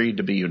we've agreed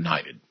to be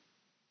united.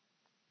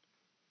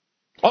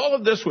 All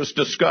of this was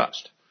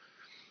discussed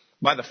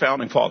by the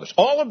Founding Fathers.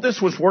 All of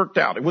this was worked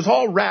out. It was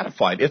all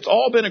ratified. It's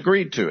all been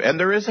agreed to. And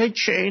there is a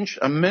change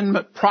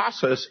amendment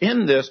process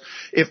in this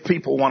if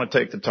people want to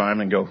take the time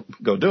and go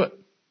do it.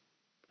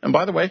 And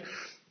by the way,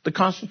 the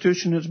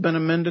Constitution has been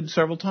amended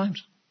several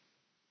times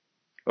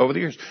over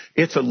the years.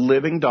 It's a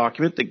living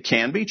document that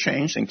can be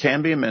changed and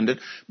can be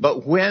amended.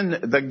 But when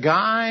the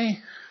guy,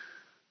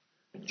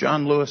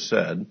 John Lewis,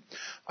 said,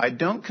 I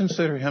don't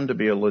consider him to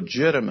be a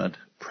legitimate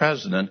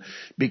president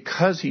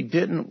because he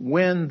didn't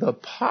win the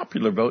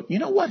popular vote, you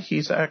know what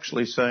he's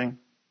actually saying?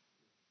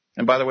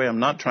 And by the way, I'm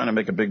not trying to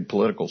make a big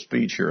political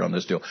speech here on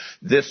this deal.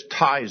 This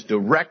ties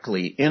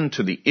directly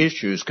into the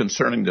issues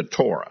concerning the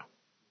Torah.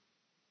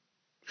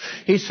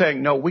 He's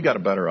saying, no, we got a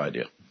better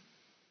idea.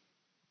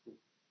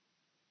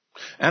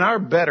 And our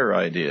better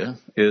idea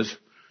is,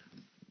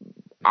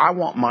 I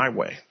want my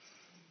way.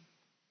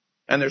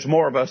 And there's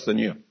more of us than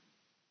you.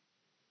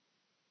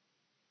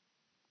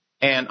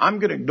 And I'm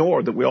going to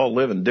ignore that we all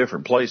live in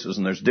different places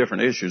and there's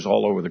different issues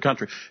all over the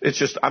country. It's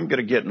just we're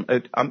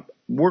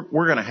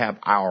going to have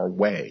our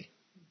way.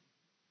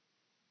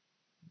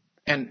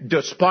 And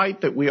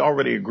despite that we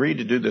already agreed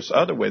to do this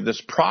other way, this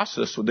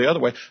process with the other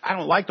way, I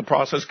don't like the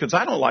process because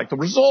I don't like the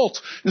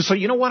results. And so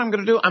you know what I'm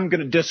going to do? I'm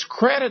going to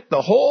discredit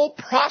the whole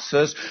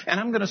process, and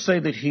I'm going to say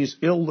that he's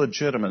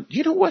illegitimate.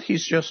 You know what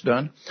he's just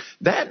done?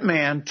 That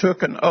man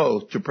took an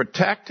oath to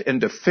protect and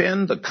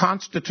defend the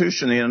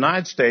Constitution of the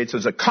United States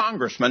as a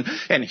congressman,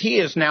 and he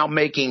is now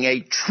making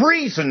a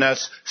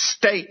treasonous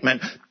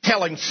statement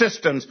telling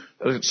citizens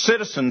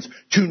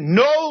to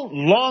no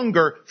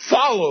longer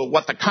follow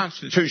what the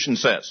Constitution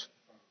says,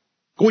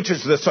 which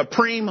is the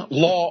supreme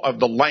law of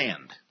the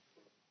land.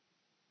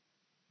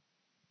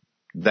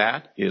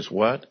 That is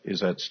what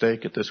is at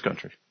stake at this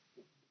country.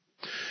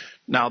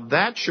 Now,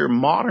 that's your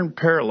modern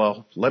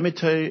parallel. Let me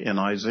tell you, in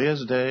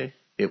Isaiah's day,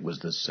 it was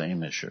the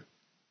same issue.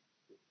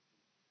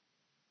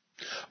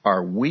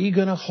 Are we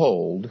going to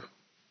hold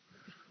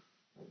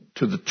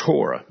to the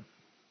Torah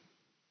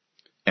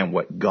and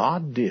what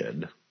God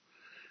did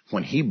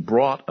when He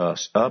brought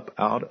us up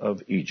out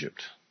of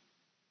Egypt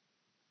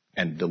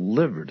and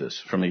delivered us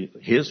from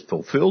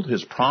fulfilled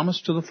His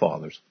promise to the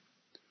fathers,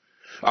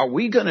 are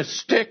we going to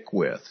stick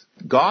with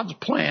God's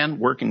plan,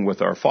 working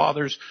with our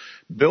fathers,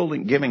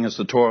 giving us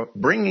the Torah,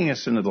 bringing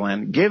us into the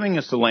land, giving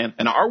us the land,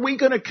 and are we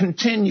going to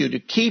continue to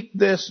keep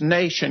this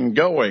nation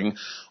going,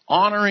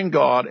 honoring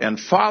God and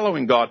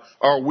following God?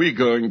 Or are we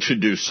going to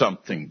do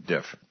something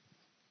different?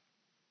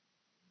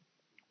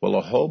 Well,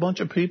 a whole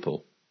bunch of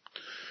people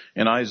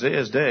in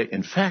Isaiah's day,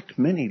 in fact,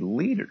 many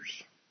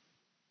leaders,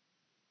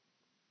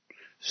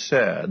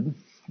 said,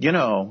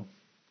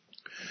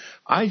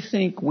 I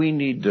think we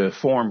need to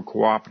form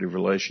cooperative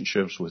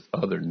relationships with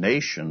other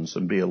nations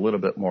and be a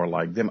little bit more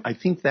like them. I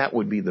think that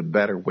would be the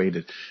better way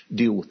to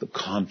deal with the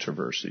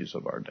controversies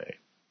of our day.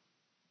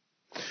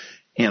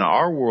 In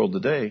our world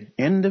today,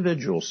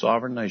 individual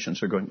sovereign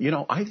nations are going,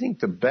 I think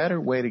the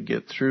better way to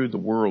get through the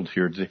world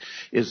here today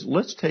is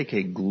let's take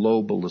a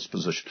globalist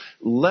position.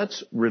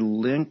 Let's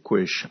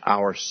relinquish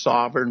our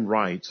sovereign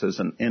rights as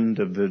an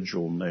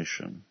individual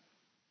nation.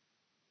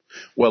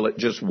 Well, it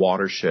just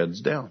watersheds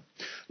down.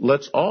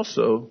 Let's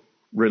also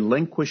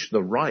relinquish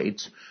the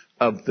rights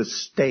of the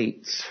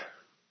states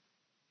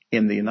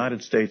in the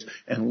United States,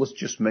 and let's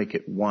just make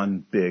it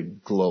one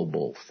big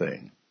global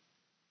thing.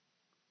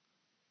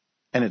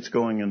 And it's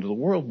going into the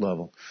world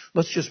level.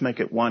 Let's just make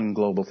it one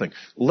global thing.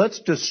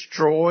 Let's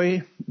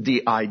destroy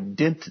the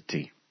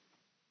identity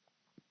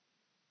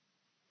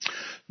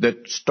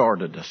that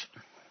started us.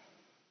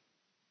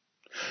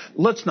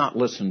 Let's not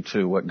listen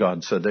to what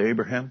God said to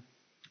Abraham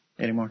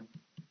anymore.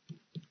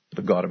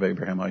 The God of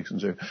Abraham, Isaac, and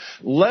Jacob.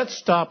 Let's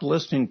stop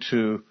listening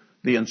to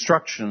the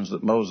instructions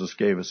that Moses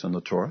gave us in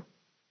the Torah,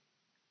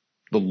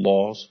 the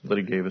laws that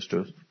he gave us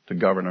to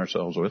govern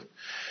ourselves with.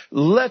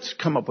 Let's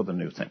come up with a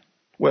new thing.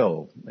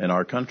 Well, in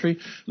our country,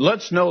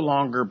 let's no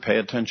longer pay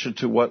attention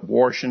to what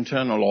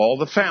Washington and all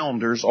the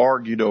founders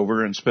argued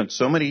over and spent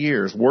so many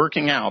years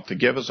working out to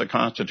give us a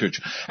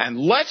constitution. And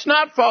let's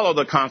not follow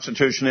the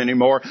Constitution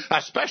anymore,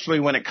 especially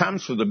when it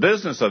comes to the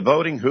business of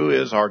voting who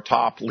is our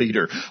top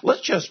leader.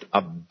 Let's just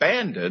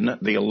abandon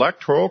the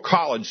electoral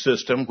college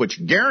system,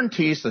 which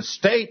guarantees the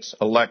states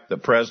elect the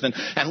president,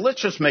 and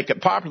let's just make it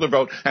popular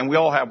vote, and we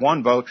all have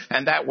one vote,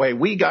 and that way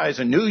we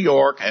guys in New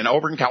York and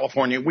over in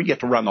California, we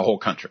get to run the whole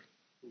country.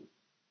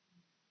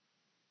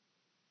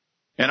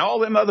 And all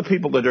them other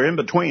people that are in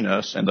between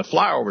us and the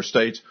flyover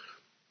states,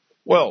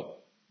 well,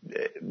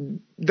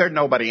 they're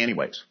nobody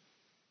anyways.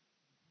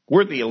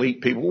 We're the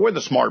elite people. We're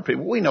the smart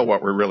people. We know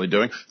what we're really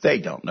doing. They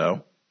don't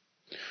know.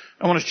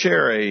 I want to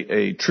share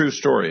a true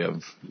story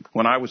of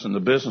when I was in the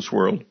business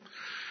world.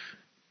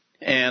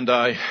 And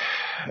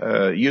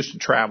I used to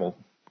travel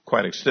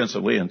quite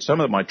extensively. And some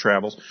of my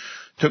travels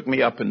took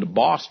me up into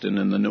Boston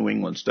in the New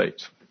England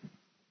states.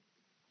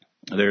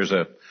 There's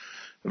a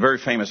very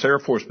famous Air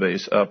Force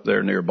base up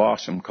there near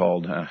Boston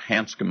called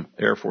Hanscom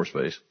Air Force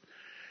Base.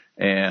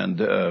 And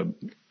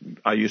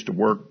I used to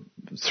work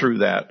through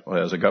that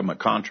as a government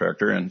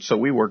contractor. And so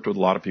we worked with a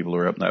lot of people who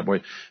were up in that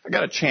way. I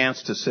got a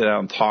chance to sit down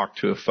and talk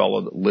to a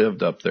fellow that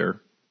lived up there,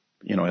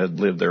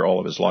 had lived there all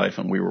of his life.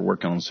 And we were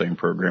working on the same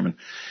program. And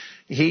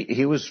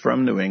he was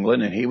from New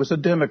England, and he was a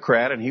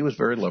Democrat, and he was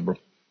very liberal.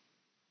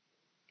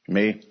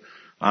 Me,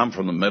 I'm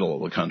from the middle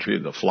of the country,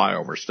 the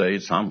flyover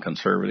states. I'm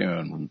conservative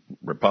and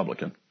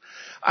Republican.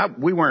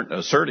 We weren't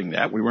asserting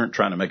that. We weren't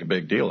trying to make a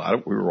big deal out of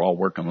it. We were all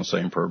working on the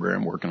same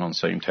program, working on the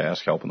same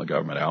task, helping the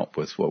government out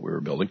with what we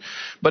were building.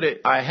 But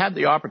I had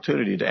the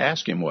opportunity to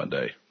ask him one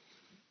day,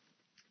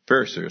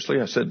 very seriously.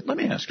 I said, let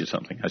me ask you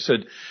something. I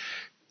said,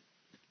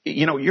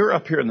 you're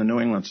up here in the New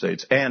England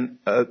states, and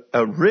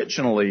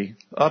originally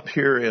up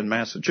here in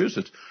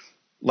Massachusetts,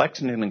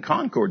 Lexington and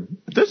Concord,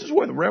 this is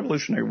where the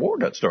Revolutionary War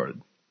got started.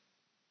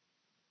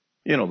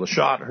 The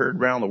shot heard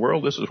around the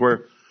world. This is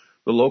where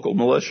the local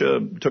militia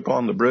took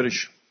on the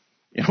British,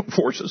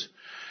 forces.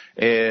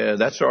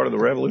 That started the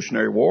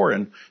Revolutionary War,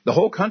 and the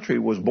whole country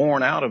was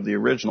born out of the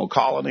original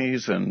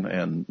colonies,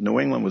 and New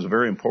England was a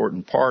very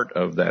important part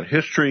of that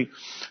history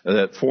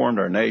that formed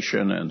our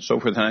nation and so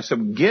forth. And I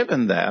said,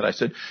 given that, I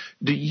said,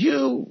 do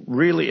you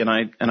really, and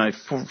I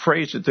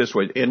phrased it this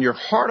way, in your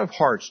heart of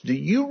hearts, do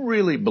you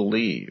really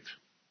believe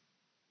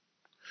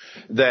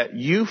that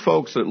you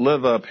folks that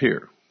live up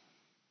here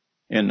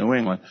in New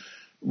England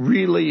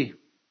really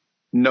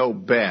know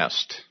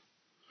best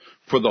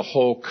for the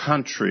whole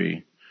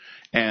country,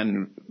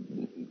 and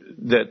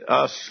that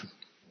us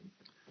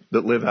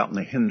that live out in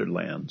the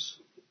hinterlands,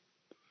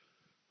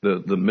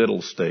 the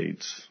middle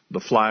states,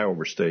 the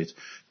flyover states,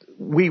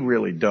 we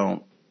really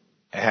don't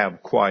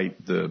have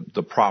quite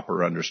the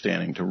proper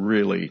understanding to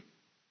really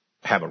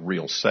have a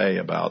real say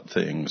about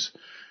things.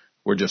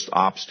 We're just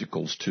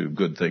obstacles to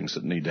good things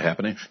that need to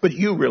happen. But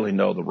you really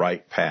know the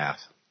right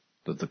path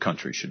that the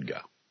country should go.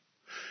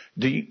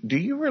 Do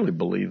you really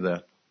believe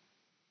that?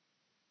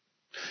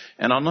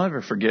 And I'll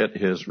never forget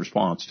his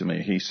response to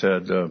me. He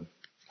said,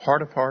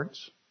 heart of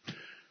hearts,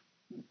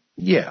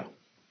 yeah,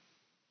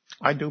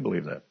 I do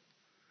believe that.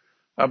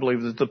 I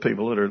believe that the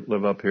people that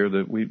live up here,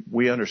 that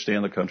we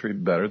understand the country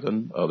better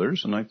than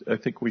others, and I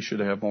think we should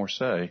have more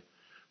say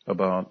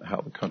about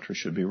how the country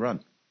should be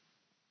run.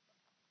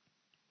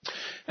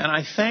 And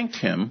I thanked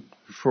him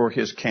for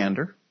his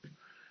candor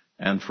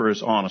and for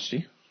his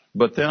honesty.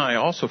 But then I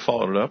also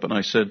followed it up and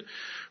I said,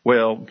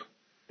 well,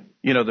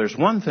 you know, there's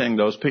one thing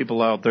those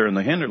people out there in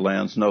the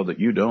hinterlands know that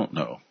you don't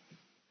know.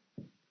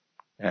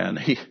 And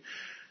he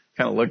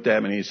kind of looked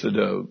at me and he said,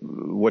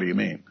 what do you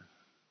mean?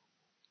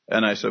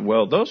 And I said,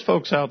 well, those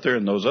folks out there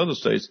in those other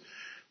states,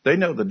 they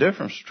know the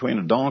difference between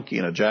a donkey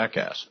and a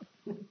jackass.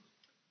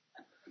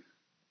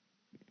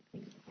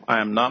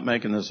 I am not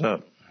making this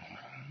up.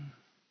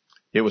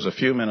 It was a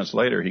few minutes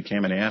later, he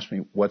came and he asked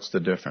me, what's the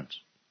difference?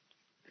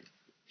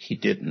 He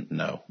didn't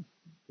know.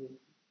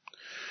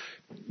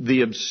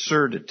 The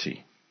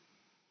absurdity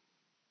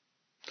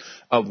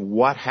of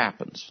what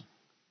happens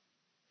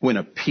when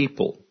a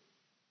people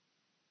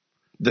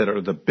that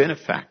are the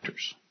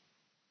benefactors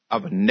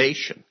of a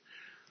nation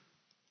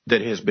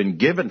that has been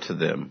given to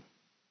them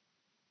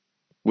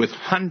with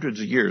hundreds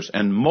of years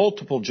and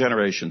multiple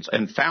generations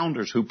and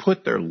founders who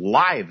put their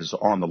lives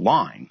on the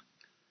line,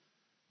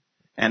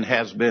 and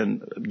has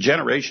been,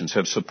 generations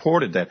have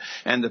supported that,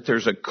 and that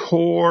there's a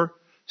core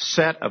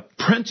set of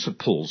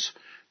principles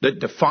that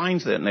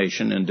defines that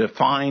nation and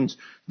defines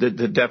the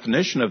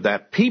definition of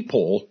that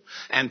people,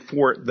 and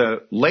for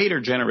the later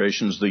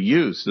generations, the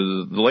youth,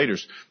 the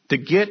laters, to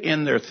get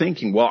in their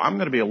thinking, well, I'm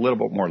going to be a little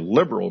bit more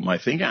liberal in my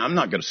thinking. I'm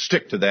not going to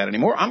stick to that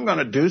anymore. I'm going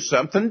to do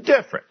something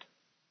different.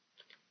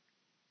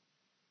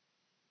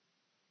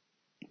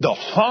 The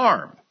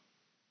harm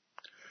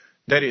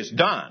that is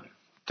done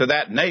to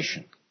that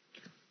nation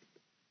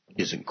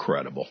is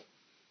incredible.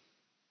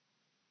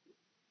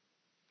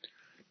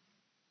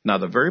 Now,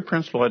 the very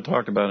principle I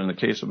talked about in the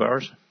case of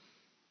ours,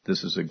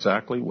 this is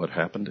exactly what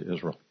happened to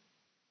Israel.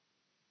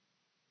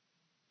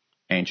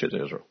 Ancient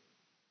Israel.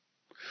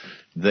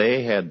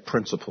 They had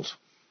principles.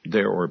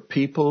 There were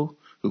people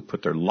who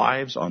put their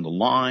lives on the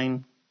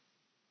line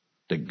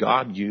that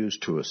God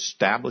used to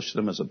establish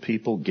them as a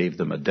people, gave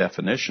them a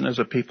definition as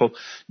a people,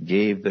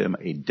 gave them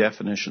a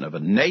definition of a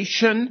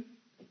nation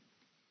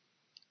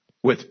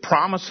with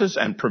promises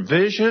and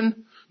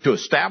provision to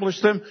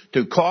establish them,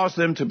 to cause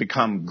them to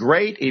become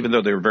great, even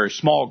though they were a very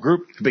small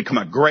group, to become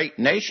a great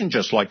nation,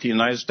 just like the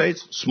United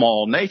States,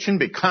 small nation,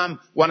 become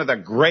one of the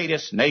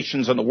greatest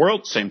nations in the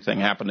world. Same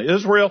thing happened to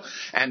Israel.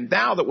 And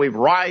now that we've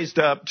rised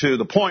up to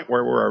the point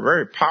where we're a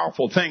very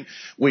powerful thing,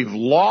 we've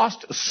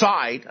lost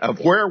sight of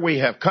where we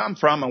have come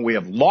from, and we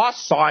have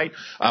lost sight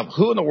of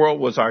who in the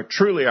world was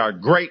truly our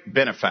great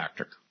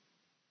benefactor.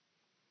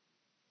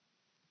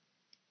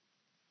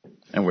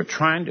 And we're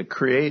trying to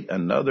create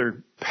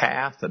another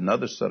path,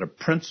 another set of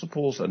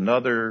principles,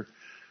 another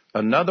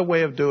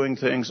way of doing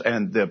things.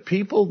 And the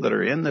people that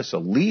are in this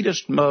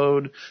elitist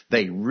mode,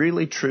 they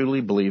really truly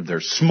believe they're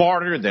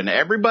smarter than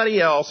everybody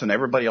else, and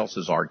everybody else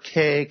is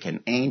archaic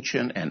and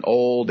ancient and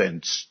old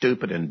and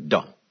stupid and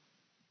dumb.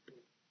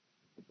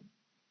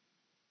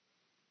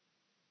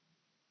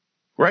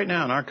 Right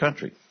now in our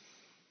country,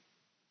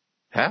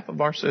 half of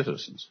our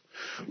citizens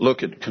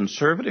look at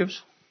conservatives,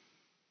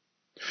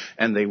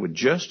 and they would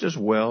just as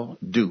well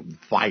do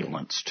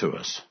violence to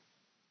us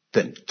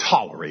than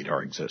tolerate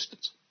our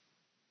existence.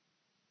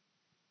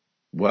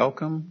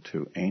 Welcome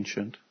to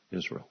ancient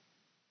Israel.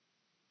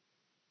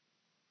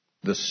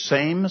 The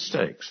same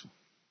mistakes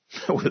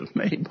that were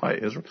made by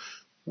Israel,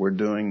 we're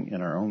doing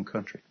in our own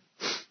country.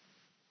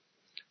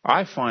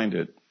 I find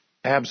it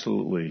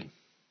absolutely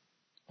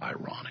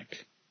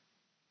ironic.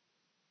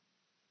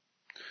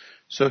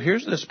 So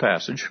here's this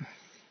passage,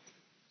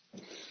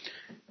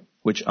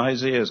 which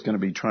Isaiah is going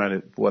to be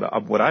trying to,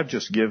 what I've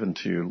just given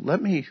to you.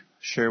 Let me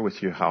share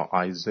with you how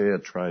Isaiah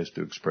tries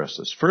to express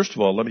this. First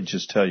of all, let me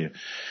just tell you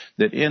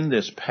that in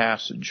this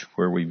passage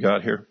where we've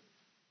got here,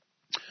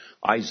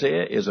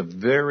 Isaiah is a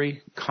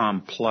very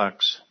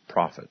complex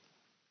prophet.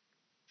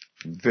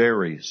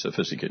 Very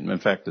sophisticated. In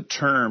fact, the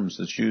terms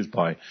that's used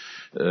by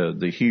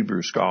the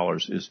Hebrew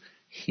scholars is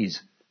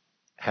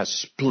has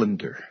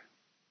splendor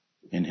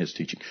in his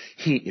teaching.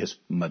 He is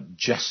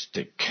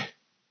majestic.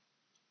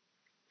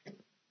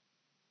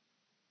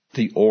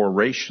 The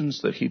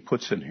orations that he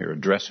puts in here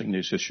addressing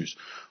these issues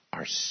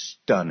are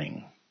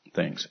stunning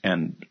things.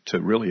 And to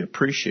really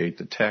appreciate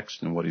the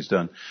text and what he's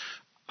done,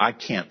 I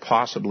can't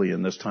possibly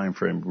in this time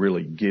frame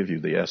really give you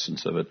the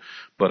essence of it,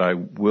 but I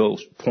will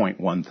point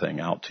one thing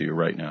out to you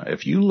right now.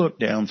 If you look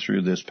down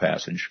through this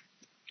passage,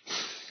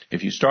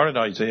 if you start at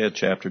Isaiah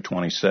chapter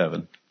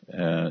 27,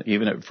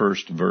 even at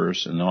first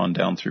verse and on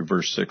down through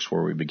verse 6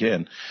 where we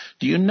begin,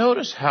 do you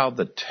notice how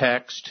the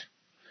text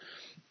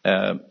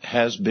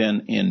has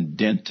been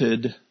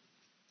indented?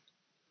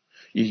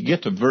 You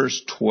get to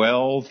verse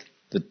 12,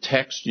 the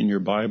text in your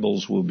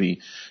Bibles will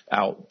be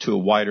out to a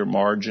wider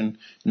margin.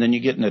 And then you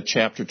get into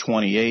chapter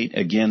 28,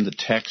 again, the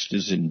text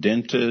is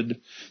indented.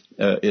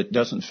 It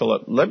doesn't fill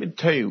up. Let me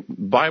tell you,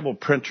 Bible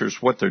printers,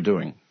 what they're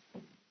doing.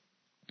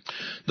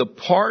 The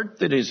part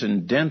that is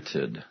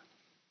indented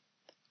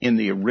in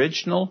the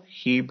original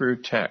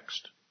Hebrew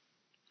text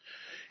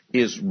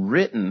is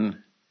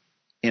written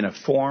in a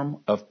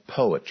form of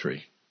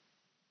poetry.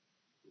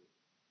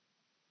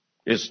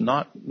 It's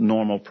not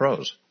normal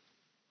prose.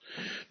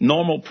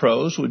 Normal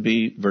prose would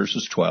be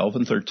verses 12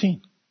 and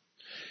 13.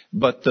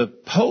 But the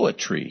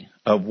poetry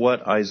of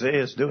what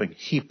Isaiah is doing,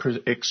 he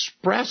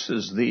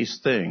expresses these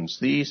things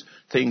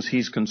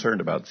he's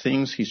concerned about,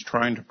 things he's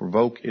trying to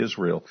provoke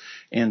Israel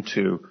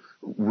into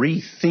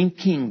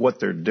rethinking what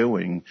they're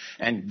doing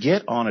and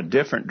get on a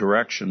different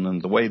direction than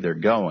the way they're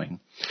going.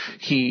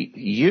 He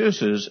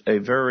uses a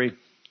very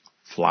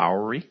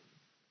flowery,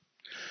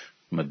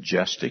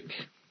 majestic,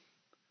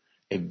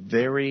 a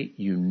very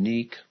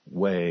unique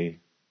way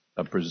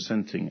of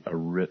presenting a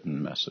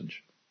written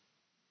message.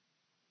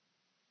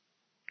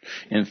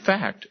 In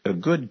fact, a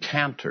good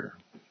cantor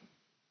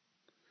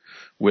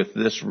with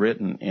this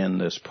written in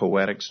this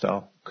poetic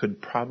style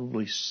could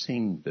probably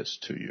sing this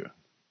to you.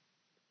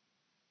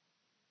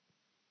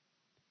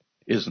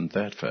 Isn't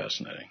that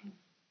fascinating?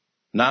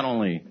 Not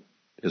only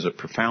is it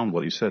profound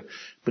what he said,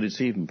 but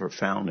it's even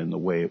profound in the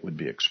way it would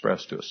be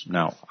expressed to us.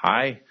 Now,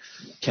 I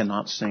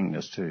cannot sing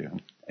this to you.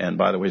 And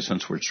by the way,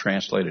 since we're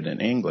translated in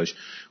English,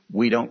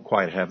 we don't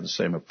quite have the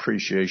same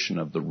appreciation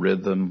of the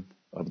rhythm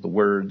of the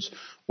words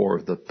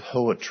or the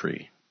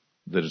poetry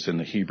that is in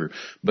the Hebrew.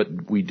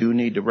 But we do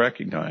need to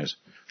recognize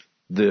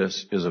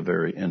this is a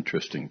very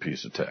interesting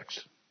piece of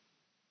text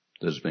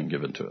that has been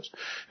given to us.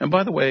 And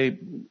by the way,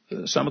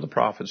 some of the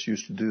prophets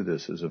used to do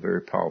this as a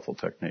very powerful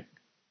technique.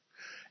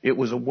 It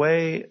was a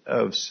way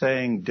of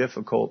saying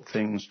difficult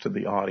things to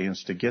the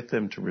audience to get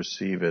them to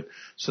receive it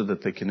so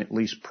that they can at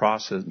least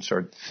process and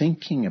start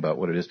thinking about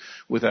what it is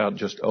without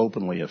just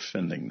openly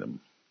offending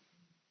them.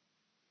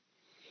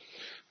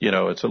 You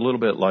know, it's a little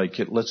bit like,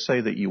 let's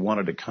say that you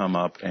wanted to come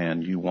up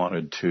and you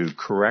wanted to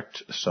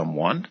correct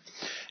someone,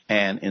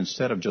 and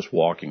instead of just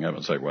walking up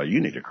and saying, well, you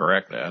need to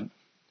correct that,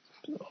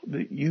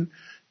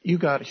 you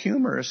got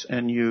humorous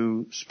and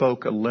you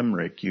spoke a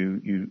limerick.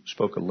 You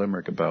spoke a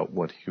limerick about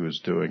what he was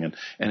doing,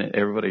 and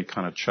everybody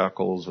kind of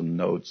chuckles and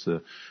notes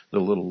the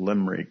little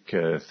limerick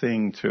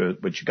thing to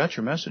it, but you got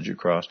your message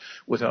across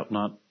without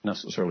not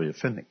necessarily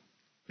offending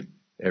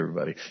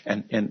everybody,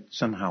 and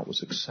somehow it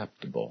was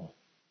acceptable.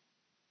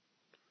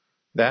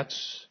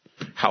 That's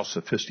how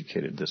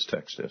sophisticated this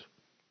text is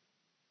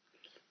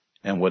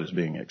and what is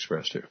being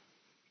expressed here.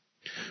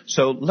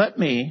 So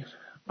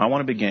I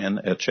want to begin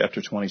at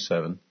chapter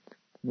 27.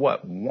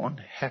 What one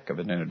heck of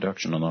an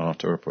introduction on the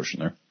Torah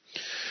portion there.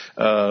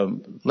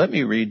 Let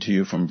me read to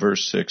you from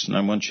verse 6, and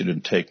I want you to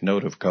take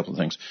note of a couple of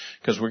things,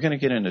 because we're going to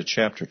get into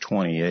chapter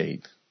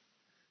 28,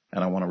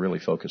 and I want to really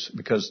focus,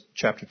 because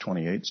chapter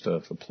 28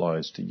 stuff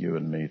applies to you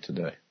and me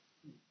today.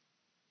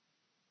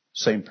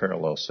 Same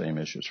parallel, same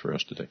issues for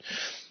us today.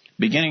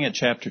 Beginning at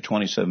chapter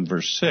 27,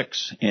 verse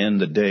 6, in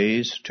the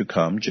days to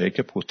come,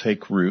 Jacob will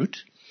take root,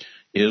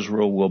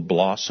 Israel will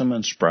blossom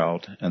and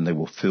sprout, and they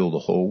will fill the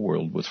whole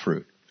world with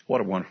fruit.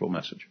 What a wonderful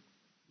message.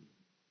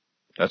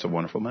 That's a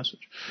wonderful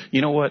message.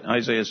 You know what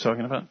Isaiah is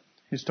talking about?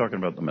 He's talking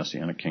about the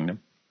Messianic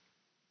kingdom.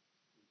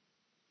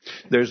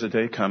 There's a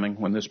day coming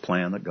when this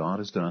plan that God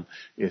has done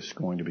is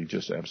going to be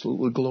just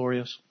absolutely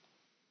glorious.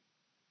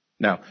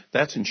 Now,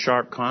 that's in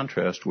sharp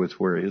contrast with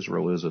where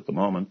Israel is at the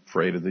moment,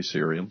 afraid of the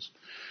Assyrians.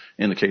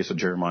 In the case of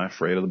Jeremiah,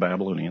 afraid of the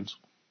Babylonians.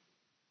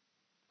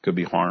 Could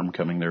be harm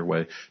coming their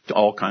way.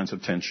 All kinds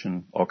of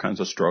tension, all kinds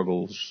of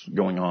struggles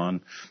going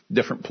on,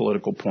 different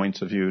political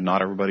points of view.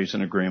 Not everybody's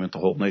in agreement. The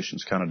whole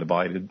nation's kind of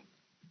divided,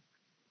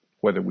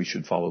 whether we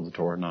should follow the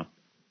Torah or not.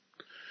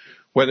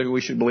 Whether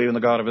we should believe in the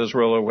God of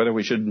Israel or whether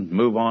we should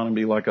move on and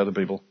be like other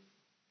people.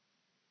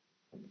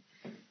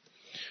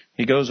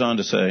 He goes on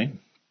to say,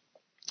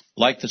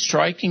 like the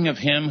striking of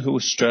him who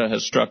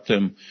has struck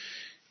them,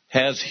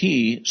 has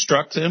he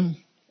struck them?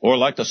 Or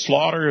like the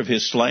slaughter of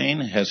his slain,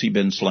 has he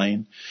been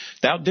slain?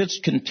 Thou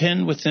didst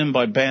contend with them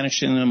by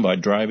banishing them, by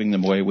driving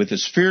them away. With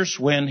his fierce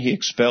wind he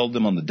expelled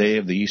them on the day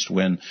of the east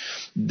wind.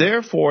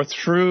 Therefore,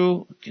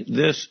 through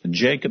this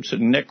Jacob's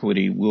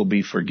iniquity will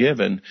be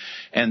forgiven,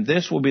 and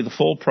this will be the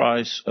full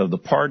price of the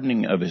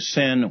pardoning of his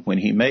sin when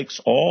he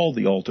makes all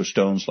the altar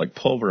stones like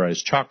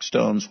pulverized chalk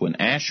stones, when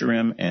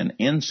Asherim and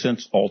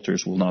incense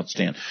altars will not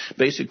stand.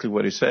 Basically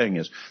what he's saying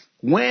is,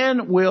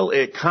 when will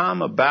it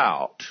come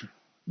about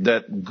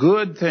that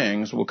good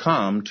things will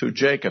come to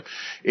Jacob?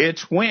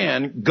 It's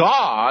when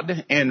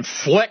God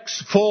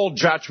inflicts full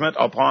judgment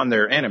upon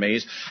their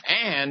enemies,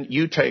 and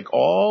you take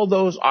all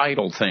those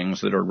idle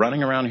things that are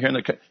running around here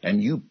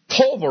and you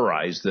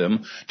pulverize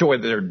them to where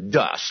they're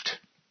dust.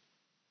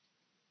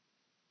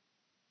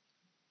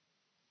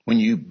 When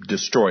you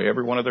destroy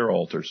every one of their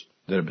altars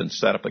that have been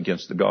set up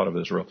against the God of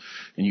Israel,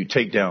 and you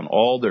take down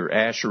all their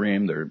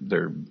Asherim,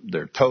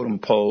 their totem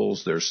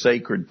poles, their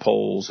sacred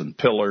poles and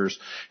pillars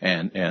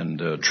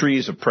and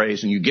trees of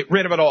praise, and you get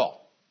rid of it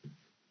all.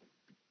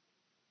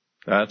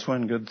 That's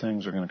when good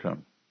things are going to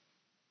come.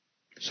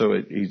 So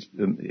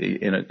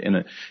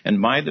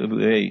and by the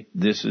way,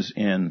 this is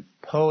in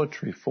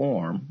poetry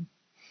form.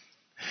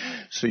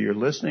 So you're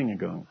listening and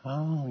going,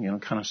 oh,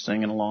 kind of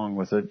singing along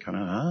with it, kind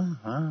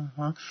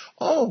of,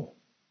 Oh,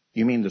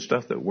 You mean the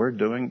stuff that we're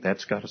doing,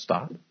 that's got to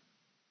stop?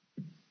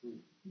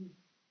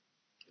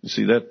 You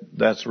see,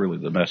 that's really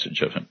the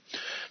message of him.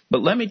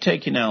 But let me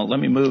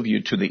move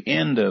you to the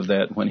end of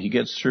that when he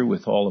gets through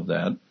with all of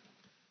that.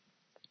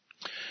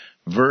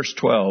 Verse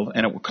 12,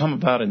 and it will come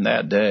about in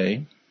that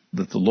day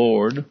that the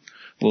Lord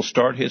will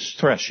start his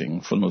threshing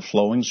from the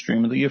flowing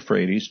stream of the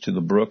Euphrates to the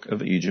brook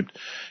of Egypt,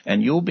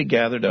 and you'll be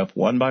gathered up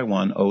one by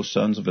one, O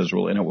sons of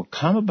Israel. And it will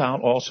come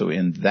about also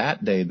in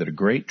that day that a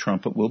great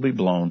trumpet will be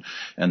blown,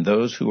 and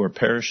those who are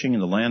perishing in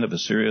the land of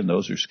Assyria and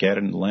those who are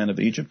scattered in the land of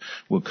Egypt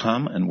will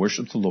come and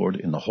worship the Lord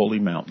in the holy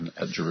mountain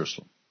at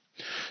Jerusalem.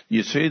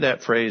 You see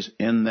that phrase,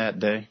 in that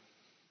day?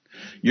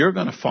 You're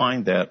going to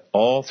find that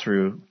all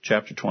through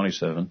chapter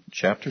 27,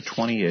 chapter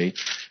 28,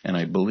 and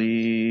I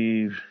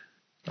believe,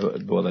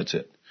 well, that's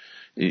it.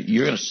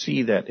 You're going to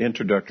see that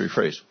introductory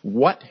phrase.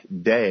 What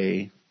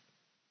day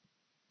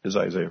is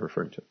Isaiah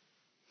referring to?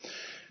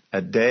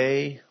 A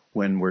day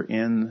when we're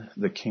in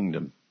the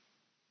kingdom.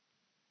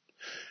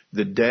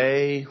 The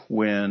day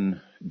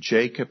when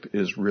Jacob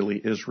is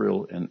really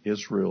Israel and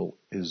Israel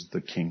is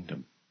the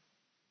kingdom.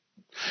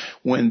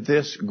 When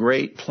this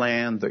great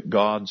plan that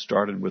God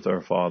started with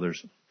our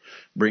fathers,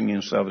 bringing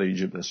us out of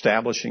Egypt,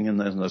 establishing in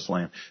this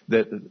land,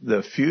 that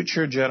the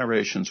future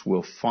generations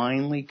will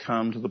finally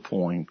come to the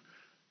point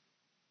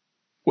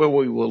where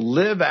we will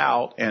live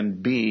out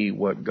and be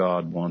what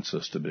God wants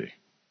us to be.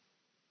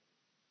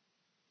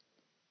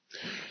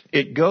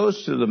 It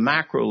goes to the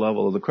macro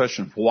level of the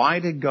question, why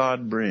did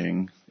God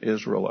bring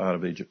Israel out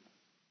of Egypt?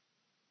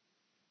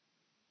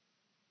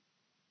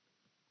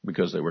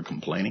 Because they were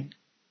complaining?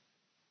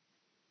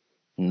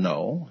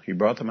 No, he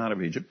brought them out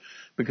of Egypt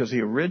because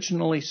he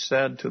originally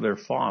said to their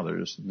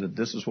fathers that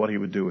this is what he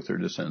would do with their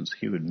descendants.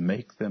 He would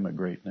make them a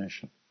great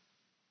nation.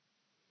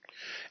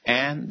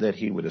 And that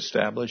he would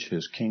establish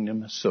his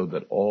kingdom so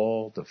that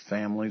all the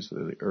families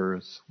of the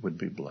earth would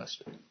be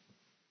blessed.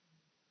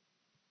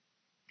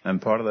 And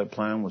part of that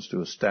plan was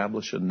to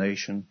establish a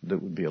nation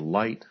that would be a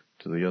light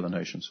to the other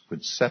nations,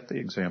 would set the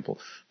example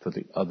for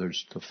the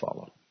others to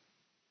follow.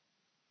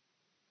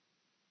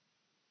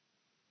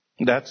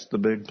 That's the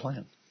big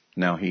plan.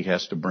 Now he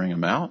has to bring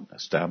them out,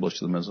 establish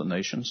them as a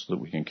nation so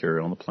that we can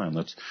carry on the plan.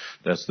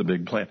 That's the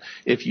big plan.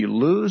 If you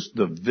lose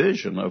the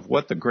vision of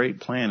what the great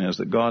plan is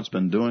that God's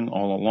been doing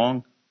all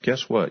along,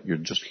 guess what? You're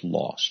just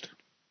lost.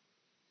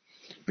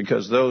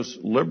 Because those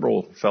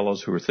liberal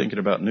fellows who are thinking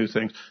about new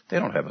things, they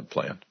don't have a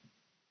plan.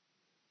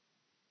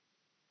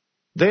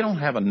 They don't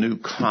have a new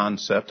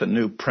concept, a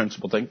new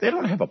principle thing. They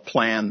don't have a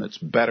plan that's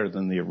better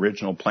than the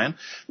original plan.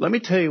 Let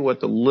me tell you what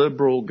the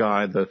liberal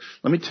guy, let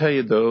me tell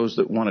you those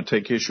that want to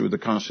take issue with the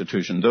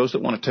Constitution, those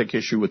that want to take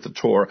issue with the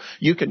Torah.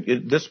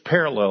 This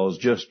parallel is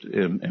just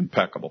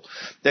impeccable.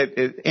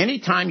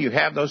 Anytime you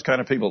have those kind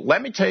of people,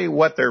 let me tell you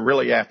what they're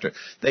really after.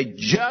 They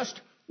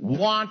just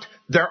want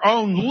their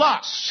own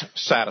lusts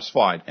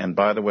satisfied. And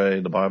by the way,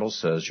 the Bible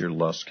says your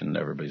lust can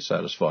never be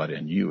satisfied,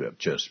 and you have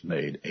just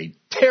made a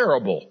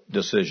terrible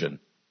decision.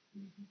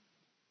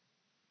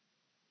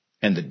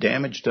 And the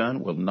damage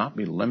done will not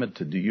be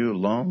limited to you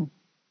alone.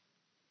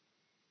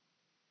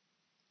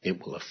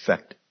 It will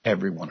affect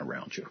everyone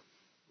around you.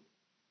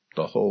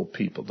 The whole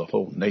people, the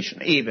whole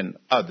nation, even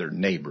other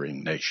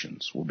neighboring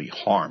nations will be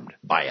harmed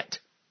by it.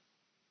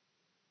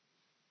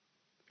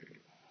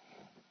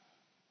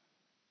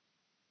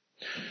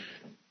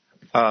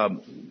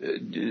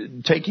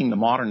 Taking the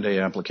modern day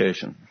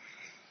application,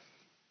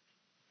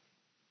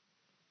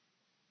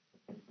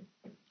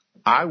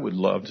 I would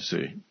love to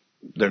see,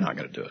 they're not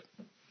going to do it,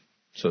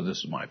 so this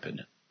is my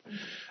opinion.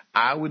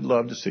 I would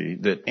love to see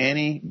that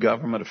any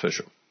government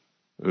official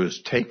who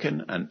has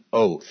taken an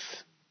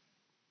oath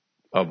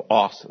of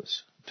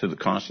office to the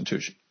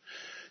Constitution,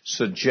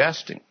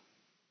 suggesting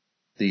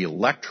the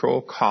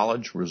Electoral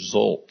College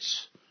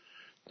results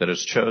that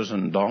has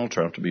chosen Donald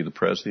Trump to be the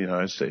President of the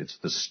United States,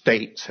 the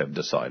states have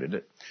decided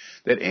it,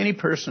 that any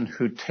person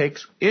who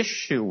takes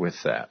issue with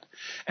that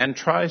and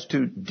tries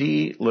to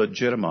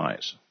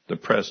delegitimize the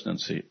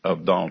presidency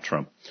of Donald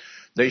Trump,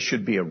 they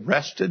should be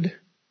arrested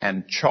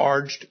and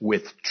charged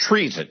with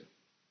treason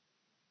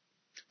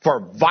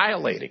for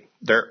violating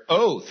their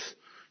oath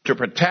to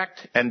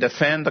protect and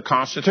defend the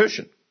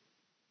Constitution.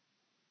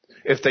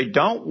 If they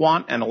don't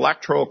want an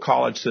electoral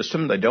college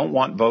system, they don't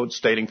want votes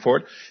stating for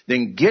it,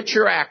 then get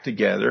your act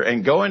together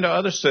and go into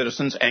other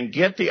citizens and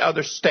get the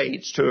other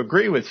states to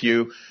agree with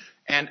you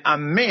and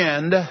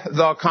amend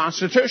the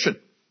Constitution.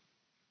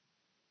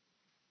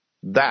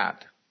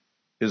 That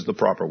is the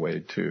proper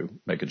way to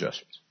make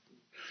adjustments.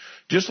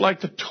 Just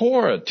like the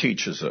Torah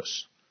teaches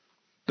us,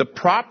 the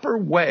proper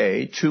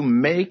way to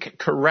make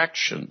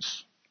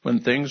corrections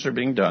when things are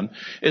being done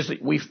is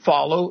that we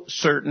follow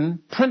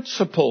certain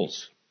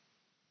principles.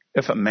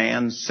 If a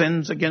man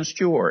sins against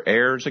you or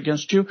errs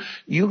against you,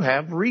 you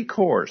have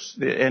recourse,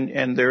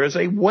 and there is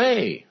a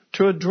way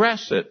to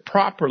address it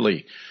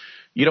properly.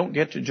 You don't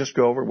get to just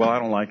go over, well, I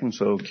don't like him,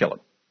 so kill him.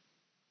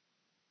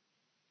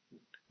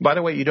 By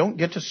the way, you don't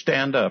get to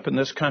stand up in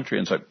this country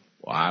and say,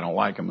 well, I don't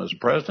like him as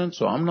president,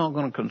 so I'm not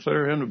going to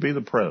consider him to be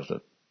the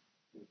president.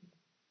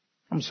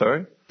 I'm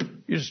sorry.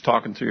 You're just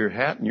talking through your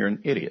hat and you're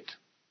an idiot.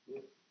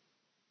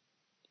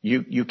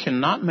 You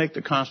cannot make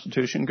the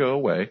Constitution go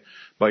away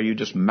by you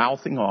just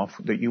mouthing off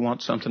that you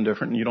want something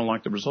different and you don't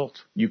like the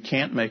results. You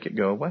can't make it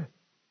go away.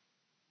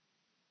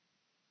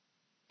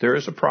 There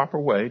is a proper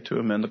way to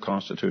amend the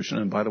Constitution,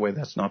 and by the way,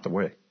 that's not the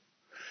way.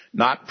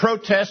 Not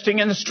protesting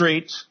in the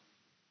streets,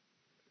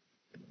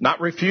 not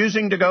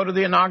refusing to go to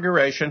the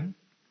inauguration.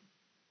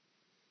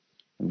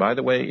 And by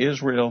the way,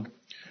 Israel,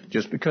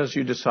 just because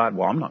you decide,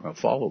 well, I'm not going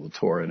to follow the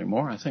Torah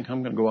anymore, I think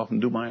I'm going to go off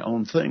and do my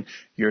own thing,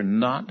 you're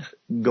not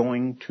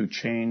going to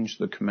change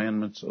the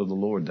commandments of the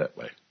Lord that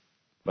way.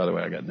 By the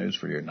way, I got news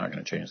for you. You're not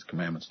going to change the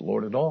commandments of the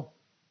Lord at all.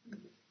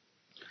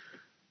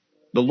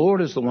 The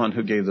Lord is the one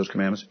who gave those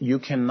commandments. You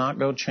cannot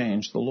go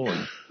change the Lord.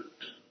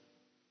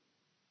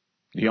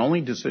 The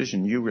only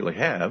decision you really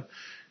have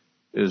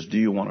is, do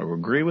you want to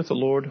agree with the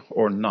Lord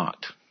or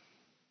not?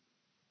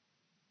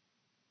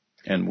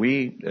 And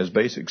we, as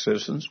basic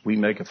citizens, we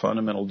make a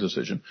fundamental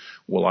decision.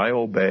 Will I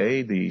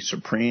obey the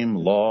supreme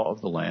law of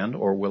the land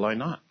or will I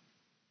not?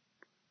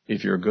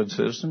 If you're a good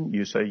citizen,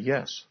 you say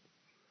yes.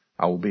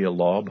 I will be a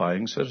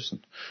law-abiding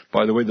citizen.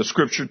 By the way, the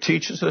Scripture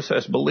teaches us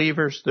as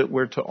believers that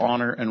we're to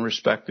honor and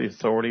respect the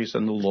authorities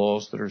and the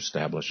laws that are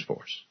established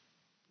for us.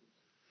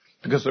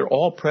 Because they're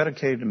all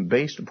predicated and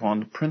based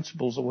upon the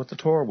principles of what the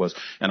Torah was.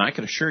 And I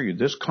can assure you,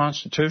 this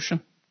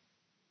Constitution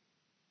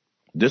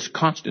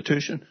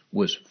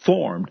was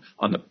formed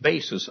on the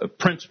basis of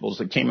principles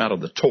that came out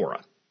of the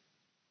Torah.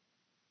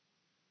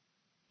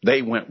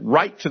 They went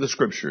right to the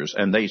Scriptures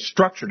and they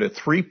structured a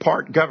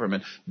three-part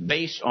government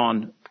based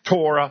on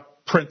Torah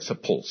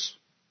principles.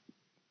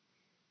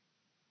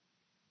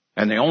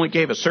 And they only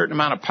gave a certain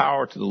amount of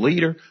power to the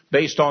leader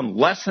based on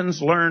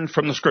lessons learned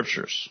from the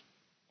Scriptures.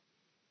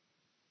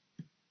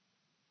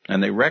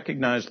 And they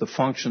recognized the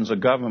functions of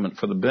government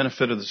for the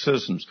benefit of the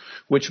citizens,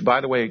 which, by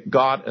the way,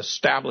 God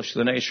established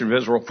the nation of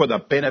Israel for the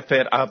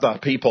benefit of the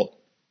people.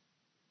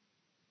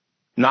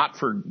 Not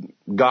for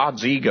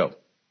God's ego.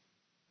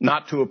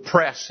 Not to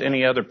oppress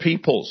any other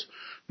peoples,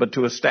 but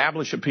to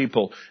establish a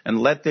people and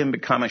let them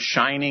become a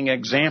shining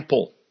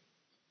example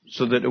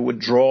so that it would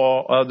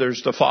draw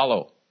others to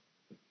follow.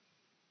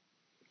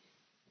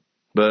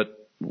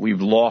 But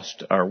we've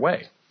lost our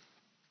way.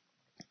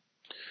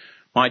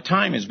 My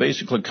time has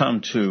basically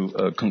come to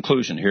a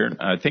conclusion here.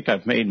 I think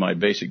I've made my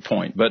basic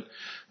point, but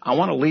I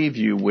want to leave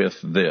you with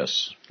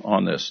this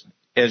on this.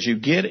 As you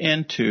get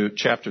into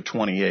chapter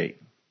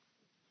 28,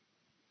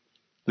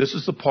 this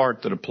is the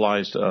part that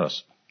applies to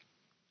us.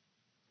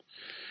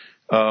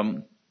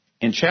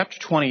 In chapter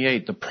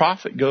 28, the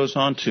prophet goes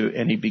on to,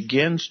 and he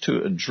begins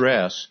to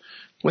address,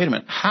 wait a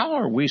minute, how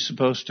are we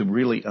supposed to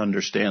really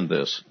understand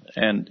this?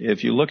 And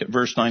if you look at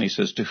verse 9, he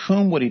says, to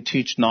whom would he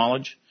teach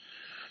knowledge?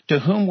 To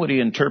whom would he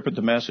interpret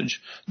the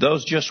message?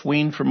 Those just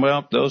weaned from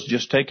milk, those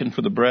just taken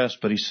for the breast.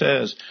 But he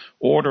says,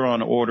 order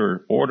on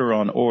order, order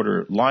on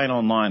order, line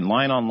on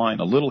line,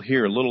 a little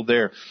here, a little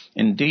there.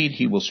 Indeed,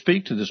 he will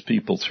speak to this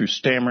people through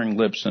stammering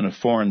lips and a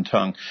foreign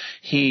tongue.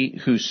 He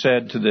who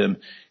said to them,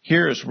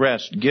 here is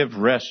rest, give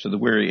rest to the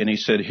weary. And he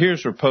said,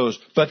 here's repose,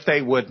 but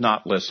they would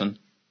not listen.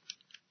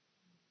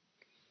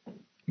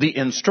 The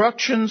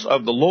instructions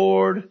of the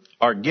Lord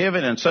are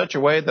given in such a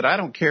way that I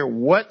don't care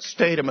what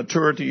state of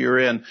maturity you're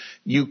in,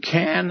 you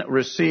can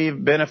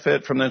receive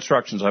benefit from the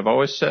instructions. I've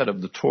always said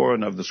of the Torah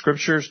and of the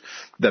Scriptures,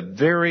 the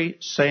very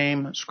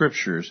same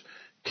Scriptures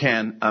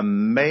can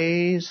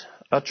amaze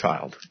a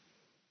child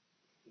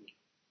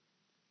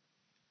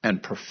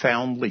and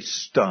profoundly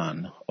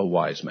stun a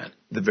wise man.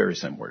 The very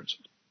same words.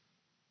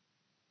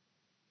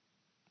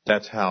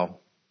 That's how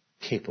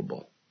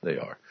capable they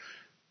are.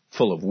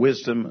 Full of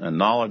wisdom and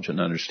knowledge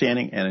and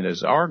understanding, and it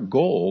is our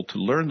goal to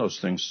learn those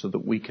things so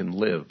that we can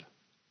live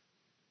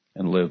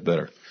and live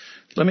better.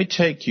 Let me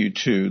take you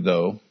to,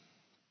 though,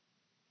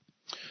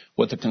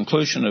 what the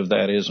conclusion of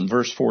that is in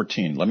verse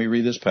 14. Let me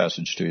read this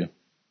passage to you.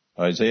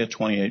 Isaiah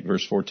 28,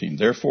 verse 14.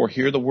 Therefore,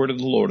 hear the word of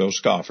the Lord, O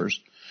scoffers,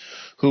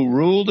 who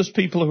rule this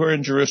people who are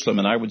in Jerusalem.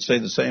 And I would say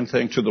the same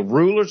thing to the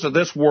rulers of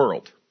this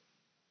world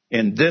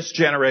in this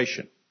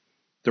generation.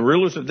 The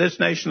rulers of this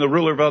nation, the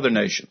ruler of other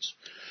nations.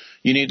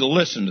 You need to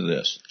listen to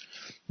this.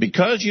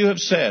 Because you have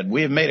said,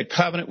 we have made a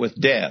covenant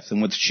with death,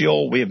 and with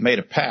Sheol we have made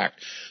a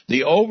pact.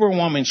 The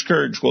overwhelming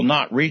scourge will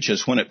not reach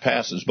us when it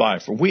passes by.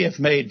 For we have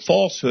made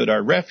falsehood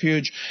our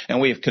refuge,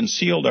 and we have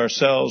concealed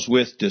ourselves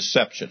with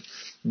deception.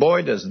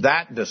 Boy, does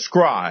that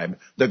describe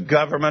the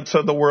governments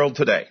of the world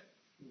today.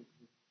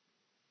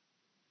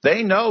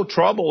 They know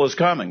trouble is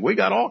coming. We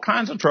got all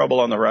kinds of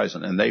trouble on the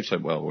horizon. And they've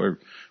said, well, we're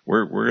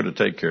going to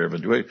take care of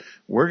it.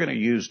 We're going to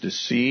use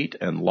deceit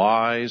and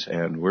lies,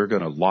 and we're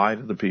going to lie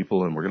to the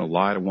people, and we're going to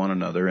lie to one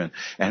another,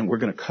 and we're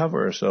going to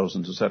cover ourselves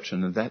in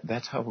deception. And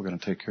that's how we're going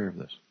to take care of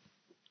this.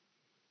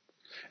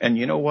 And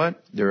you know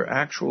what? There are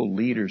actual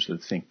leaders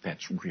that think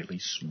that's really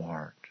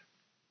smart.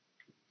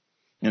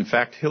 In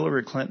fact,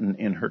 Hillary Clinton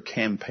in her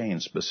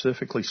campaign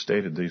specifically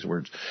stated these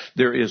words.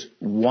 There is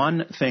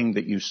one thing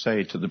that you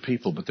say to the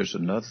people, but there's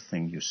another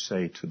thing you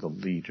say to the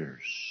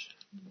leaders.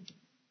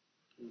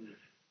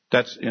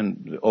 That's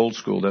in the old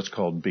school, that's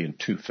called being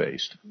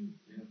two-faced.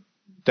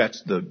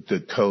 That's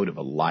the code of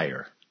a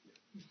liar.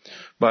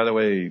 By the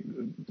way,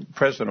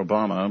 President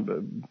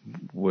Obama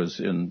was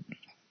in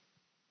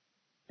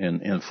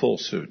full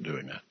suit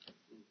doing that.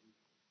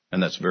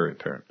 And that's very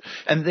apparent.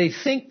 And they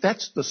think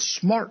that's the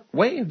smart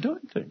way of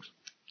doing things.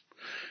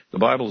 The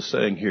Bible is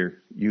saying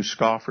here, you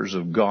scoffers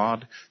of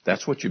God,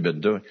 that's what you've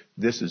been doing.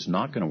 This is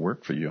not going to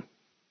work for you.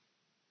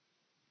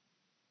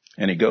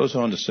 And he goes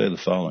on to say the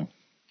following.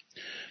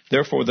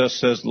 Therefore, thus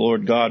says the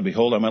Lord God,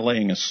 behold, I'm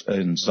laying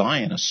in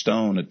Zion a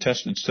stone, a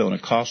tested stone, a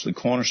costly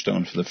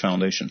cornerstone for the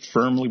foundation,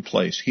 firmly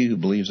placed. He who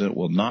believes in it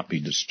will not be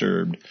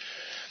disturbed.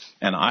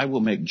 And I will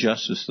make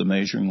justice the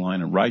measuring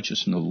line and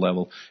righteousness the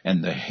level,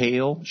 and the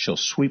hail shall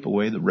sweep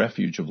away the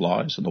refuge of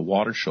lies, and the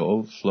water shall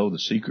overflow the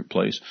secret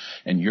place.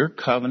 And your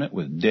covenant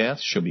with death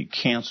shall be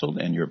canceled,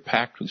 and your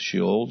pact with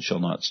Sheol shall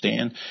not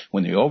stand.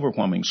 When the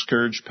overwhelming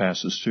scourge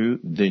passes through,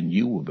 then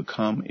you will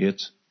become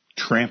its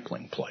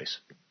trampling place.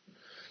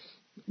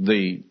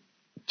 The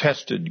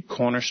tested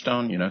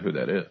cornerstone, you know who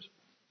that is?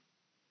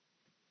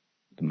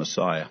 The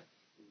Messiah.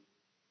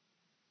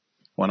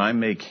 When I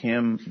make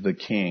him the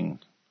King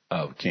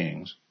of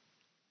kings,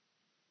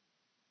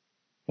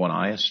 when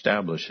I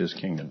establish his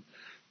kingdom,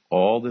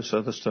 all this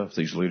other stuff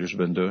these leaders have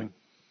been doing,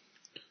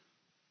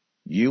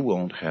 you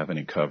won't have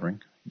any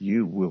covering.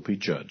 You will be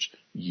judged.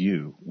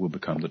 You will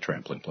become the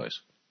trampling place.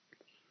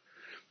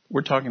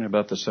 We're talking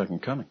about the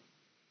second coming.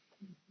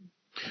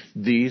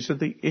 These are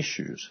the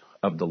issues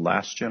of the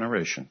last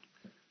generation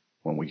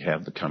when we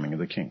have the coming of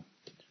the King.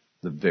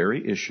 The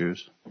very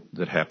issues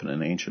that happened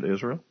in ancient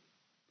Israel,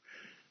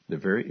 the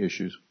very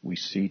issues we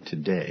see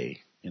today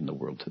in the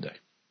world today.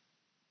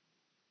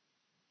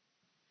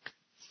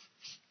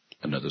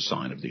 Another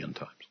sign of the end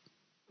times.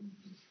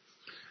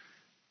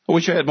 I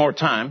wish I had more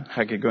time.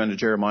 I could go into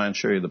Jeremiah and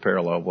show you the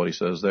parallel of what he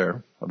says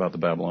there about the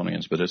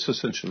Babylonians, but it's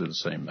essentially the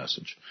same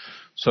message.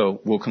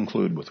 So we'll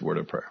conclude with a word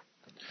of prayer.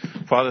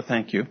 Father,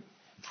 thank you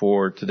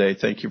for today.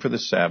 Thank you for the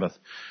Sabbath.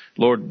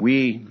 Lord,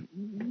 we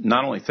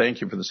not only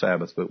thank you for the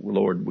Sabbath, but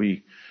Lord,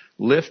 we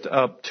lift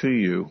up to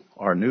you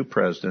our new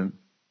president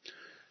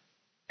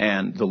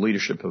and the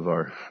leadership of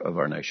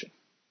our nation.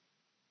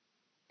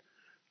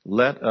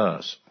 Let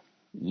us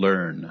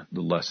learn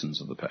the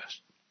lessons of the past.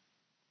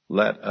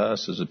 Let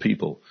us as a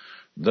people,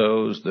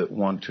 those that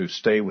want to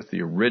stay with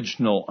the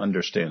original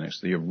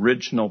understandings, the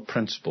original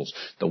principles,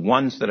 the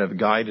ones that have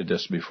guided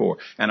us before,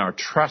 and our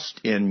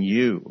trust in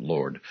you,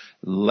 Lord,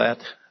 let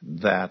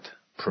that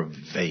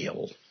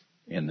prevail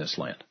in this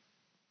land.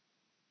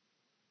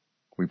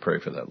 We pray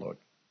for that, Lord.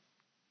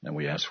 And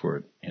we ask for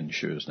it in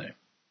Yeshua's name.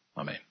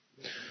 Amen.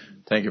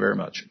 Thank you very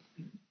much.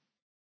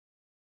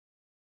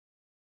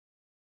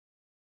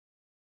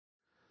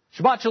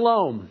 Shabbat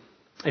Shalom.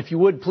 If you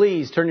would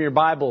please turn your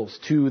Bibles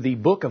to the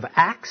book of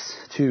Acts,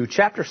 to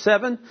chapter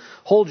 7.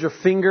 Hold your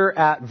finger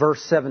at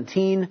verse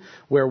 17,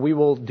 where we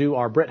will do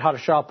our Brit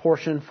Hadashah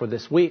portion for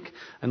this week.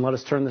 And let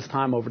us turn this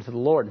time over to the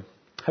Lord.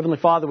 Heavenly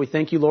Father, we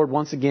thank you, Lord,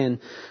 once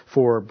again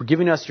for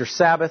giving us your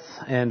Sabbath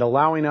and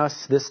allowing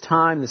us this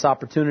time, this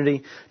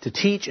opportunity to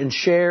teach and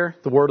share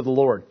the word of the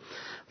Lord.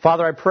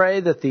 Father, I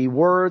pray that the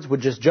words would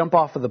just jump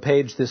off of the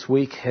page this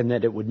week and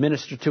that it would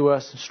minister to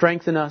us,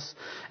 strengthen us,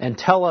 and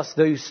tell us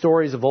those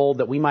stories of old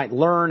that we might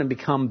learn and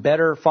become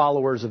better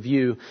followers of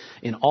you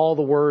in all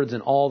the words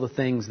and all the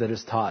things that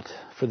is taught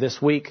for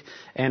this week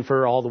and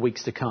for all the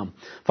weeks to come.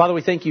 Father,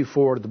 we thank you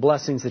for the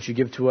blessings that you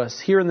give to us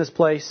here in this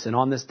place and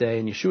on this day.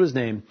 In Yeshua's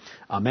name,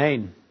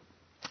 amen.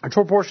 Our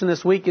Torah portion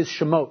this week is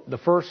Shemot, the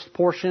first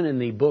portion in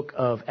the book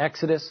of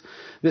Exodus.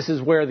 This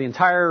is where the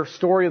entire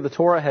story of the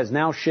Torah has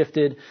now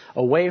shifted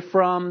away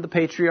from the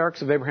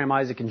patriarchs of Abraham,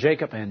 Isaac, and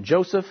Jacob and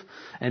Joseph.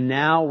 And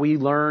now we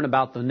learn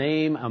about the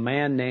name, a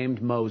man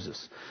named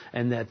Moses.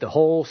 And that the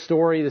whole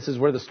story, this is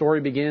where the story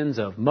begins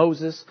of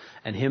Moses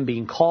and him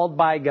being called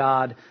by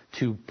God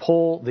to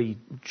pull the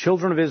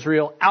children of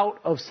Israel out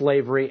of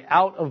slavery,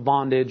 out of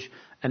bondage,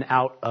 and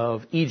out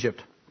of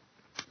Egypt.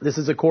 This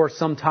is, of course,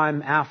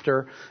 sometime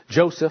after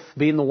Joseph,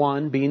 being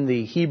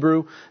the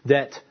Hebrew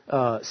that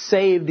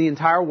saved the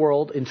entire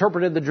world,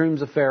 interpreted the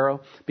dreams of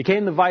Pharaoh,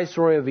 became the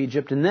viceroy of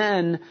Egypt, and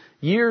then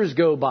years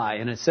go by,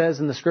 and it says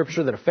in the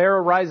scripture that a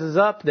Pharaoh rises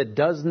up that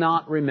does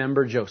not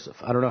remember Joseph.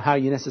 I don't know how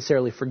you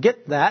necessarily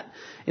forget that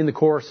in the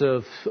course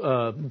of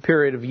a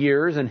period of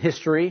years and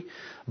history,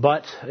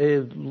 but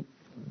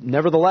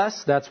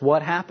nevertheless, that's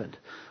what happened.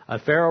 A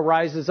Pharaoh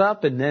rises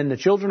up, and then the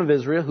children of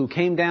Israel, who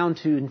came down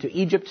into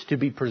Egypt to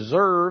be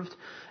preserved,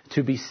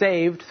 to be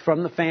saved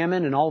from the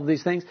famine and all of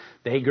these things,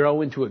 they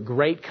grow into a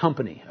great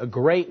company, a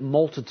great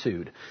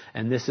multitude.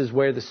 And this is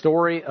where the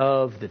story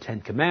of the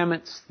Ten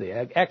Commandments,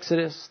 the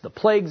Exodus, the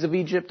plagues of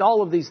Egypt,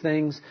 all of these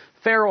things,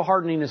 Pharaoh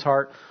hardening his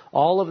heart,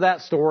 all of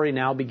that story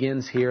now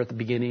begins here at the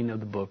beginning of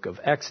the book of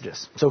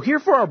Exodus. So here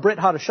for our Brit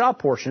Hadashah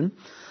portion,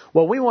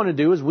 what we want to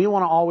do is we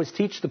want to always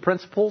teach the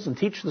principles and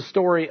teach the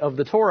story of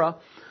the Torah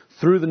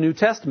through the New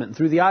Testament,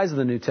 through the eyes of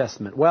the New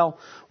Testament. Well,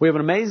 we have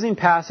an amazing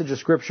passage of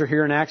Scripture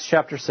here in Acts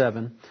chapter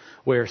 7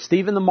 where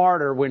Stephen the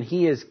martyr, when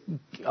he is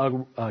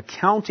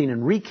counting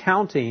and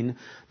recounting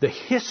the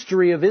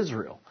history of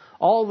Israel,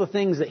 all the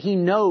things that he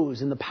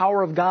knows and the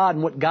power of God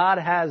and what God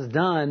has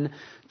done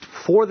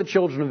for the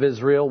children of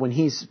Israel when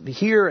he's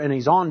here and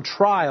he's on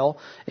trial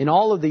in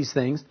all of these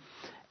things.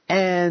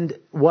 And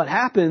what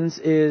happens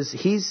is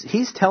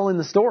he's telling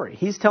the story.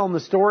 He's telling the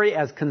story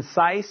as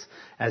concise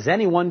as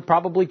anyone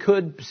probably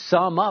could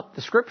sum up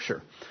the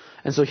Scripture.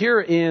 And so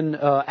here in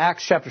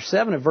Acts chapter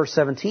 7 at verse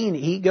 17,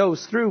 he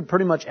goes through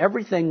pretty much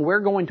everything we're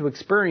going to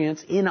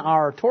experience in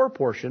our Torah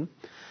portion.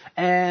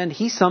 And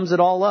he sums it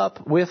all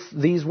up with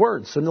these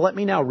words. So let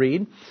me now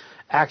read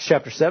Acts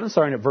chapter 7,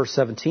 starting at verse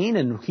 17,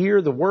 and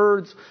hear the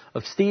words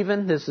of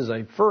Stephen. This is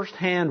a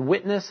first-hand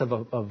witness of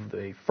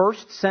a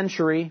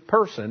first-century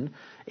person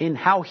in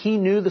how he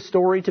knew the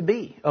story to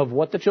be of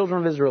what the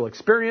children of Israel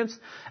experienced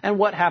and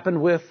what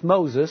happened with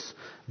Moses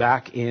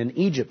back in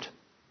Egypt.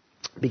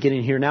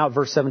 Beginning here now at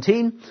verse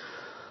 17.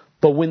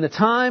 But when the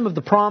time of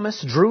the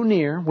promise drew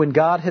near, when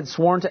God had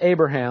sworn to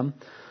Abraham,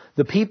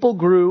 the people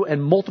grew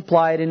and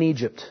multiplied in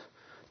Egypt,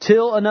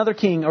 till another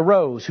king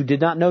arose who did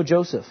not know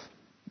Joseph.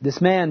 This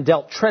man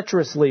dealt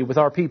treacherously with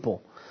our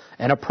people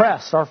and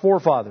oppressed our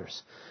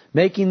forefathers,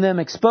 making them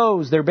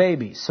expose their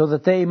babies so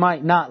that they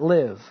might not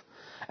live.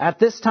 At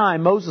this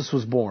time Moses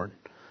was born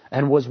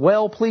and was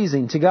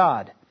well-pleasing to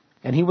God,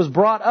 and he was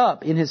brought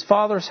up in his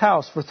father's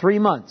house for 3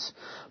 months.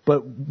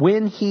 But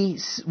when he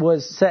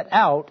was set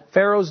out,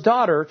 Pharaoh's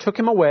daughter took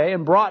him away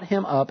and brought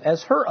him up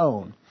as her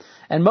own.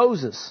 And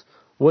Moses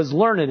was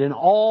learned in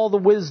all the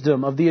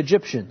wisdom of the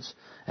Egyptians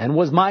and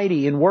was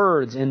mighty in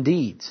words and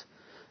deeds.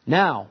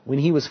 Now, when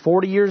he was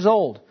 40 years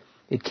old,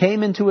 it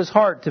came into his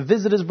heart to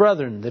visit his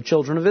brethren, the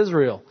children of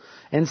Israel.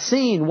 And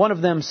seeing one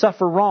of them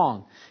suffer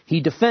wrong, he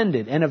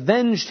defended and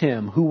avenged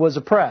him who was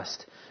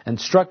oppressed, and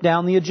struck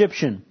down the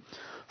Egyptian.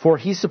 For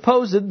he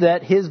supposed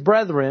that his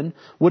brethren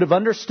would have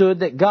understood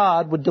that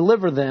God would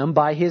deliver them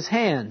by his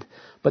hand.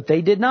 But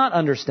they did not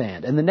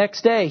understand. And the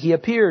next day he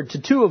appeared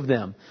to 2 of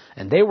them,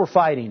 and they were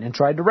fighting, and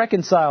tried to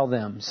reconcile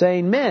them,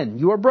 saying, Men,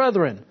 you are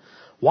brethren.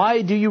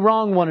 Why do you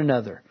wrong one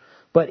another?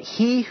 But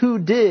he who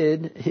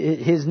did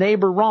his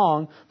neighbor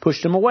wrong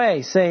pushed him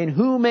away, saying,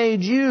 Who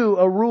made you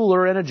a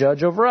ruler and a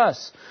judge over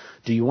us?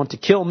 Do you want to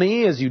kill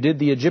me as you did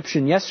the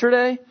Egyptian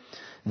yesterday?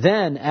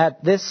 Then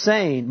at this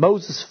saying,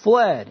 Moses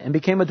fled and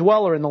became a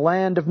dweller in the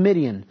land of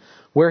Midian,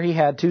 where he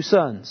had 2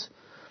 sons.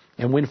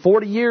 And when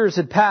 40 years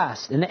had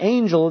passed, an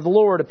angel of the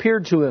Lord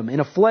appeared to him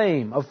in a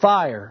flame of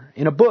fire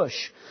in a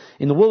bush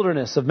in the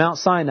wilderness of Mount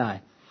Sinai.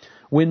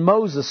 When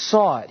Moses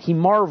saw it, he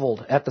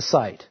marveled at the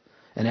sight.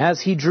 And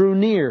as he drew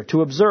near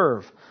to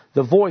observe,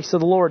 the voice of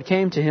the Lord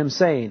came to him,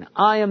 saying,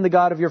 I am the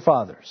God of your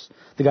fathers,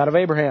 the God of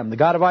Abraham, the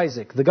God of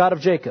Isaac, the God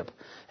of Jacob.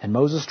 And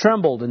Moses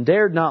trembled and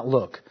dared not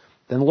look.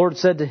 Then the Lord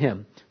said to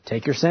him,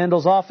 Take your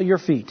sandals off of your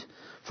feet,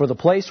 for the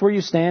place where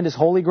you stand is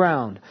holy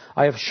ground.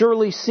 I have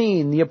surely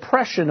seen the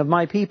oppression of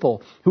my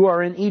people who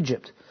are in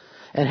Egypt,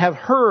 and have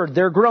heard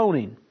their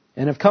groaning,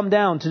 and have come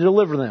down to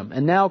deliver them.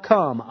 And now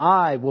come,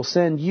 I will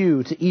send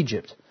you to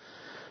Egypt.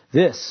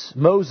 This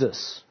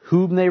Moses,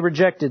 whom they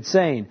rejected,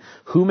 saying,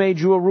 Who made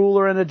you a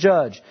ruler and a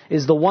judge,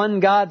 is the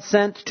one God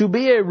sent to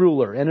be a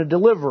ruler and a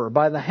deliverer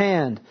by the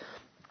hand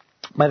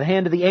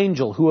of the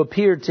angel who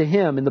appeared to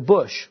him in the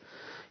bush.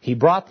 He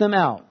brought them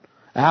out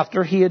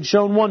after he had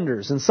shown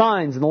wonders and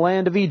signs in the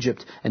land of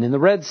Egypt and in the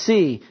Red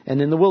Sea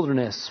and in the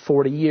wilderness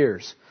 40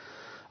 years.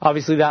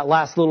 Obviously, that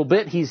last little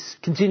bit, he's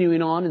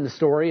continuing on in the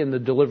story and the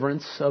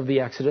deliverance of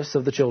the Exodus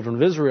of the children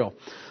of Israel.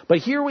 But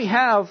here we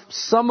have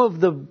some of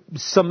the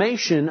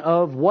summation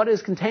of what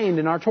is contained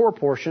in our Torah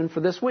portion for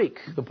this week,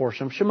 the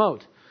portion of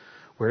Shemot.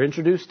 We're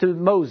introduced to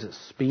Moses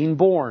being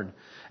born.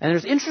 And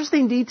there's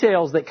interesting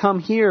details that come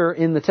here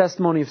in the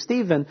testimony of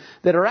Stephen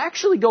that are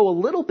actually go a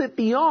little bit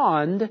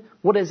beyond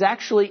what is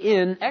actually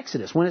in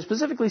Exodus. When it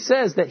specifically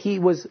says that he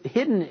was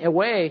hidden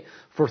away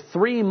for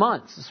 3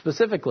 months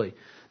specifically.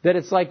 That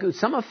it's like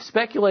some have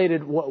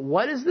speculated,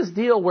 what is this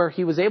deal where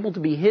he was able to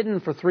be hidden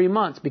for 3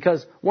 months?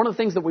 Because one of the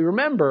things that we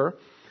remember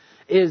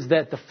is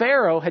that the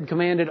Pharaoh had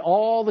commanded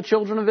all the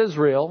children of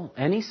Israel,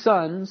 any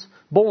sons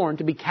born,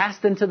 to be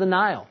cast into the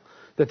Nile.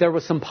 That there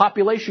was some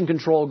population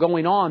control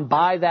going on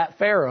by that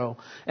Pharaoh,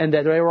 and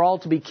that they were all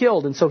to be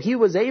killed. And so he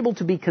was able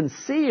to be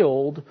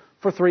concealed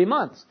for 3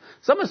 months.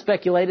 Some have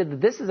speculated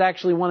that this is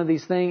actually one of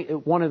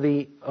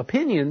the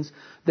opinions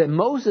that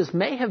Moses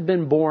may have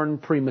been born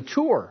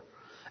premature.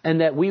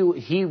 And that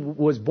he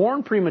was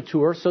born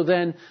premature, so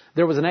then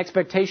there was an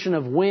expectation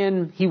of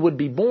when he would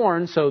be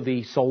born, so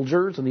the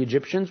soldiers and the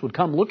Egyptians would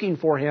come looking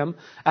for him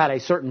at a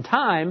certain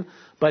time,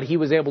 but he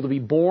was able to be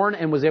born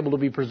and was able to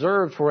be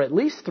preserved for at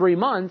least 3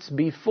 months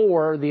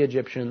before the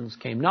Egyptians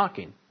came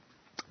knocking.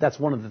 That's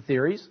one of the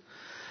theories.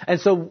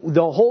 And so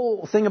the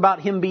whole thing about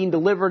him being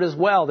delivered as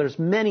well, there's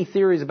many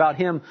theories about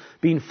him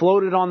being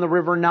floated on the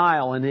river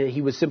Nile and that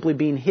he was simply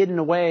being hidden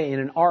away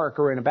in an ark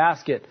or in a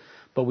basket.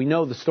 But we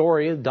know the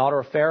story. The daughter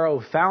of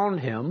Pharaoh found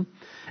him.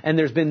 And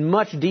there's been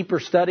much deeper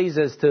studies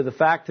as to the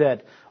fact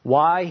that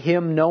why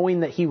him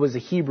knowing that he was a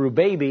Hebrew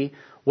baby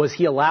was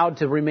he allowed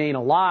to remain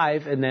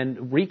alive. And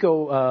then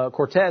Rico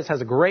Cortez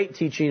has a great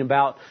teaching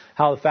about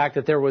how the fact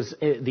that there was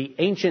the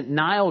ancient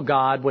Nile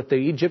god, what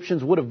the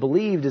Egyptians would have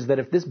believed is that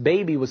if this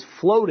baby was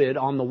floated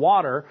on the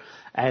water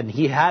and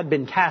he had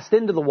been cast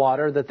into the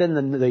water, that then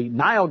the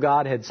Nile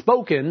god had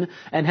spoken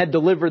and had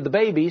delivered the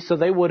baby, so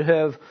they would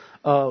have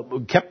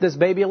kept this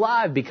baby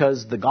alive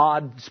because the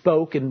God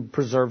spoke and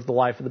preserved the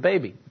life of the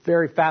baby.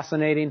 Very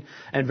fascinating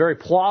and very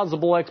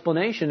plausible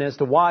explanation as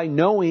to why,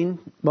 knowing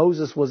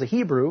Moses was a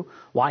Hebrew,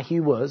 why he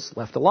was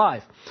left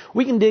alive.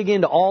 We can dig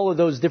into all of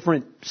those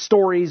different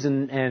stories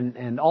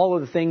and all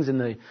of the things in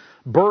the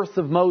birth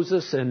of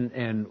Moses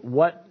and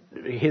what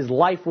his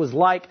life was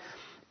like.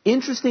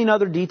 Interesting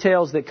other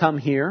details that come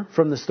here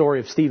from the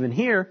story of Stephen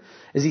here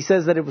is he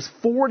says that it was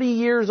 40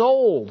 years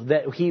old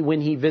that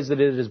when he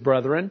visited his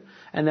brethren,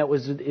 and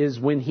is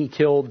when he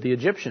killed the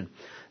Egyptian.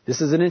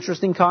 This is an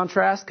interesting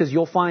contrast because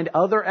you'll find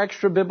other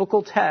extra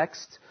biblical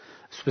texts,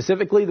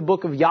 specifically the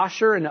book of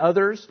Yashar and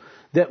others,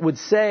 that would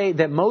say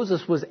that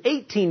Moses was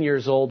 18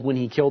 years old when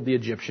he killed the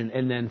Egyptian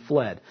and then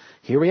fled.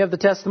 Here we have the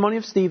testimony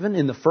of Stephen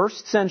in the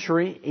 1st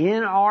century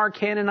in our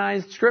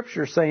canonized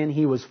scripture saying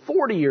he was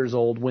 40 years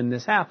old when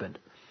this happened.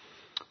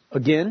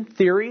 Again,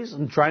 theories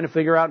and trying to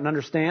figure out and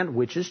understand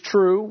which is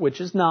true,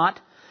 which is not.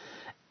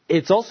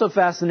 It's also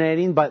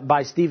fascinating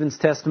by Stephen's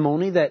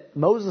testimony that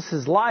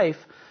Moses' life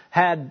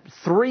had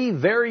 3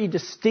 very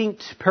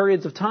distinct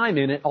periods of time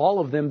in it,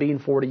 all of them being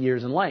 40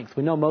 years in length.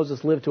 We know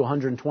Moses lived to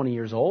 120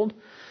 years old.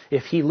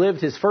 If he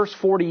lived his first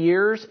 40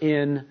 years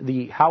in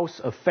the house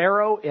of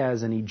Pharaoh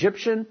as an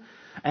Egyptian,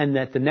 and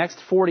that the next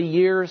 40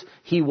 years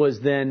he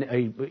was then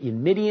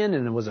in Midian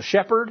and was a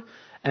shepherd,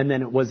 and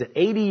then it was at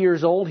 80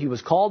 years old, he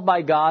was called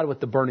by God with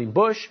the burning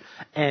bush,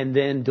 and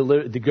then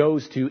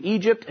goes to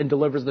Egypt and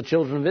delivers the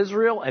children of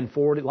Israel. And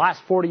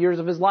last 40 years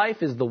of his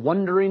life is the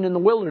wandering in the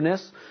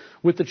wilderness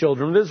with the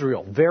children of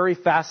Israel. Very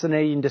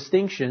fascinating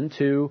distinction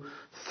to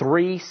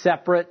 3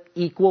 separate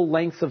equal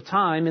lengths of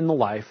time in the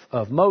life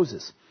of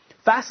Moses.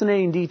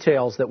 Fascinating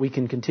details that we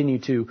can continue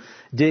to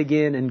dig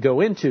in and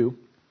go into.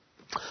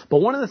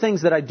 But one of the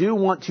things that I do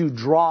want to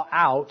draw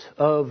out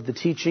of the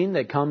teaching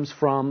that comes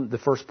from the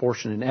first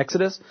portion in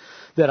Exodus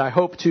that I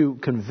hope to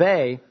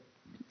convey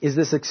is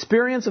this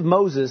experience of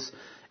Moses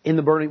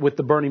with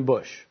the burning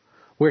bush,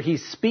 where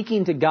he's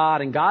speaking to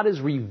God and God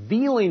is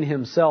revealing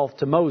himself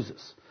to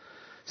Moses.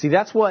 See,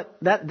 that's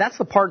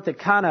the part that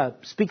kind of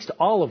speaks to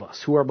all of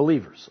us who are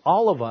believers,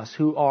 all of us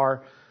who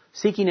are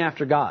seeking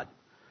after God.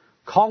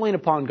 Calling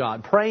upon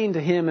God, praying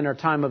to Him in our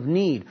time of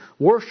need,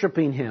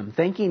 worshiping Him,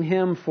 thanking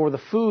Him for the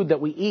food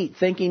that we eat,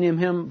 thanking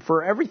Him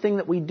for everything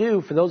that we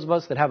do. For those of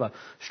us that have a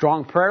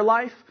strong prayer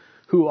life,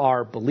 who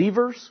are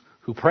believers,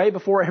 who pray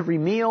before every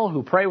meal,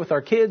 who pray with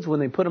our kids when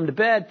they put them to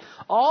bed,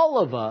 all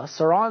of us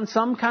are on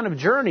some kind of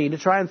journey to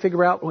try and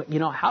figure out,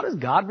 how does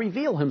God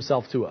reveal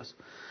Himself to us?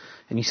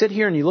 And you sit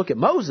here and you look at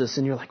Moses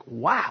and you're like,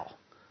 wow.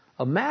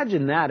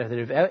 Imagine that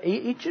if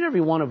each and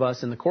every one of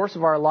us in the course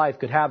of our life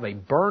could have a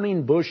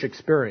burning bush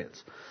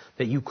experience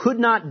that you could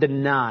not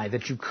deny,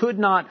 that you could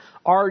not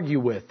argue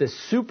with, this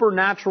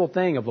supernatural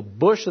thing of a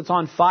bush that's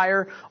on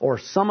fire or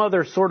some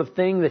other sort of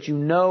thing that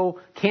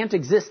can't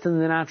exist in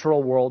the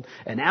natural world.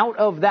 And out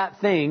of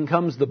that thing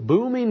comes the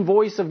booming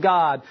voice of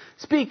God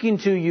speaking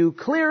to you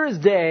clear as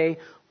day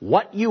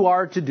what you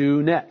are to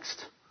do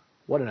next.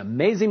 What an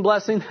amazing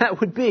blessing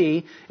that would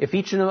be if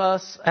each of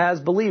us as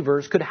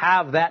believers could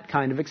have that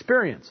kind of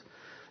experience.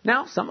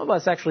 Now, some of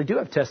us actually do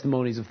have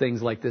testimonies of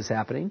things like this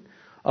happening,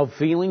 of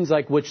feelings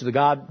like which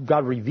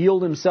God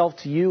revealed Himself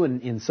to you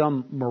in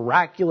some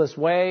miraculous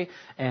way,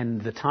 and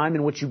the time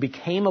in which you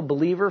became a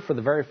believer for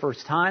the very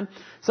first time.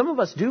 Some of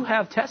us do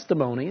have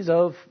testimonies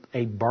of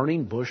a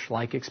burning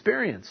bush-like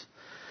experience.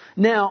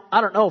 Now,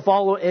 I don't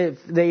know if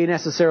they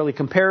necessarily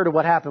compare to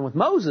what happened with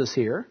Moses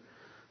here,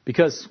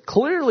 because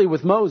clearly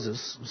with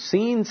Moses,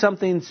 seeing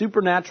something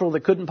supernatural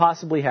that couldn't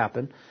possibly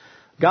happen,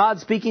 God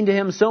speaking to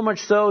him so much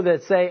so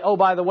that say, oh,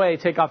 by the way,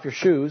 take off your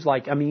shoes.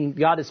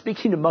 God is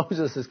speaking to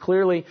Moses as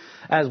clearly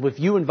as if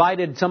you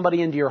invited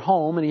somebody into your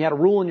home and you had a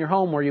rule in your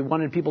home where you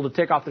wanted people to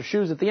take off their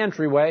shoes at the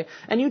entryway,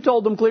 and you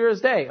told them clear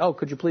as day, oh,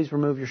 could you please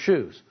remove your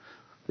shoes?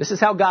 This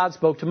is how God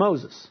spoke to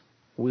Moses.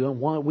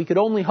 We could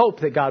only hope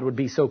that God would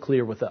be so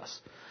clear with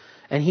us.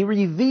 And He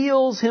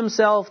reveals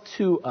Himself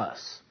to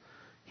us.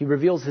 He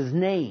reveals His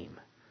name.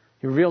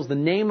 He reveals the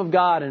name of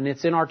God, and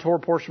it's in our Torah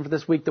portion for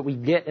this week that we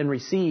get and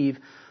receive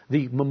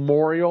the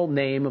memorial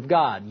name of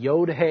God.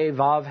 Yod-He,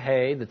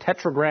 Vav-He, the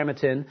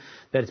Tetragrammaton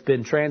that's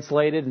been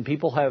translated, and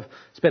people have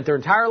spent their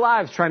entire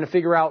lives trying to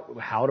figure out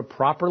how to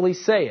properly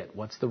say it.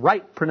 What's the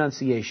right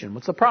pronunciation?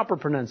 What's the proper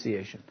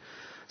pronunciation?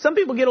 Some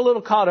people get a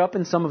little caught up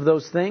in some of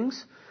those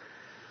things.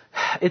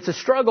 It's a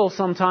struggle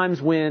sometimes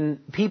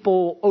when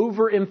people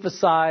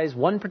overemphasize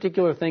one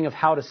particular thing of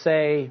how to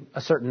say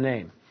a certain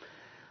name.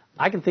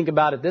 I can think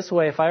about it this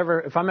way. If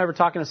I'm ever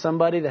talking to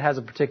somebody that has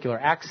a particular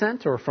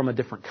accent or from a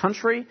different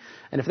country,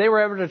 and if they were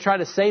ever to try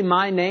to say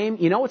my name,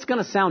 you know it's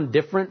going to sound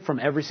different from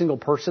every single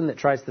person that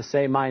tries to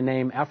say my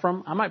name,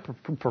 Ephraim. I might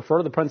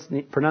prefer the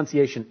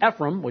pronunciation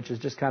Ephraim, which is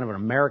just kind of an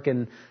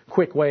American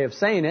quick way of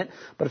saying it.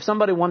 But if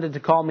somebody wanted to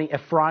call me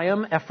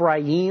Ephraim,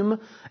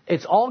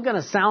 it's all going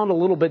to sound a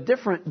little bit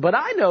different, but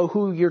I know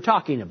who you're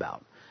talking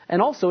about.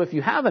 And also, if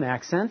you have an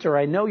accent, or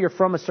I know you're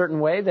from a certain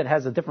way that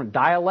has a different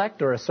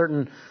dialect, or a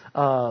certain,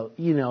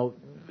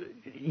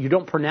 you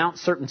don't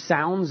pronounce certain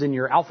sounds in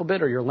your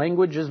alphabet or your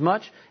language as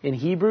much. In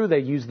Hebrew, they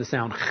use the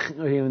sound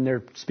when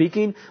they're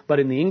speaking, but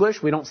in the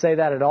English, we don't say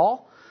that at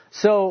all.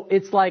 So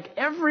it's like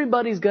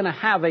everybody's going to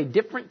have a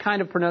different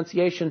kind of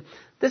pronunciation.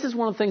 This is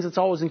one of the things that's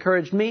always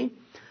encouraged me,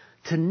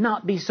 to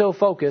not be so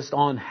focused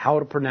on how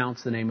to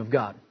pronounce the name of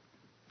God.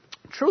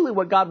 Truly,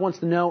 what God wants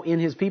to know in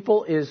His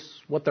people is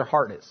what their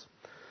heart is.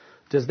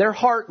 Does their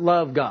heart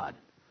love God?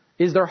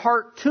 Is their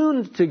heart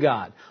tuned to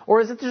God?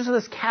 Or is it just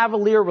this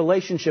cavalier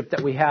relationship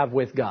that we have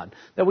with God?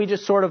 That we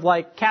just sort of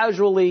like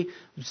casually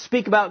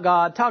speak about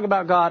God, talk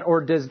about God? Or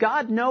does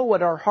God know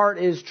what our heart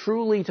is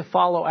truly to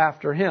follow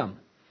after Him?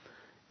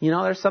 You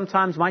know, there's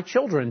sometimes my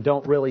children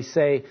don't really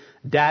say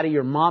daddy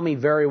or mommy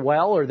very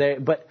well,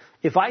 but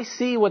if I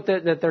see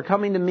that they're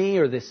coming to me,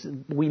 or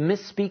we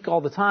misspeak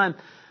all the time,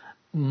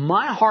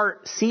 my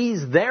heart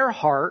sees their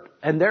heart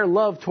and their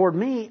love toward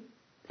me,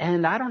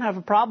 and I don't have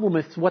a problem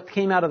if what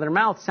came out of their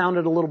mouth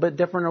sounded a little bit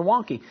different or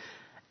wonky.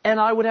 And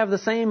I would have the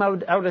same, I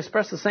would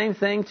express the same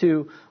thing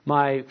to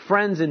my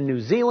friends in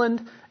New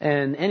Zealand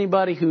and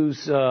anybody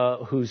who's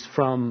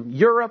from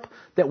Europe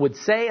that would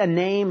say a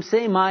name,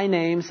 say my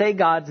name, say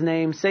God's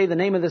name, say the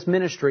name of this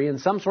ministry in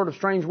some sort of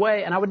strange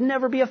way, and I would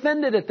never be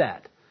offended at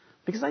that.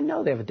 Because I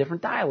know they have a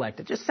different dialect.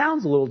 It just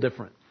sounds a little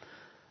different.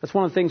 That's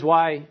one of the things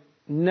why I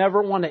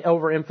never want to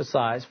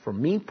overemphasize, for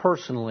me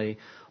personally,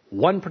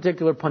 one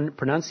particular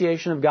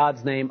pronunciation of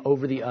God's name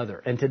over the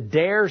other. And to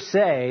dare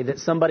say that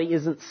somebody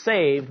isn't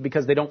saved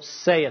because they don't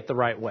say it the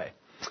right way.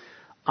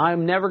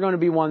 I'm never going to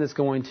be one that's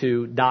going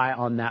to die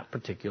on that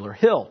particular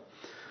hill.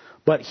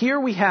 But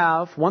here we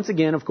have, once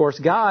again, of course,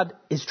 God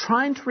is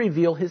trying to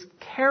reveal His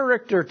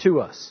character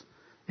to us.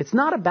 It's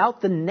not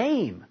about the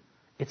name.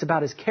 It's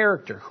about His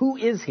character. Who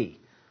is He?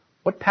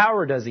 What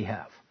power does He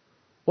have?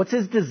 What's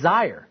His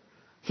desire?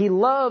 He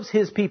loves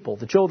His people,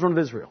 the children of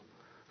Israel,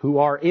 who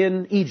are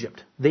in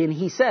Egypt. Then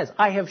He says,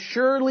 I have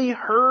surely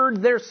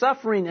heard their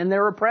suffering and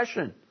their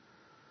oppression.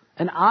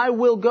 And I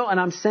will go, and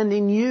I'm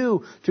sending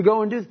you to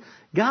go and do this.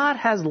 God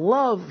has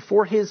love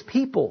for His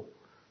people.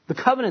 The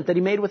covenant that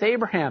He made with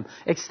Abraham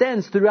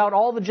extends throughout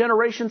all the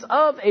generations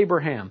of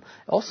Abraham.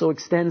 It also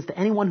extends to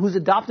anyone who's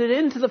adopted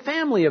into the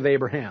family of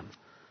Abraham.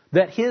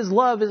 That His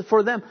love is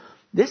for them.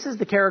 This is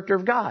the character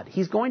of God.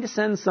 He's going to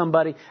send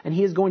somebody, and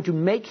He is going to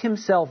make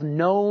Himself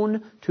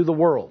known to the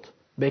world.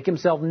 Make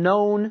Himself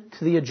known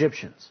to the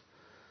Egyptians.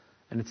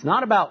 And it's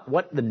not about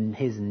what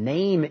His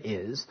name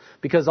is,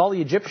 because all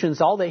the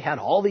Egyptians, they had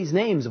all these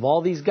names of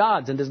all these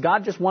gods. And does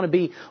God just want to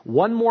be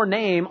one more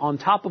name on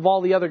top of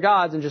all the other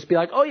gods and just be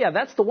like, oh yeah,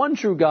 that's the one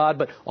true God,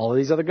 but all of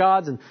these other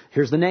gods, and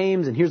here's the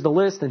names, and here's the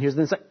list, and here's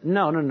the...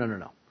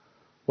 No.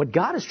 What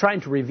God is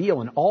trying to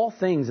reveal in all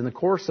things in the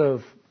course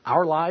of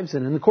our lives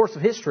and in the course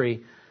of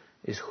history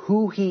is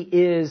who He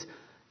is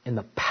and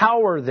the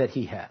power that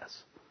He has.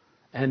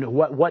 And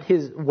what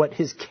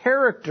his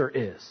character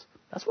is.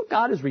 That's what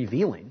God is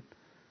revealing.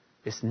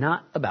 It's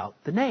not about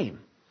the name.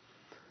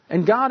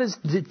 And God is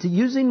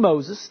using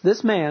Moses,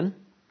 this man,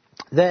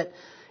 that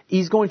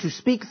He's going to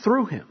speak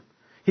through him.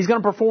 He's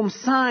going to perform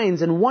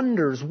signs and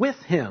wonders with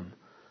him.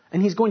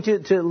 And He's going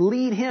to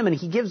lead him, and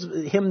He gives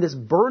him this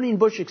burning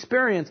bush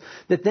experience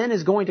that then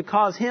is going to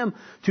cause him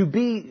to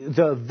be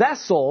the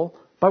vessel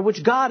by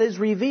which God is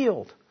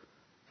revealed.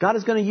 God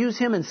is going to use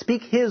him and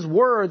speak His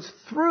words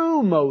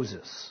through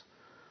Moses.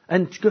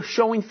 And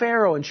showing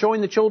Pharaoh and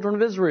showing the children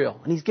of Israel.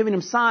 And He's giving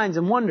them signs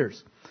and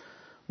wonders.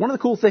 One of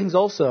the cool things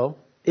also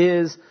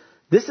is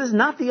this is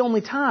not the only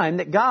time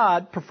that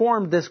God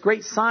performed this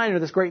great sign or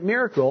this great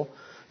miracle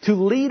to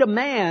lead a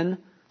man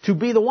to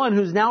be the one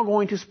who's now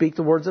going to speak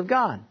the words of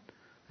God.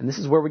 And this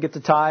is where we get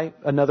to tie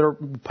another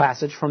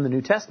passage from the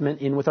New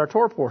Testament in with our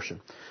Torah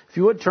portion. If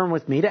you would turn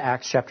with me to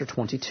Acts chapter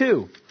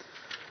 22.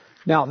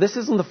 Now, this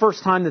isn't the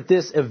first time that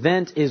this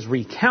event is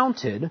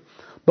recounted.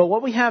 But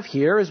what we have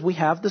here is we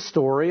have the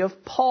story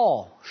of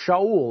Paul,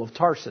 Shaul of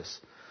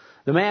Tarsus,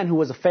 the man who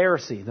was a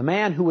Pharisee, the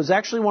man who was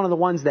actually one of the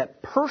ones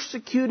that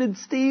persecuted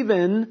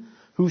Stephen,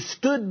 who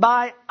stood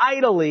by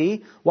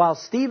idly while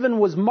Stephen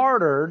was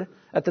martyred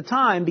at the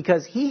time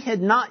because he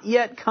had not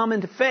yet come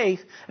into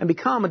faith and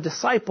become a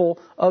disciple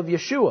of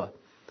Yeshua.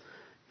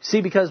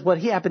 See, because what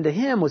happened to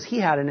him was he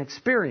had an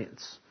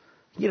experience.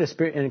 He had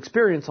an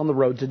experience on the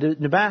road to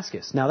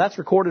Damascus. Now, that's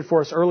recorded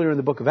for us earlier in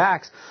the book of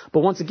Acts. But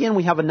once again,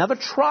 we have another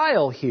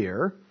trial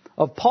here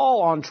of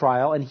Paul on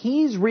trial. And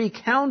he's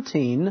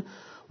recounting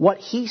what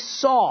he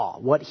saw,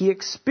 what he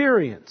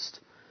experienced.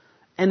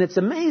 And it's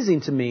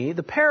amazing to me,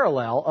 the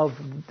parallel of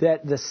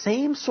that, the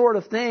same sort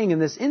of thing in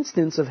this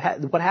instance of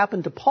what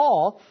happened to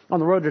Paul on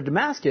the road to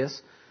Damascus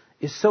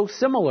is so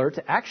similar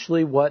to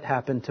actually what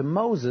happened to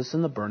Moses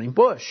in the burning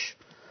bush.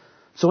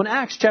 So in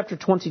Acts chapter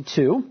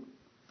 22,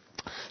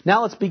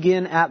 now let's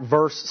begin at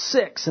verse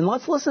 6. And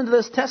let's listen to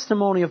this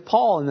testimony of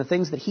Paul and the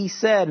things that he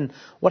said and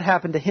what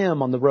happened to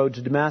him on the road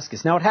to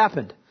Damascus. Now it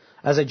happened,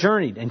 as I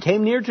journeyed and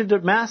came near to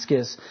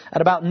Damascus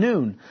at about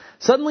noon,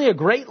 suddenly a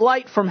great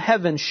light from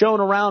heaven shone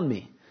around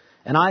me.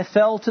 And I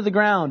fell to the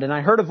ground, and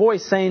I heard a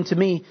voice saying to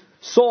me,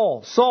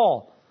 Saul,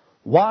 Saul,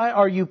 why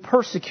are you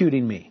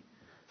persecuting me?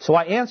 So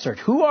I answered,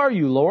 Who are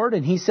you, Lord?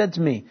 And he said to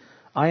me,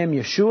 I am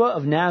Yeshua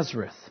of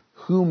Nazareth,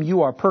 whom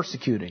you are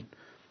persecuting.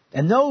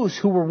 And those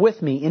who were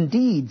with me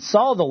indeed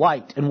saw the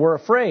light and were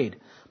afraid,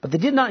 but they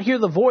did not hear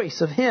the voice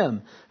of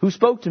him who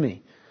spoke to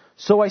me.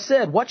 So I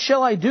said, What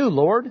shall I do,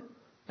 Lord?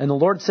 And the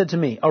Lord said to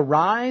me,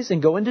 Arise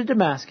and go into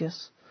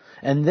Damascus,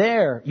 and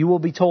there you will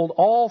be told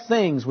all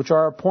things which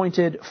are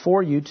appointed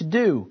for you to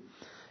do.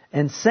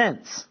 And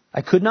since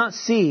I could not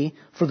see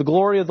for the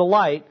glory of the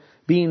light,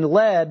 being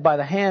led by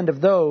the hand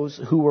of those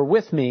who were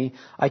with me,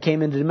 I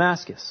came into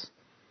Damascus.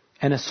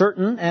 And a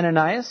certain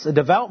Ananias, a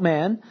devout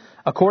man,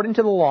 according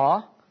to the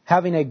law,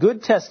 having a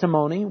good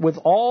testimony with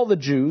all the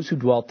Jews who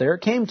dwelt there,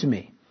 came to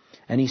me.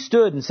 And he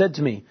stood and said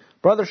to me,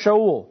 Brother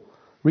Shaul,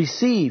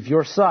 receive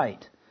your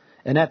sight.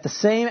 And at the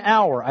same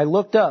hour I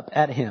looked up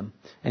at him,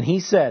 and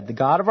he said, The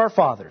God of our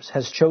fathers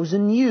has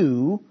chosen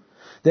you,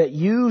 that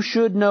you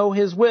should know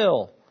his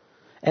will,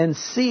 and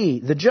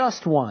see the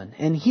just one,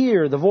 and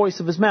hear the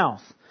voice of his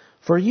mouth.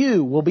 For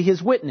you will be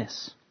his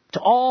witness to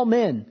all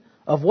men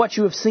of what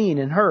you have seen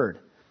and heard.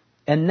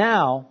 And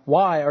now,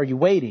 why are you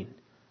waiting?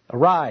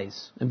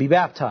 Arise and be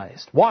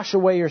baptized. Wash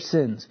away your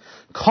sins,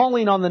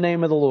 calling on the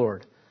name of the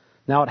Lord.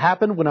 Now it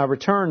happened when I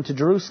returned to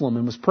Jerusalem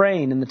and was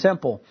praying in the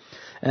temple,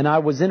 and I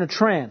was in a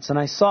trance, and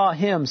I saw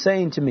him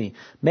saying to me,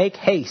 Make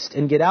haste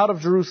and get out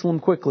of Jerusalem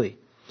quickly,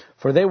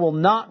 for they will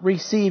not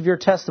receive your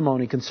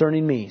testimony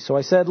concerning me. So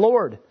I said,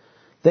 Lord,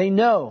 they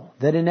know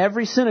that in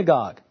every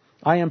synagogue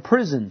I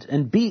imprisoned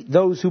and beat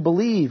those who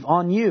believe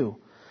on you.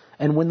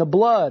 And when the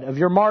blood of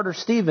your martyr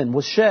Stephen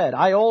was shed,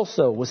 I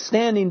also was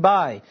standing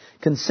by,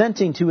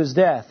 consenting to his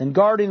death, and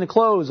guarding the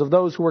clothes of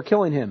those who were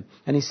killing him.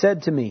 And he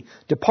said to me,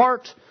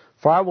 Depart,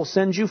 for I will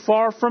send you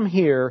far from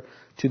here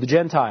to the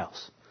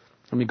Gentiles.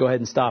 Let me go ahead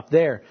and stop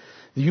there.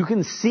 You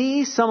can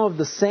see some of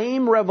the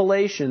same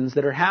revelations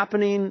that are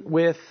happening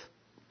with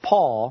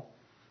Paul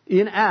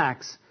in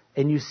Acts,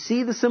 and you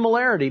see the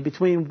similarity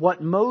between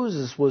what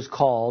Moses was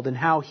called and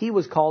how he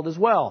was called as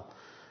well.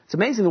 It's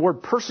amazing the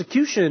word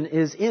persecution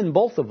is in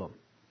both of them.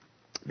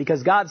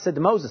 Because God said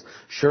to Moses,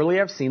 Surely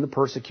I've seen the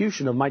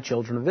persecution of my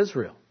children of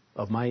Israel,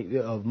 of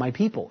my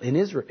people in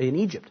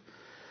Egypt.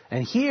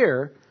 And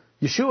here,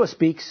 Yeshua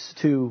speaks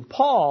to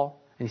Paul,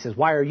 and he says,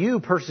 Why are you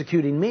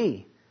persecuting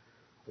me?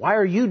 Why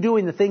are you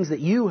doing the things that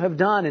you have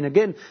done? And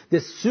again,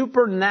 this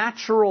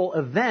supernatural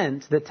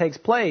event that takes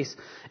place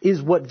is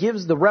what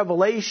gives the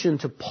revelation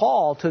to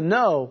Paul to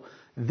know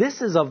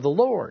this is of the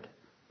Lord.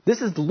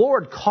 This is the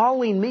Lord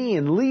calling me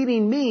and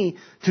leading me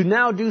to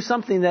now do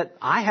something that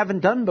I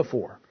haven't done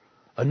before.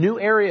 A new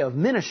area of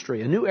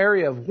ministry, a new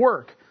area of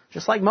work.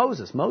 Just like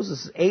Moses.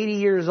 Moses is 80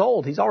 years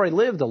old. He's already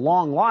lived a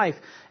long life.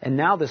 And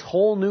now this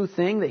whole new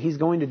thing that he's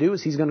going to do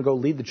is he's going to go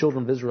lead the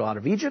children of Israel out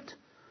of Egypt.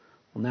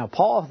 Well, now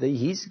Paul,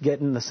 he's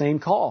getting the same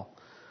call.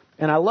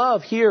 And I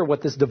love here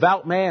what this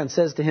devout man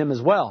says to him as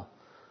well.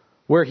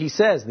 Where he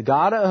says, The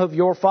God of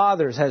your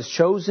fathers has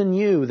chosen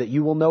you, that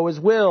you will know his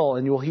will,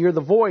 and you will hear the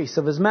voice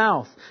of his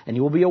mouth, and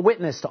you will be a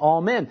witness to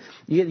all men.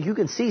 You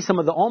can see some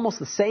of almost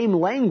the same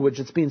language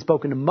that's being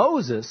spoken to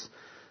Moses,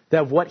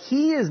 that what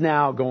he is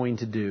now going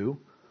to do,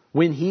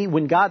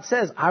 when God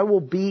says, I will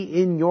be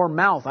in your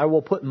mouth, I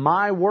will put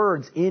my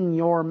words in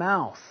your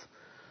mouth.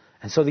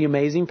 And so the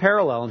amazing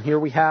parallel, and here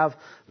we have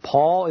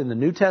Paul in the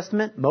New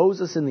Testament,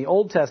 Moses in the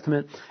Old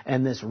Testament,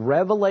 and this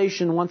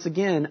revelation once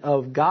again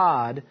of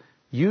God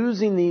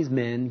using these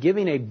men,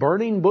 giving a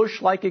burning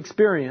bush-like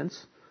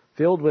experience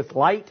filled with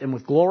light and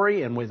with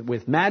glory and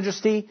with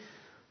majesty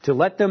to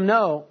let them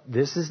know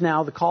this is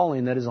now the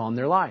calling that is on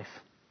their life.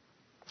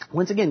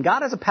 Once again,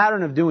 God has a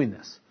pattern of doing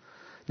this.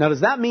 Now,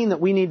 does that mean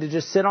that we need to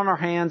just sit on our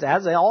hands,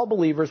 as all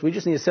believers, we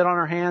just need to sit on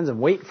our hands and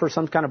wait for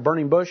some kind of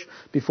burning bush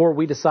before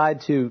we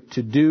decide to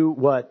do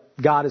what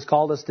God has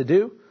called us to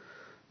do?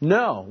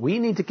 No, we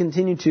need to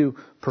continue to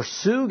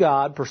pursue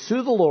God,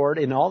 pursue the Lord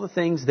in all the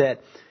things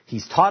that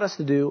He's taught us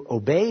to do,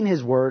 obeying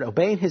His Word,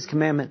 obeying His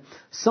commandment.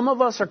 Some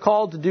of us are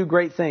called to do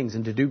great things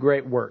and to do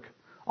great work.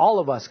 All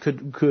of us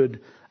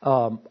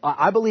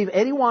I believe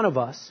any one of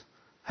us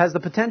has the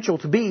potential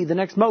to be the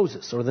next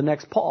Moses or the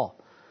next Paul,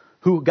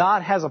 who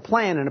God has a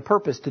plan and a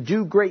purpose to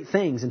do great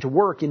things and to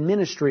work in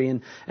ministry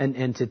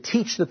and to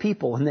teach the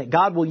people, and that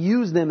God will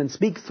use them and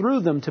speak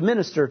through them to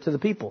minister to the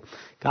people.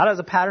 God has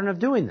a pattern of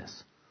doing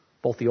this.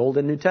 Both the Old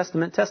and New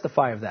Testament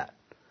testify of that.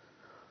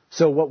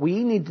 So what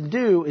we need to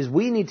do is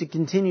we need to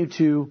continue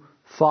to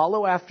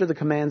follow after the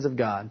commands of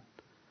God,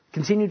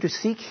 Continue to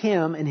seek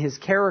Him and His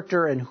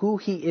character and who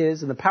He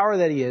is and the power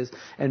that He is.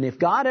 And if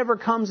God ever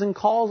comes and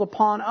calls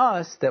upon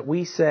us, that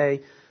we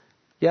say,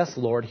 yes,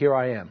 Lord, here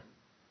I am.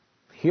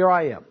 Here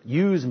I am.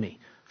 Use me.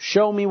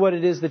 Show me what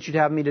it is that you'd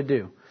have me to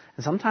do.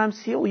 And sometimes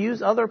He'll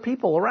use other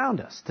people around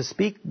us to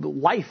speak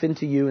life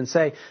into you and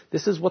say,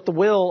 this is what the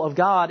will of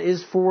God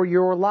is for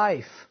your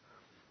life.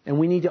 And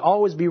we need to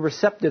always be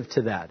receptive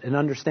to that and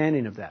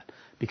understanding of that.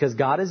 Because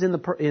God is in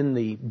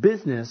the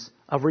business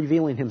of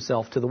revealing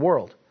Himself to the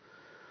world.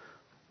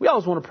 We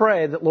always want to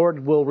pray that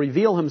Lord will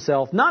reveal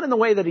Himself, not in the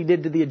way that He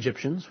did to the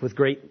Egyptians, with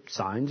great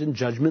signs and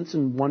judgments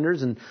and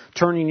wonders and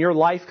turning your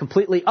life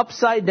completely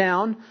upside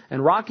down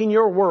and rocking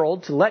your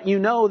world to let you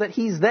know that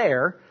He's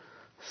there.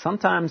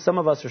 Sometimes some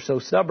of us are so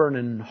stubborn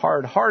and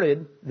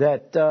hard-hearted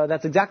that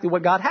that's exactly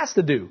what God has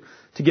to do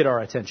to get our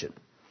attention.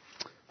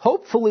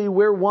 Hopefully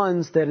we're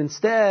ones that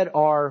instead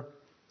are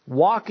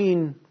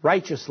walking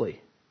righteously,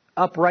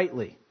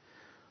 uprightly.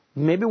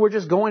 Maybe we're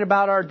just going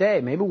about our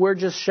day. Maybe we're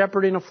just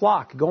shepherding a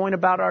flock, going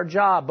about our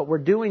job. But we're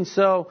doing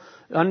so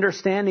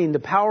understanding the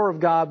power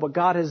of God, what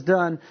God has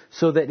done,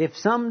 so that if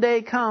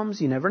someday comes,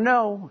 you never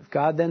know, if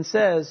God then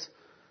says,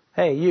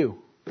 hey, you,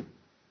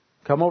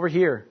 come over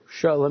here.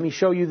 Let me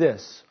show you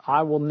this.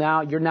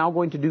 You're now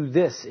going to do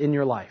this in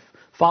your life.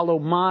 Follow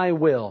my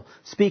will.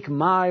 Speak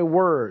my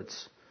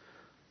words.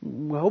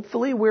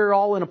 Hopefully we're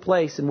all in a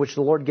place in which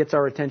the Lord gets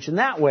our attention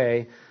that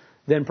way,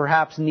 than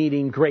perhaps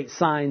needing great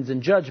signs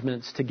and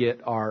judgments to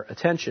get our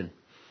attention.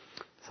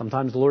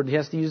 Sometimes the Lord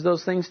has to use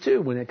those things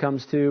too when it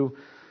comes to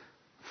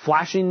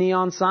flashing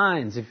neon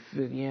signs.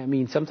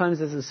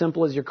 Sometimes it's as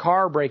simple as your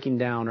car breaking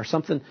down or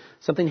something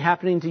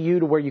happening to you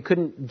to where you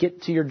couldn't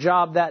get to your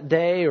job that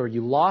day, or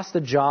you lost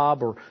a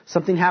job, or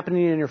something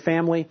happening in your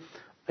family.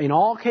 In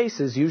all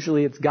cases,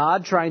 usually it's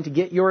God trying to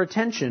get your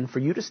attention for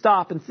you to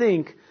stop and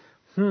think,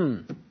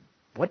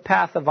 what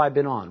path have I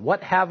been on?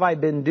 What have I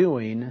been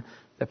doing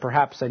that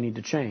perhaps I need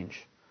to change?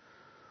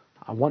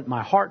 I want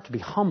my heart to be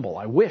humble.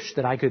 I wish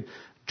that I could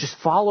just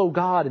follow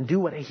God and do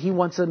what He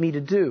wants me to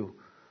do.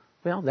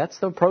 Well, that's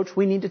the approach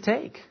we need to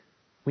take.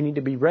 We need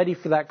to be ready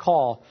for that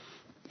call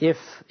if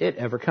it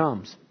ever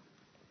comes.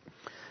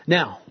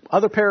 Now,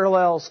 other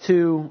parallels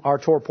to our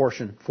Torah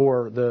portion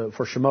for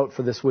Shemot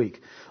for this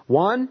week.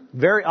 One,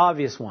 very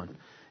obvious one.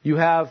 You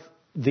have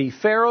the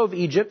Pharaoh of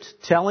Egypt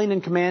telling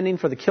and commanding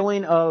for the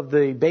killing of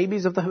the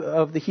babies of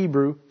the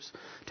Hebrews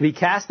to be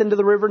cast into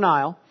the river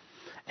Nile.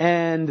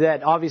 And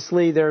that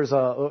obviously there's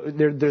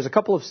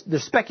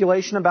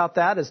speculation about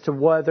that as to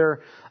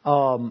whether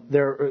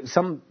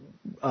some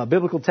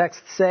biblical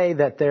texts say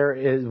that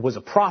was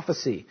a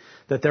prophecy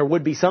that there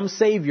would be some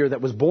Savior that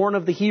was born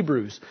of the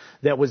Hebrews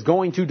that was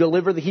going to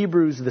deliver the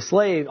Hebrews,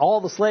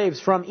 all the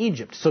slaves from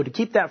Egypt. So to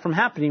keep that from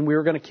happening, we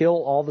were going to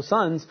kill all the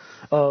sons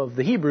of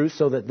the Hebrews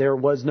so that there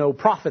was no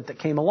prophet that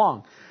came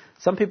along.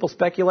 Some people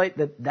speculate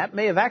that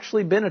may have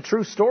actually been a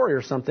true story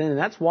or something, and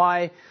that's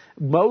why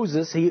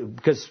Moses,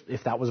 because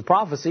if that was a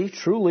prophecy,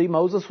 truly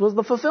Moses was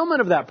the fulfillment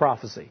of that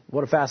prophecy.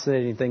 What a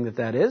fascinating thing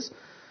that is.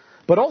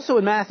 But also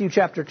in Matthew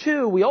chapter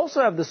 2, we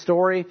also have the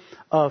story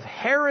of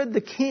Herod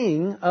the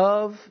king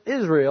of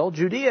Israel,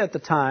 Judea at the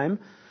time,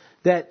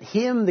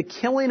 the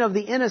killing of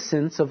the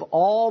innocents of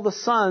all the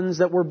sons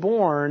that were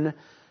born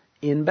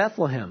in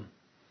Bethlehem,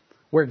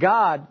 where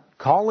God,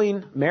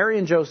 calling Mary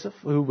and Joseph,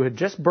 who had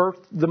just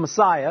birthed the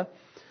Messiah,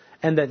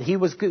 and that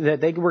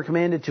they were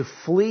commanded to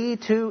flee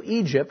to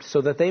Egypt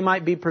so that they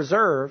might be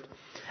preserved.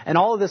 And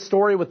all of this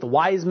story with the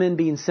wise men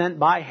being sent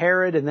by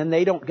Herod, and then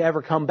they don't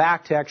ever come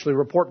back to actually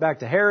report back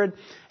to Herod.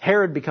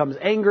 Herod becomes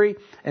angry,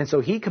 and so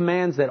he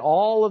commands that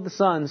all of the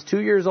sons, 2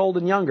 years old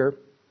and younger,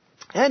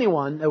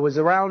 anyone that was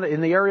around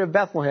in the area of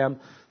Bethlehem,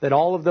 that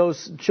all of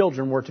those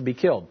children were to be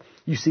killed.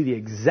 You see the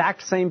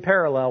exact same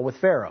parallel with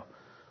Pharaoh,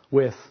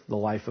 with the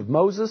life of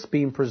Moses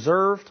being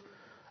preserved,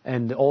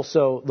 and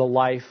also the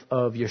life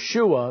of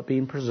Yeshua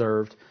being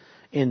preserved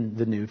in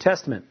the New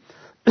Testament.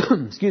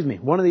 Excuse me.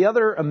 One of the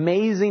other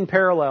amazing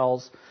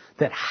parallels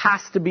that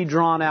has to be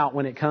drawn out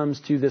when it comes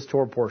to this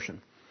Torah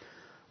portion.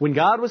 When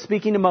God was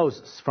speaking to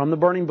Moses from the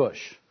burning bush,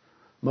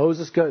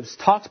 Moses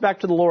talks back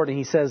to the Lord and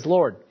he says,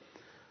 Lord,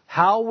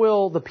 how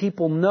will the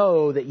people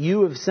know that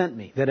you have sent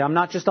me? That I'm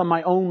not just on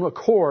my own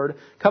accord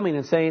coming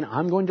and saying,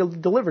 I'm going to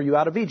deliver you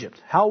out of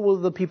Egypt. How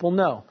will the people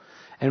know?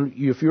 And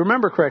if you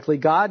remember correctly,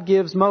 God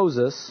gives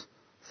Moses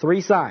 3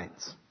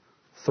 signs.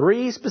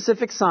 3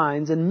 specific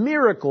signs and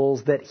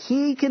miracles that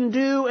he can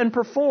do and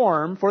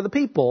perform for the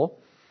people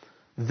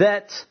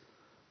that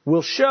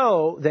will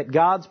show that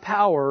God's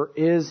power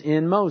is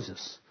in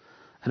Moses.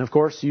 And of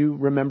course, you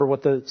remember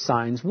what the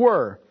signs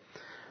were.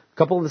 A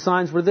couple of the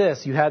signs were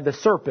this. You had the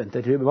serpent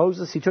that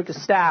Moses, he took a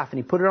staff and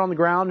he put it on the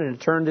ground and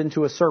it turned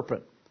into a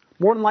serpent.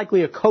 More than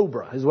likely a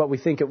cobra is what we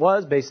think it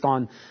was based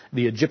on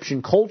the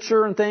Egyptian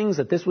culture and things,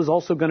 that this was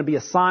also going to be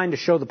a sign to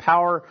show the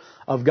power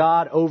of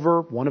God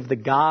over one of the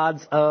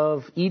gods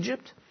of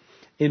Egypt.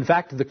 In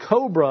fact, the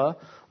cobra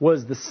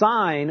was the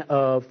sign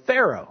of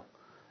Pharaoh.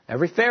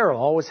 Every pharaoh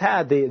always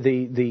had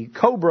the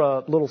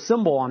cobra little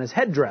symbol on his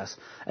headdress,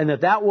 and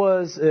that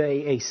was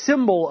a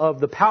symbol of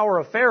the power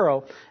of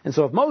Pharaoh. And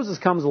so if Moses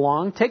comes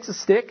along, takes a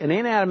stick, an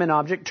inanimate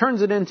object,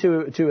 turns it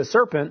into a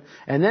serpent,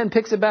 and then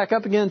picks it back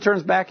up again and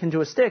turns back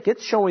into a stick,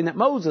 it's showing that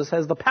Moses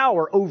has the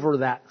power over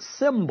that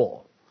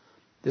symbol.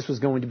 This was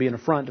going to be an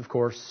affront, of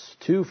course,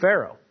 to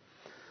Pharaoh.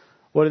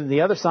 What is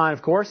the other sign,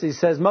 of course? He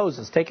says,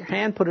 Moses, take your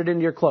hand, put it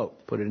into your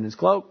cloak. Put it in his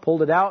cloak,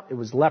 pulled it out, it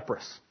was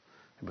leprous.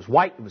 It was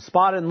white, it was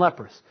spotted and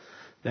leprous.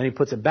 Then he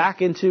puts it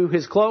back into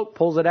his cloak,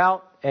 pulls it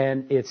out,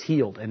 and it's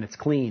healed, and it's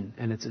clean,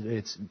 and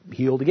it's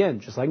healed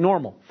again, just like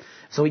normal.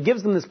 So he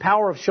gives them this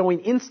power of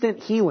showing instant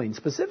healing,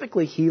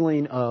 specifically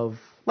healing of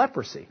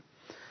leprosy.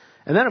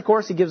 And then, of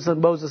course, he gives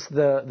Moses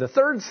the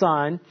third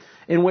sign,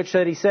 in which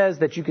that he says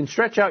that you can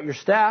stretch out your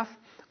staff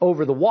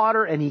over the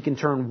water, and he can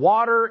turn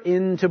water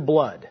into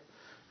blood.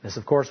 This,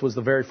 of course, was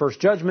the very first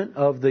judgment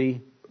of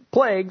the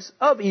plagues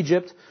of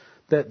Egypt,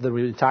 that the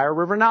entire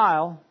river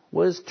Nile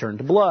was turned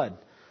to blood.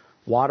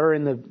 Water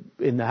in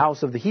the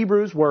house of the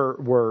Hebrews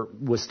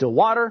was still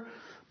water,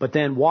 but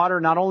then water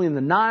not only in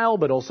the Nile,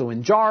 but also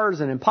in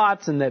jars and in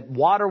pots, and that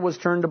water was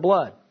turned to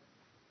blood.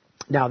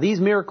 Now, these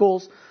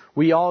miracles,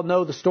 we all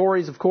know the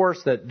stories, of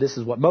course, that this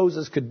is what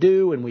Moses could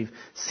do, and we've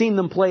seen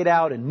them played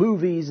out in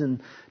movies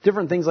and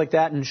different things like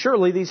that. And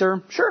surely these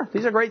are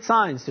great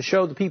signs to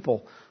show the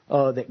people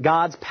that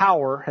God's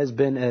power has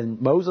been,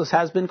 and Moses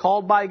has been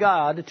called by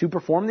God to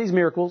perform these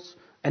miracles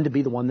and to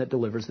be the one that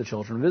delivers the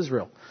children of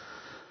Israel.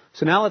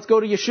 So now let's go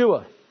to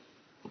Yeshua.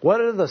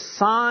 What are the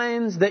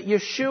signs that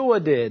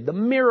Yeshua did? The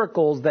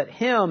miracles that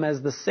Him,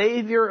 as the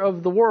Savior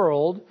of the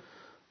world,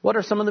 what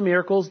are some of the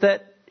miracles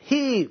that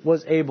He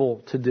was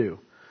able to do?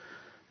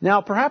 Now,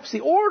 perhaps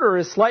the order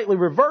is slightly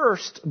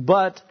reversed,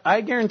 but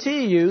I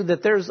guarantee you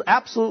that there's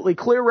absolutely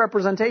clear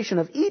representation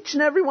of each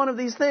and every one of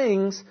these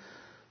things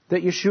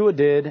that Yeshua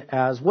did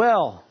as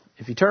well.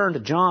 If you turn to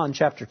John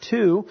chapter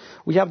 2,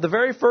 we have the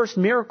very first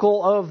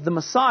miracle of the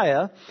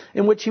Messiah,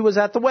 in which He was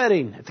at the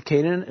wedding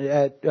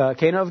at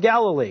Cana of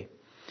Galilee.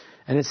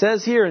 And it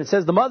says here,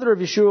 the mother of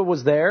Yeshua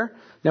was there.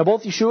 Now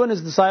both Yeshua and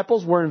His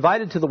disciples were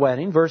invited to the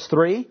wedding. Verse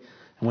 3,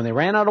 and when they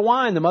ran out of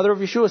wine, the mother of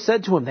Yeshua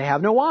said to Him, they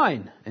have no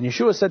wine. And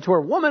Yeshua said to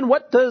her, Woman,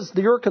 what does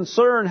your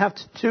concern have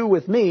to do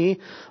with me?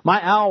 My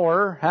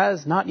hour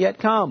has not yet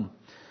come.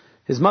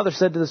 His mother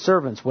said to the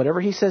servants, Whatever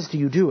He says to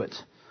you, do it.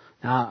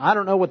 Now, I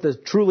don't know what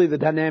truly the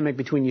dynamic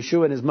between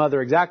Yeshua and His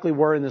mother exactly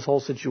were in this whole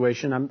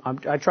situation.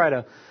 I try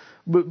to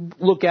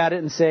look at it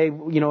and say, if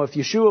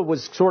Yeshua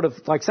was sort of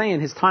like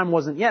saying His time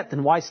wasn't yet,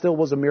 then why still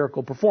was a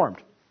miracle performed?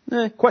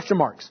 Question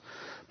marks.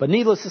 But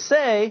needless to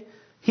say,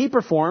 He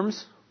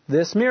performs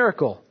this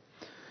miracle.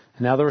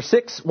 And now there were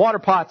 6 water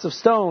pots of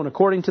stone,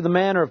 according to the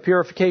manner of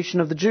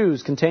purification of the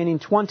Jews, containing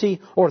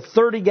 20 or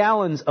 30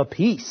 gallons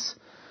apiece.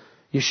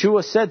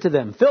 Yeshua said to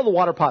them, Fill the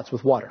water pots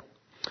with water.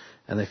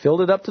 And they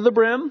filled it up to the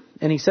brim,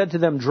 and He said to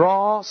them,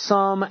 Draw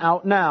some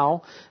out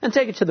now, and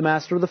take it to the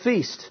master of the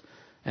feast.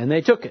 And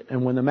they took it.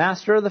 And when the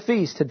master of the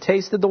feast had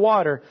tasted the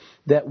water,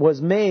 that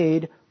was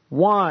made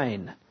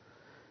wine,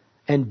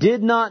 and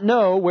did not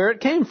know where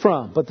it came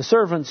from, but the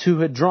servants who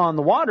had drawn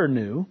the water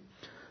knew,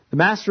 the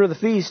master of the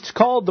feast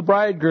called the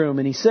bridegroom,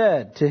 and he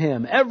said to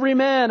him, Every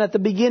man at the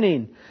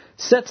beginning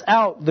sets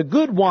out the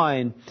good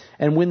wine,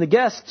 and when the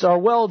guests are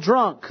well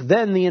drunk,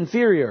 then the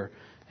inferior.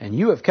 And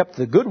you have kept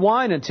the good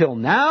wine until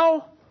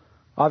now?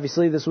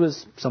 Obviously, this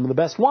was some of the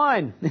best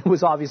wine. It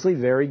was obviously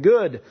very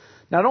good.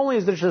 Not only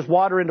is there just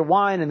water into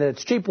wine and that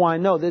it's cheap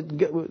wine, no,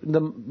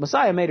 the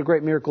Messiah made a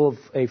great miracle of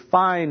a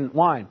fine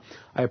wine.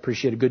 I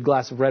appreciate a good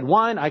glass of red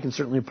wine. I can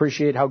certainly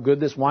appreciate how good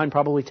this wine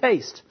probably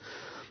tastes.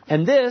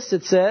 And this,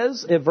 it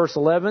says in verse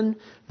 11,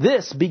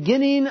 This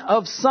beginning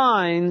of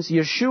signs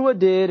Yeshua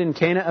did in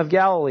Cana of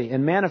Galilee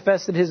and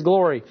manifested His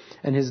glory,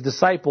 and His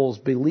disciples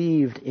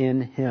believed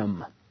in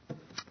Him.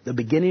 The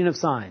beginning of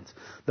signs.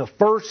 The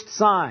first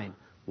sign.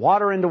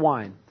 Water into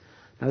wine.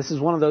 Now this is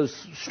one of those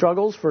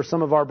struggles for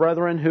some of our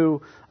brethren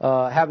who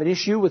have an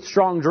issue with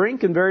strong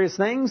drink and various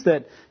things,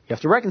 that you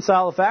have to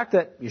reconcile the fact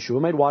that Yeshua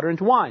made water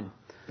into wine.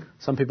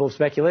 Some people have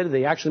speculated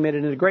they actually made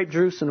it into grape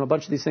juice, and a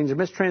bunch of these things are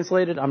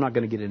mistranslated. I'm not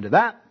going to get into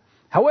that.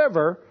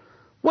 However,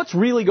 what's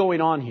really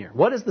going on here?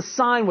 What is the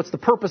sign? What's the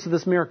purpose of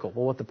this miracle?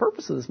 Well, what the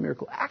purpose of this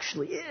miracle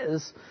actually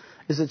is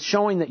it's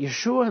showing that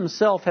Yeshua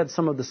Himself had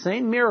some of the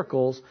same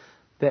miracles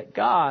that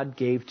God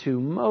gave to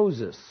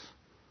Moses.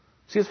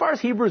 See, as far as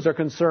Hebrews are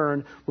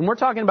concerned, when we're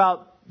talking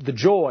about the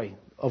joy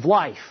of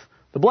life,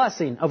 the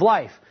blessing of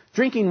life,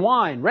 drinking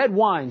wine, red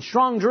wine,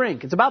 strong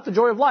drink, it's about the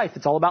joy of life.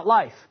 It's all about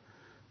life.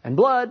 And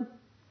blood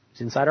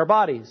is inside our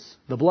bodies.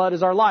 The blood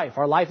is our life.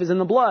 Our life is in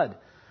the blood.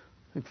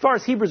 As far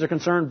as Hebrews are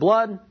concerned,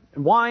 blood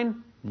and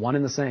wine, one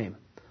and the same.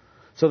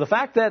 So the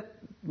fact that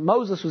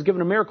Moses was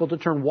given a miracle to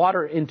turn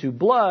water into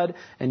blood,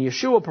 and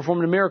Yeshua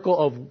performed a miracle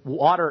of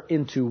water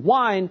into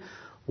wine,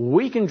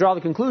 we can draw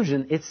the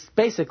conclusion it's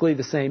basically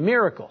the same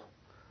miracle.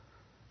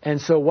 And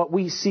so what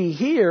we see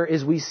here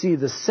is we see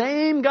the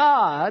same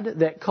God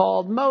that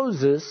called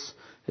Moses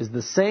is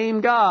the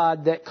same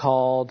God that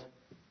called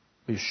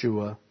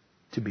Yeshua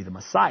to be the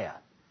Messiah.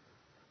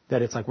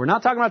 That it's like we're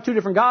not talking about two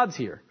different gods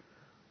here.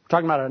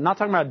 We're not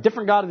talking about a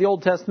different God of the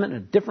Old Testament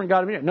and a different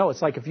God of the New. No,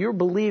 it's like if you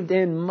believed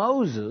in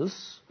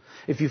Moses,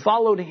 if you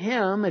followed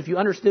him, if you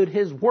understood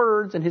his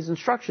words and his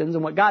instructions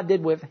and what God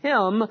did with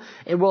him,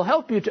 it will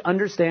help you to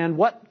understand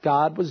what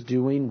God was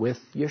doing with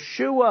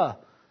Yeshua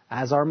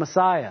as our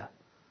Messiah.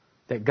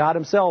 That God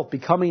himself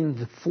becoming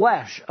the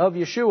flesh of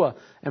Yeshua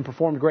and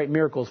performed great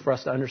miracles for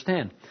us to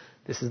understand.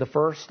 This is the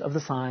first of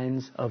the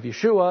signs of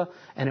Yeshua,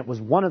 and it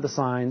was one of the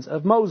signs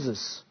of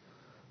Moses.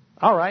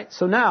 All right,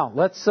 so now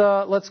let's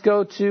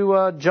go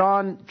to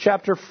John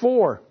chapter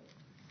 4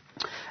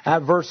 at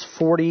verse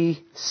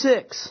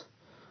 46,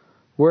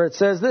 where it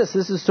says this.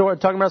 This is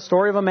talking about a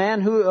story of a man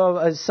who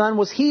his son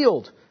was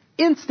healed,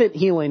 instant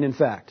healing, in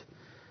fact.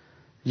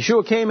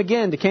 Yeshua came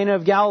again to Cana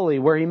of Galilee,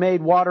 where he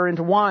made water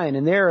into wine,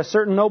 and there a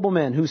certain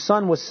nobleman whose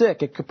son was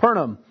sick at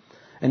Capernaum,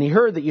 and he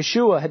heard that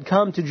Yeshua had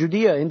come to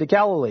Judea into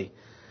Galilee,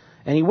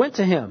 and he went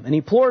to him and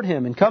implored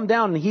him and come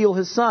down and heal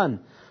his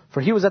son. For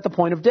he was at the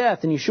point of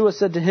death. And Yeshua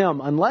said to him,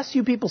 unless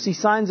you people see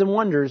signs and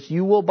wonders,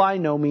 you will by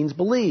no means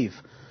believe.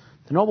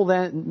 The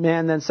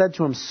nobleman then said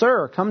to him,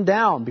 Sir, come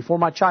down before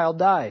my child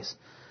dies.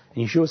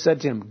 And Yeshua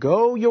said to him,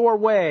 Go your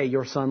way,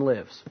 your son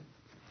lives.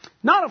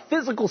 Not a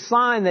physical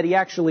sign that he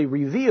actually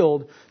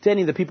revealed to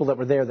any of the people that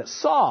were there that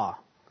saw.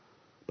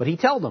 But he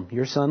told them,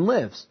 Your son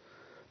lives.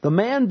 The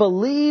man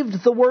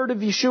believed the word of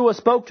Yeshua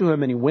spoke to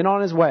him, and he went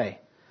on his way.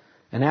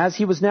 And as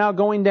he was now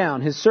going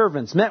down, his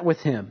servants met with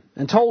him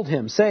and told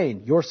him,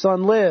 saying, Your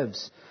son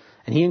lives.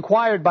 And he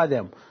inquired by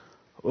them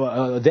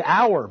the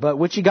hour by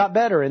which he got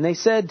better. And they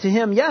said to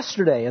him,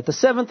 Yesterday, at the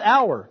 7th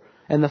hour.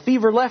 And the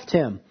fever left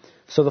him.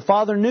 So the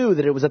father knew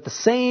that it was at the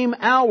same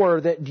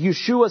hour that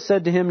Yeshua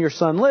said to him, Your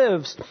son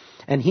lives.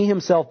 And he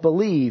himself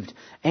believed,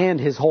 and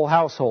his whole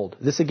household.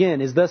 This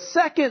again is the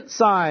second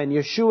sign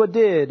Yeshua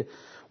did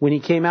when he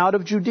came out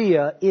of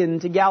Judea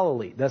into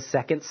Galilee. The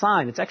second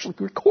sign. It's actually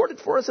recorded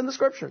for us in the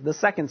Scripture. The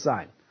second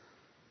sign.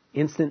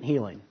 Instant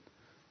healing.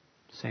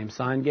 Same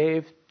sign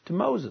gave to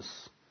Moses.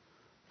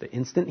 The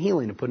instant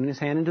healing of putting his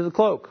hand into the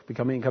cloak,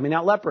 coming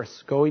out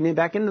leprous, going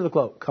back into the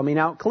cloak, coming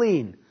out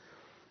clean.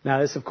 Now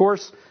this, of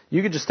course,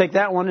 you could just take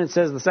that one and it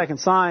says the second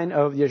sign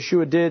of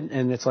Yeshua did,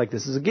 and it's like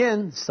this is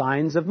again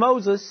signs of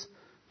Moses,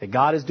 that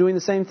God is doing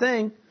the same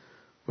thing.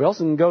 We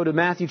also can go to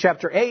Matthew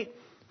chapter 8.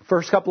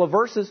 First couple of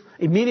verses,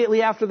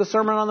 immediately after the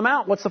Sermon on the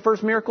Mount. What's the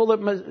first miracle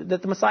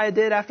that the Messiah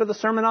did after the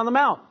Sermon on the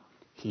Mount?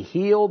 He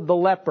healed the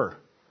leper.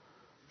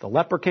 The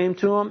leper came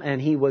to him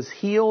and he was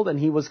healed and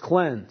he was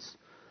cleansed.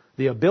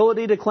 The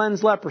ability to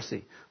cleanse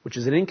leprosy, which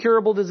is an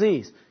incurable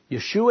disease,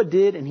 Yeshua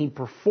did, and he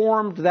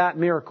performed that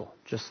miracle,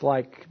 just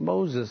like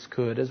Moses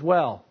could as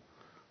well.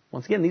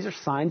 Once again, these are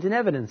signs and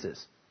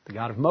evidences. The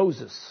God of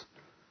Moses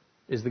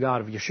is the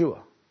God of Yeshua,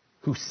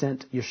 who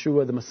sent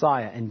Yeshua the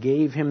Messiah and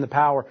gave him the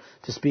power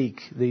to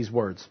speak these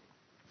words.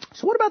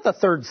 So what about the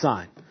third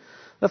sign?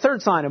 The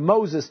third sign of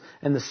Moses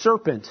and the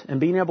serpent and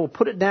being able to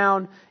put it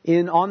down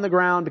on the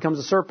ground, becomes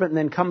a serpent, and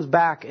then comes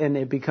back and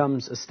it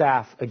becomes a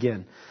staff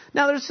again.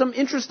 Now there's some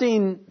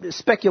interesting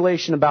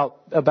speculation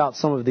about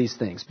some of these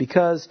things,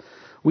 because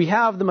we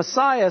have the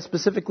Messiah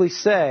specifically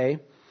say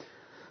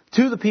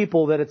to the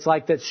people that it's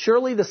like that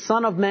surely the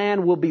Son of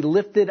Man will be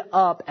lifted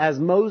up as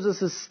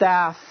Moses'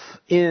 staff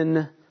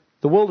in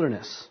the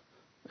wilderness.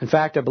 In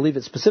fact, I believe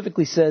it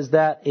specifically says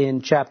that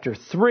in chapter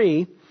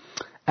 3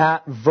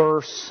 at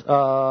verse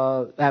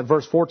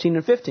 14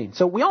 and 15.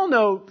 So we all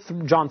know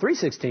John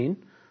 3:16,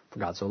 for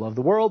God so loved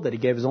the world that he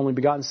gave his only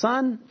begotten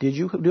Son. Do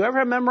you ever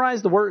have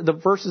memorized the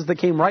verses that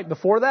came right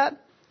before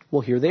that?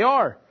 Well, here they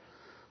are.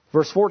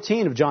 Verse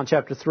 14 of John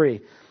chapter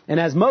 3. And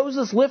as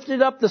Moses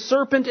lifted up the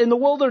serpent in the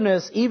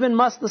wilderness, even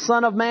must the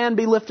Son of Man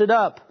be lifted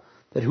up,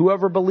 that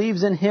whoever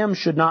believes in him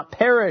should not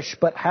perish,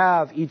 but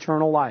have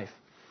eternal life.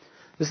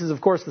 This is,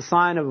 of course, the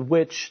sign of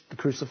which the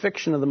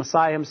crucifixion of the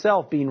Messiah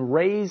himself being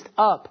raised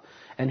up,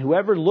 and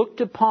whoever looked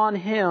upon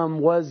him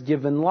was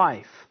given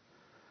life.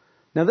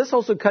 Now, this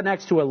also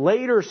connects to a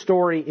later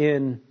story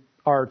in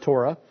our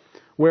Torah,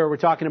 where we're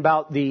talking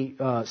about the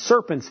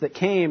serpents that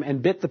came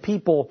and bit the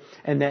people,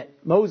 and that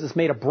Moses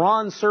made a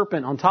bronze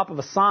serpent on top of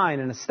a sign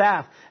and a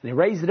staff, and they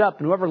raised it up,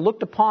 and whoever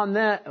looked upon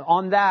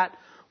that,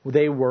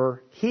 they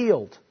were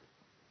healed.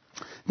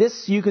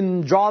 This, you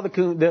can draw the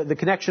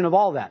connection of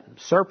all that.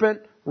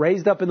 Serpent,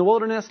 raised up in the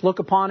wilderness, look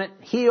upon it,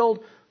 healed.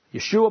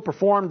 Yeshua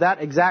performed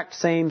that exact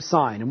same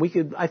sign.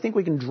 And I think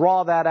we can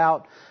draw that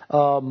out,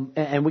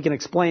 and we can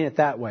explain it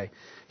that way.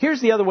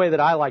 Here's the other way that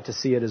I like to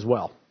see it as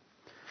well,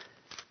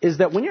 is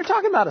that when you're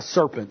talking about a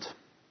serpent,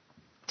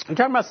 you're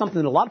talking about something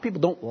that a lot of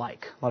people don't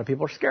like. A lot of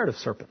people are scared of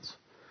serpents.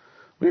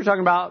 When you're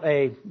talking about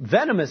a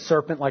venomous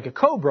serpent like a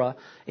cobra,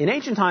 in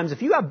ancient times,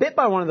 if you got bit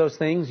by one of those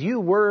things,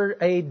 you were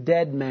a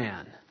dead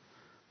man.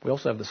 We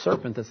also have the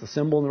serpent that's the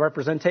symbol and the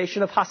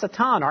representation of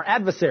Hasatan, our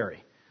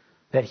adversary.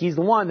 That he's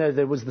the one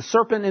that was the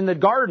serpent in the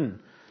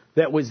garden,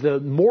 that was the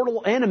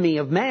mortal enemy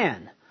of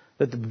man.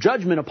 That the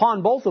judgment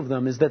upon both of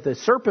them is that the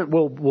serpent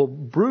will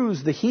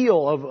bruise the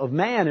heel of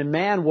man, and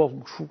man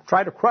will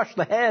try to crush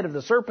the head of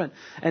the serpent.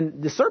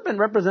 And the serpent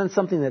represents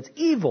something that's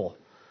evil,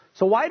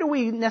 So why do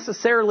we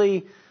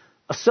necessarily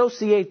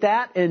associate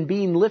that and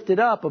being lifted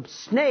up, a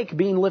snake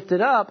being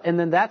lifted up, and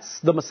then that's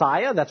the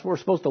Messiah? That's what we're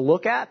supposed to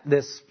look at.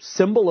 This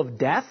symbol of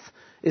death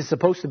is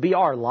supposed to be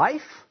our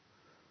life.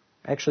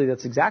 Actually,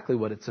 that's exactly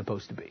what it's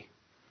supposed to be.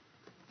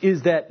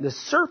 Is that the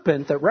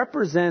serpent that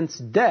represents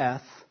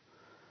death,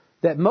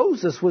 that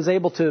Moses was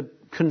able to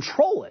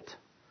control it.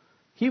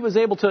 He was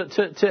able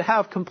to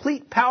have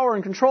complete power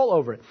and control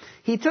over it.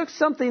 He took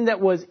something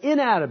that was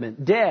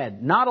inanimate,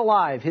 dead, not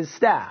alive, his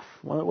staff.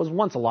 Well, it was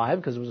once alive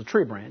because it was a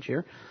tree branch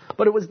here.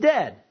 But it was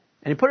dead.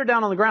 And he put it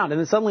down on the ground, and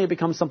then suddenly it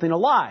becomes something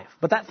alive.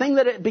 But that thing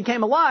that it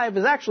became alive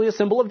is actually a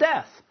symbol of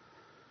death.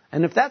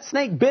 And if that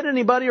snake bit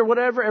anybody or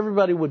whatever,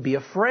 everybody would be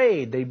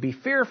afraid. They'd be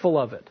fearful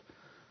of it.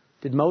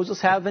 Did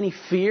Moses have any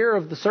fear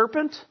of the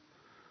serpent?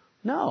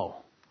 No.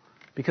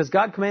 Because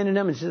God commanded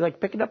him, and she's like,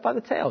 pick it up by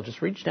the tail.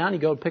 Just reach down, you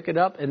go pick it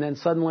up, and then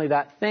suddenly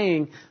that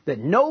thing that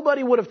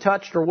nobody would have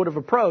touched or would have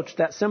approached,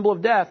 that symbol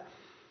of death,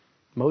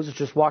 Moses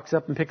just walks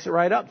up and picks it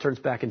right up, turns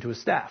back into his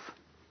staff.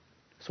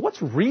 So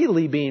what's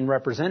really being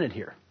represented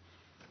here?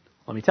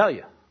 Let me tell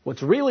you.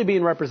 What's really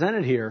being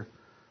represented here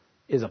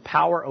is a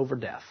power over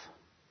death.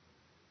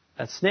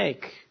 That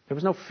snake, there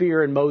was no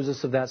fear in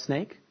Moses of that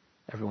snake.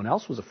 Everyone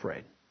else was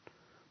afraid.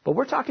 But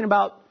we're talking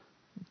about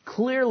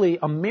clearly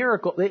a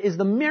miracle. Is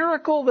the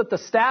miracle that the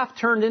staff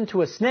turned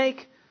into a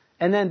snake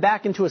and then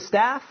back into a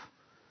staff?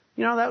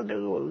 You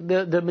know,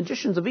 the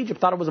magicians of Egypt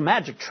thought it was a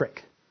magic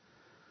trick.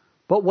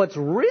 But what's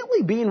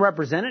really being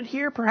represented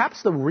here,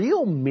 perhaps the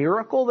real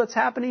miracle that's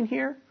happening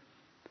here,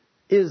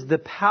 is the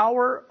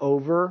power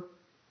over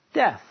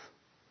death.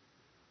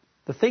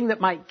 The thing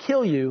that might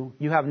kill you,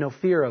 you have no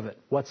fear of it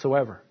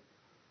whatsoever.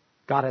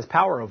 God has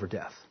power over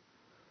death.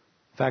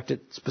 In fact,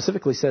 it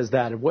specifically says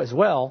that as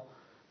well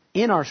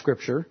in our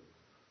scripture.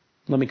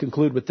 Let me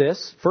conclude with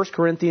this. 1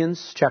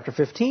 Corinthians chapter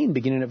 15,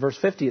 beginning at verse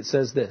 50, it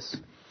says this.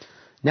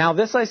 Now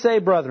this I say,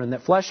 brethren,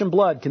 that flesh and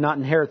blood cannot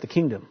inherit the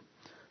kingdom,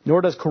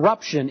 nor does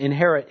corruption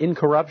inherit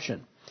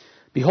incorruption.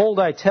 Behold,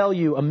 I tell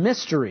you a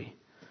mystery,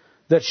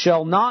 that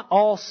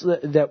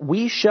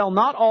we shall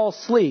not all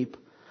sleep,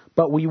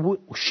 but we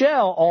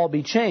shall all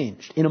be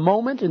changed in a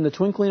moment, in the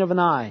twinkling of an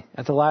eye,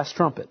 at the last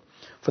trumpet.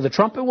 For the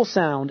trumpet will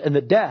sound, and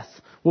the death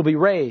will be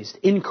raised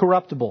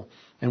incorruptible,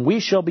 and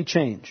we shall be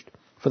changed.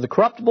 For the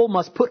corruptible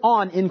must put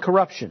on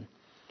incorruption,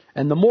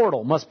 and the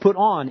mortal must put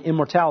on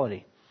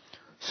immortality.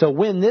 So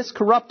when this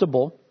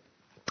corruptible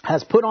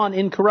has put on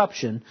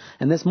incorruption,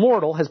 and this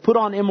mortal has put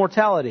on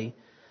immortality,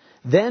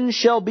 then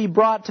shall be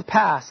brought to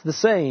pass the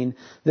saying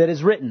that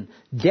is written,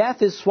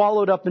 Death is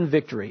swallowed up in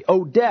victory.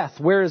 O death,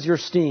 where is your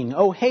sting?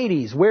 O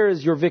Hades, where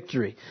is your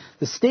victory?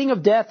 The sting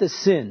of death is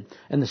sin,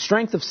 and the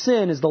strength of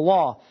sin is the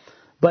law.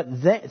 But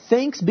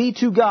thanks be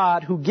to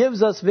God who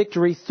gives us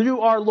victory through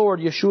our Lord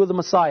Yeshua the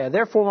Messiah.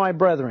 Therefore, my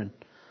brethren,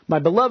 my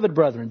beloved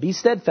brethren, be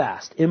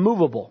steadfast,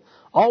 immovable,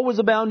 always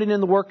abounding in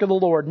the work of the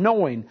Lord,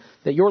 knowing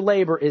that your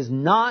labor is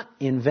not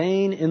in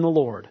vain in the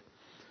Lord.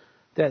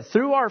 That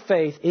through our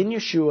faith in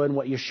Yeshua and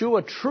what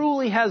Yeshua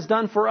truly has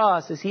done for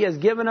us is He has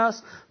given us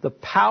the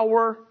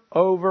power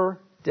over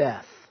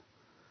death.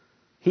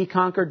 He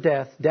conquered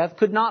death. Death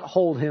could not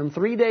hold Him.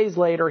 3 days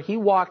later, He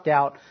walked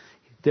out.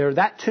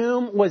 That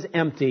tomb was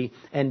empty,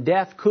 and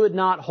death could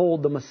not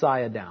hold the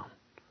Messiah down.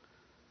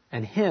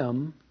 And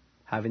Him,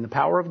 having the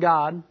power of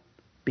God,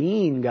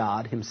 being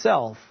God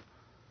Himself,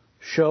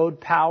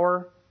 showed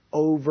power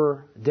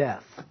over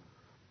death.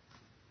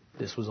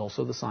 This was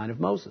also the sign of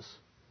Moses.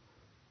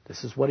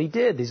 This is what he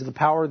did. These are the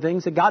power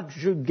things that God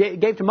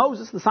gave to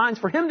Moses, the signs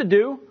for him to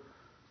do.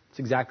 It's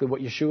exactly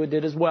what Yeshua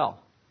did as well.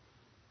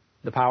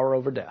 The power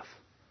over death.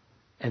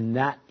 And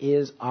that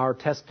is our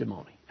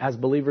testimony as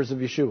believers of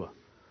Yeshua.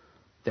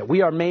 That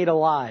we are made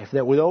alive.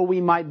 That though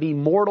we might be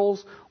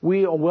mortals,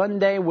 we one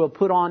day will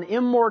put on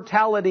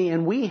immortality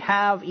and we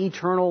have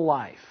eternal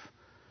life.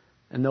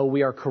 And though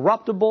we are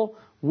corruptible,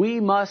 we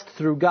must,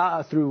 through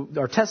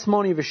our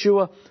testimony of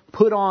Yeshua,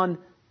 put on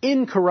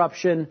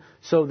incorruption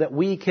so that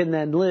we can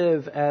then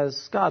live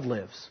as God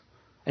lives.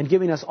 And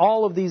giving us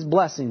all of these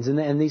blessings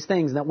and these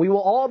things. And that we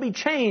will all be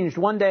changed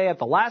one day at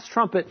the last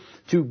trumpet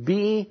to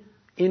be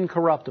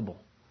incorruptible.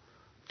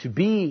 To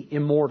be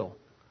immortal.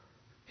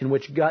 In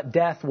which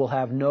death will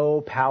have no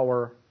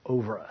power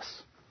over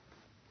us.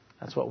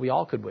 That's what we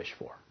all could wish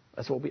for.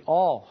 That's what we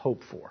all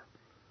hope for.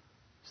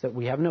 Is that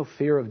we have no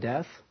fear of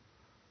death.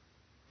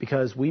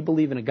 Because we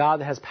believe in a God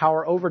that has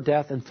power over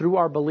death. And through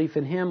our belief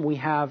in Him, we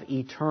have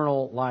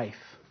eternal life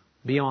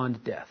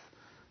beyond death.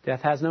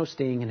 Death has no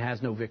sting and has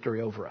no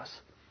victory over us.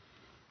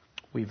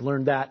 We've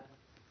learned that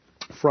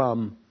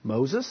from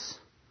Moses.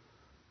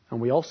 And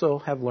we also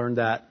have learned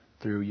that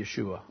through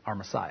Yeshua, our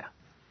Messiah.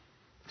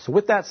 So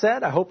with that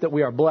said, I hope that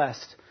we are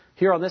blessed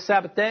here on this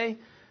Sabbath day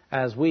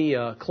as we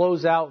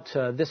close out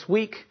this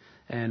week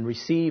and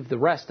receive the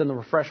rest and the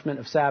refreshment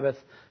of Sabbath.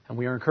 And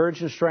we are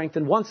encouraged and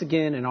strengthened once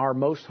again in our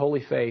most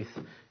holy faith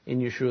in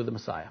Yeshua the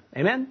Messiah.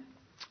 Amen?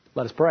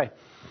 Let us pray.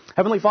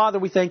 Heavenly Father,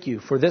 we thank you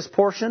for this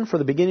portion, for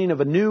the beginning of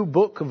a new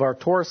book of our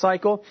Torah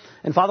cycle.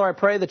 And Father, I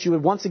pray that you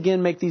would once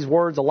again make these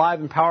words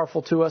alive and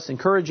powerful to us,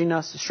 encouraging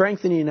us,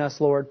 strengthening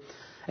us, Lord,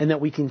 and that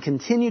we can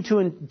continue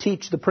to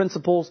teach the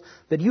principles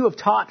that you have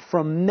taught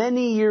from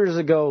many years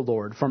ago,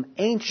 Lord, from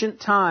ancient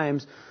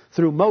times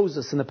through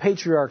Moses and the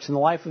patriarchs in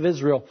the life of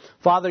Israel.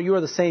 Father, you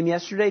are the same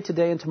yesterday,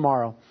 today, and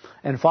tomorrow.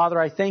 And Father,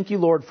 I thank you,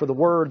 Lord, for the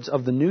words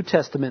of the New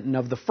Testament and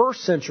of the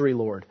first century,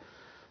 Lord,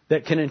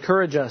 that can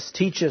encourage us,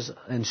 teach us,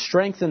 and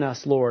strengthen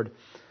us, Lord,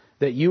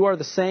 that you are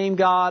the same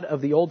God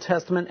of the Old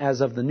Testament as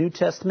of the New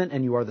Testament,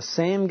 and you are the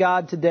same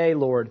God today,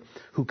 Lord,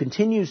 who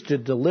continues to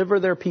deliver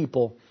their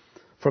people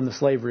from the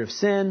slavery of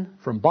sin,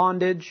 from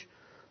bondage,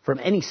 from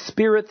any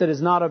spirit that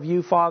is not of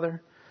you,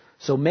 Father.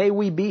 So may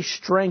we be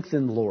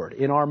strengthened, Lord,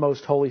 in our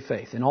most holy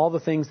faith, in all the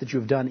things that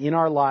you have done in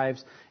our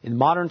lives in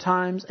modern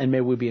times, and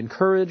may we be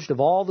encouraged of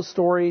all the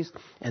stories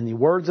and the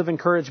words of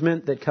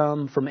encouragement that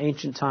come from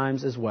ancient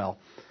times as well.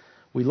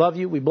 We love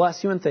you, we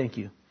bless you, and thank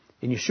you.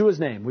 In Yeshua's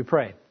name we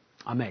pray.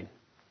 Amen.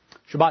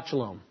 Shabbat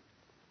Shalom.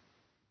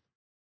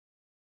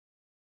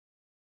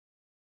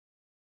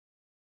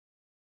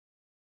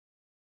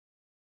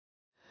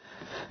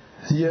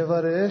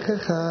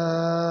 Yevarechecha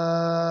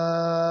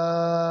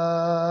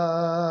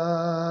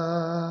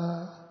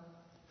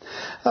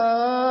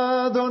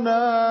Adonai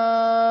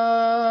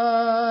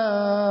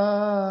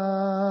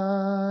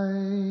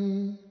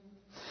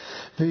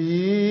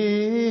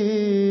v'ish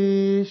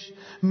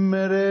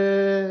merecha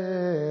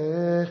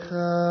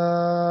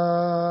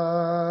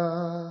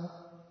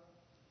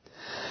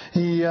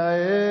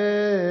Yael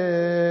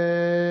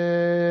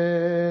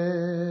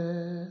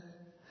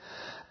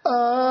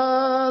Adonai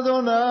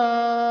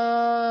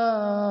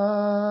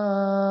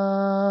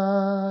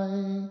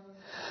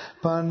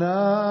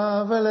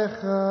panav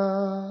elecha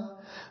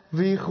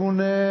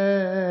vichuneka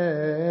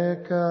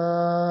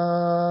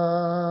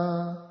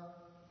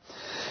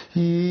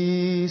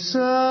Yis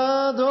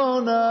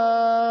Adonai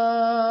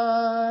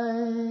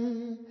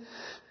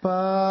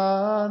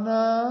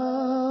panav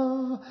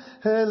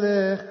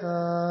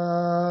elecha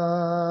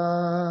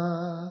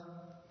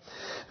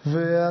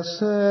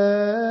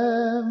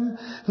ve'asem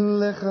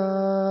lecha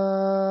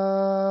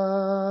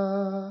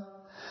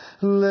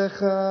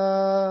lecha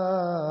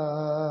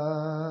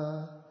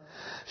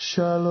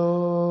Shalom.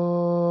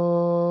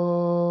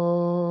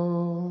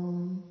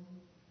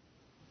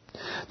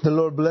 The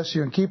Lord bless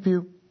you and keep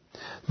you.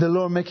 The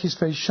Lord make His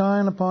face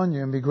shine upon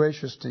you and be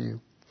gracious to you.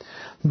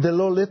 The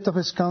Lord lift up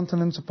His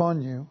countenance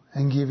upon you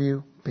and give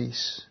you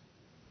peace.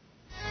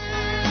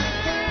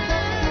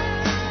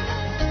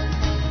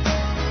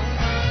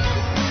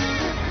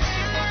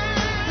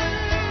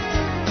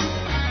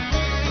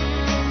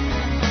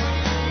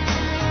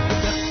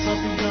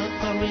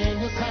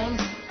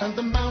 And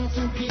the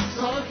mountain peaks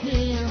are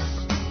His.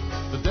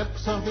 The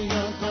depths of the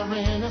earth are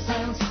in His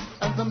hands,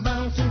 and the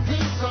mountain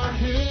peaks are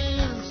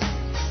His.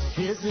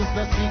 His is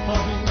the sea,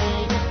 for He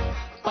made it.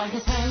 By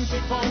His hands He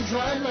formed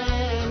dry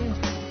land.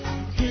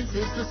 His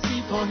is the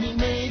sea, for He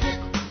made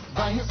it.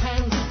 By His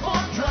hands He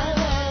formed dry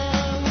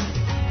land.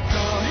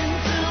 Come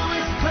into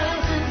His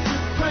presence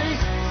with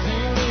praise,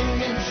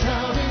 singing and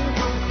shouting,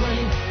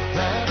 proclaim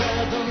that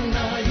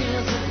Adonai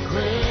is a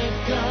great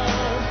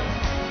God.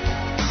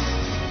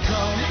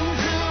 Come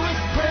into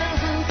His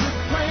presence with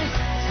praise,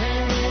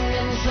 singing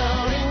and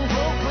shouting,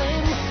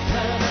 proclaim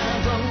that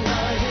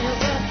Adonai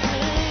is a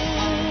King.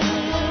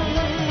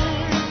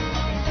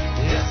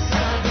 Yes,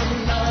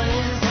 Adonai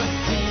is a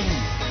King.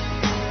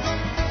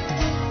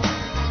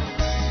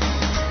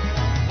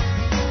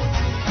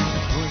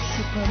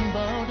 Worship and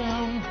bow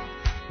down,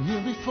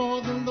 kneel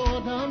before the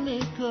Lord our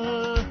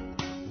Maker.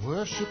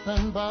 Worship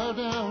and bow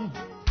down,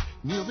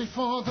 kneel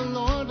before the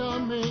Lord our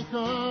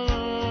Maker.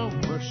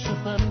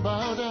 Worship and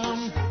bow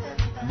down,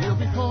 kneel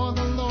before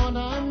the Lord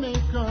our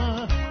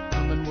Maker.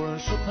 Come and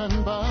worship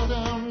and bow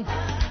down,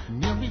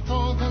 kneel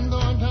before the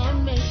Lord our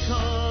Maker.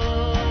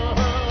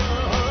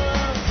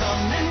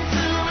 Come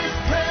into His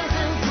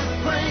presence with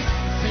praise,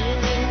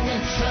 singing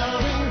and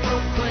shouting,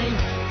 proclaim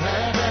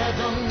that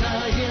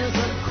Adonai is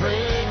a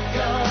great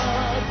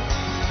God.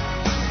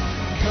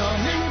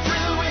 Come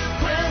into His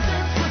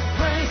presence with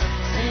praise,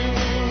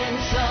 singing and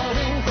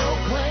shouting,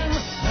 proclaim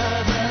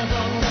that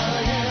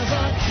Adonai is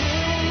a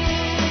King.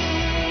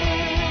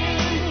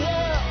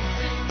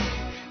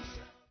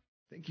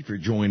 Thank you for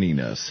joining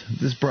us.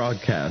 This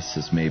broadcast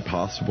is made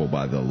possible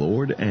by the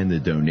Lord and the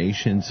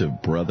donations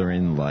of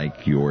brethren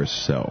like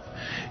yourself.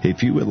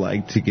 If you would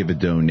like to give a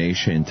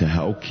donation to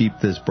help keep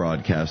this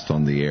broadcast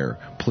on the air,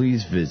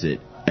 please visit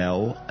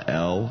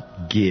llgive.com.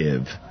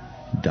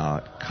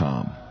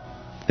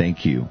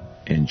 Thank you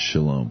and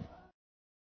shalom.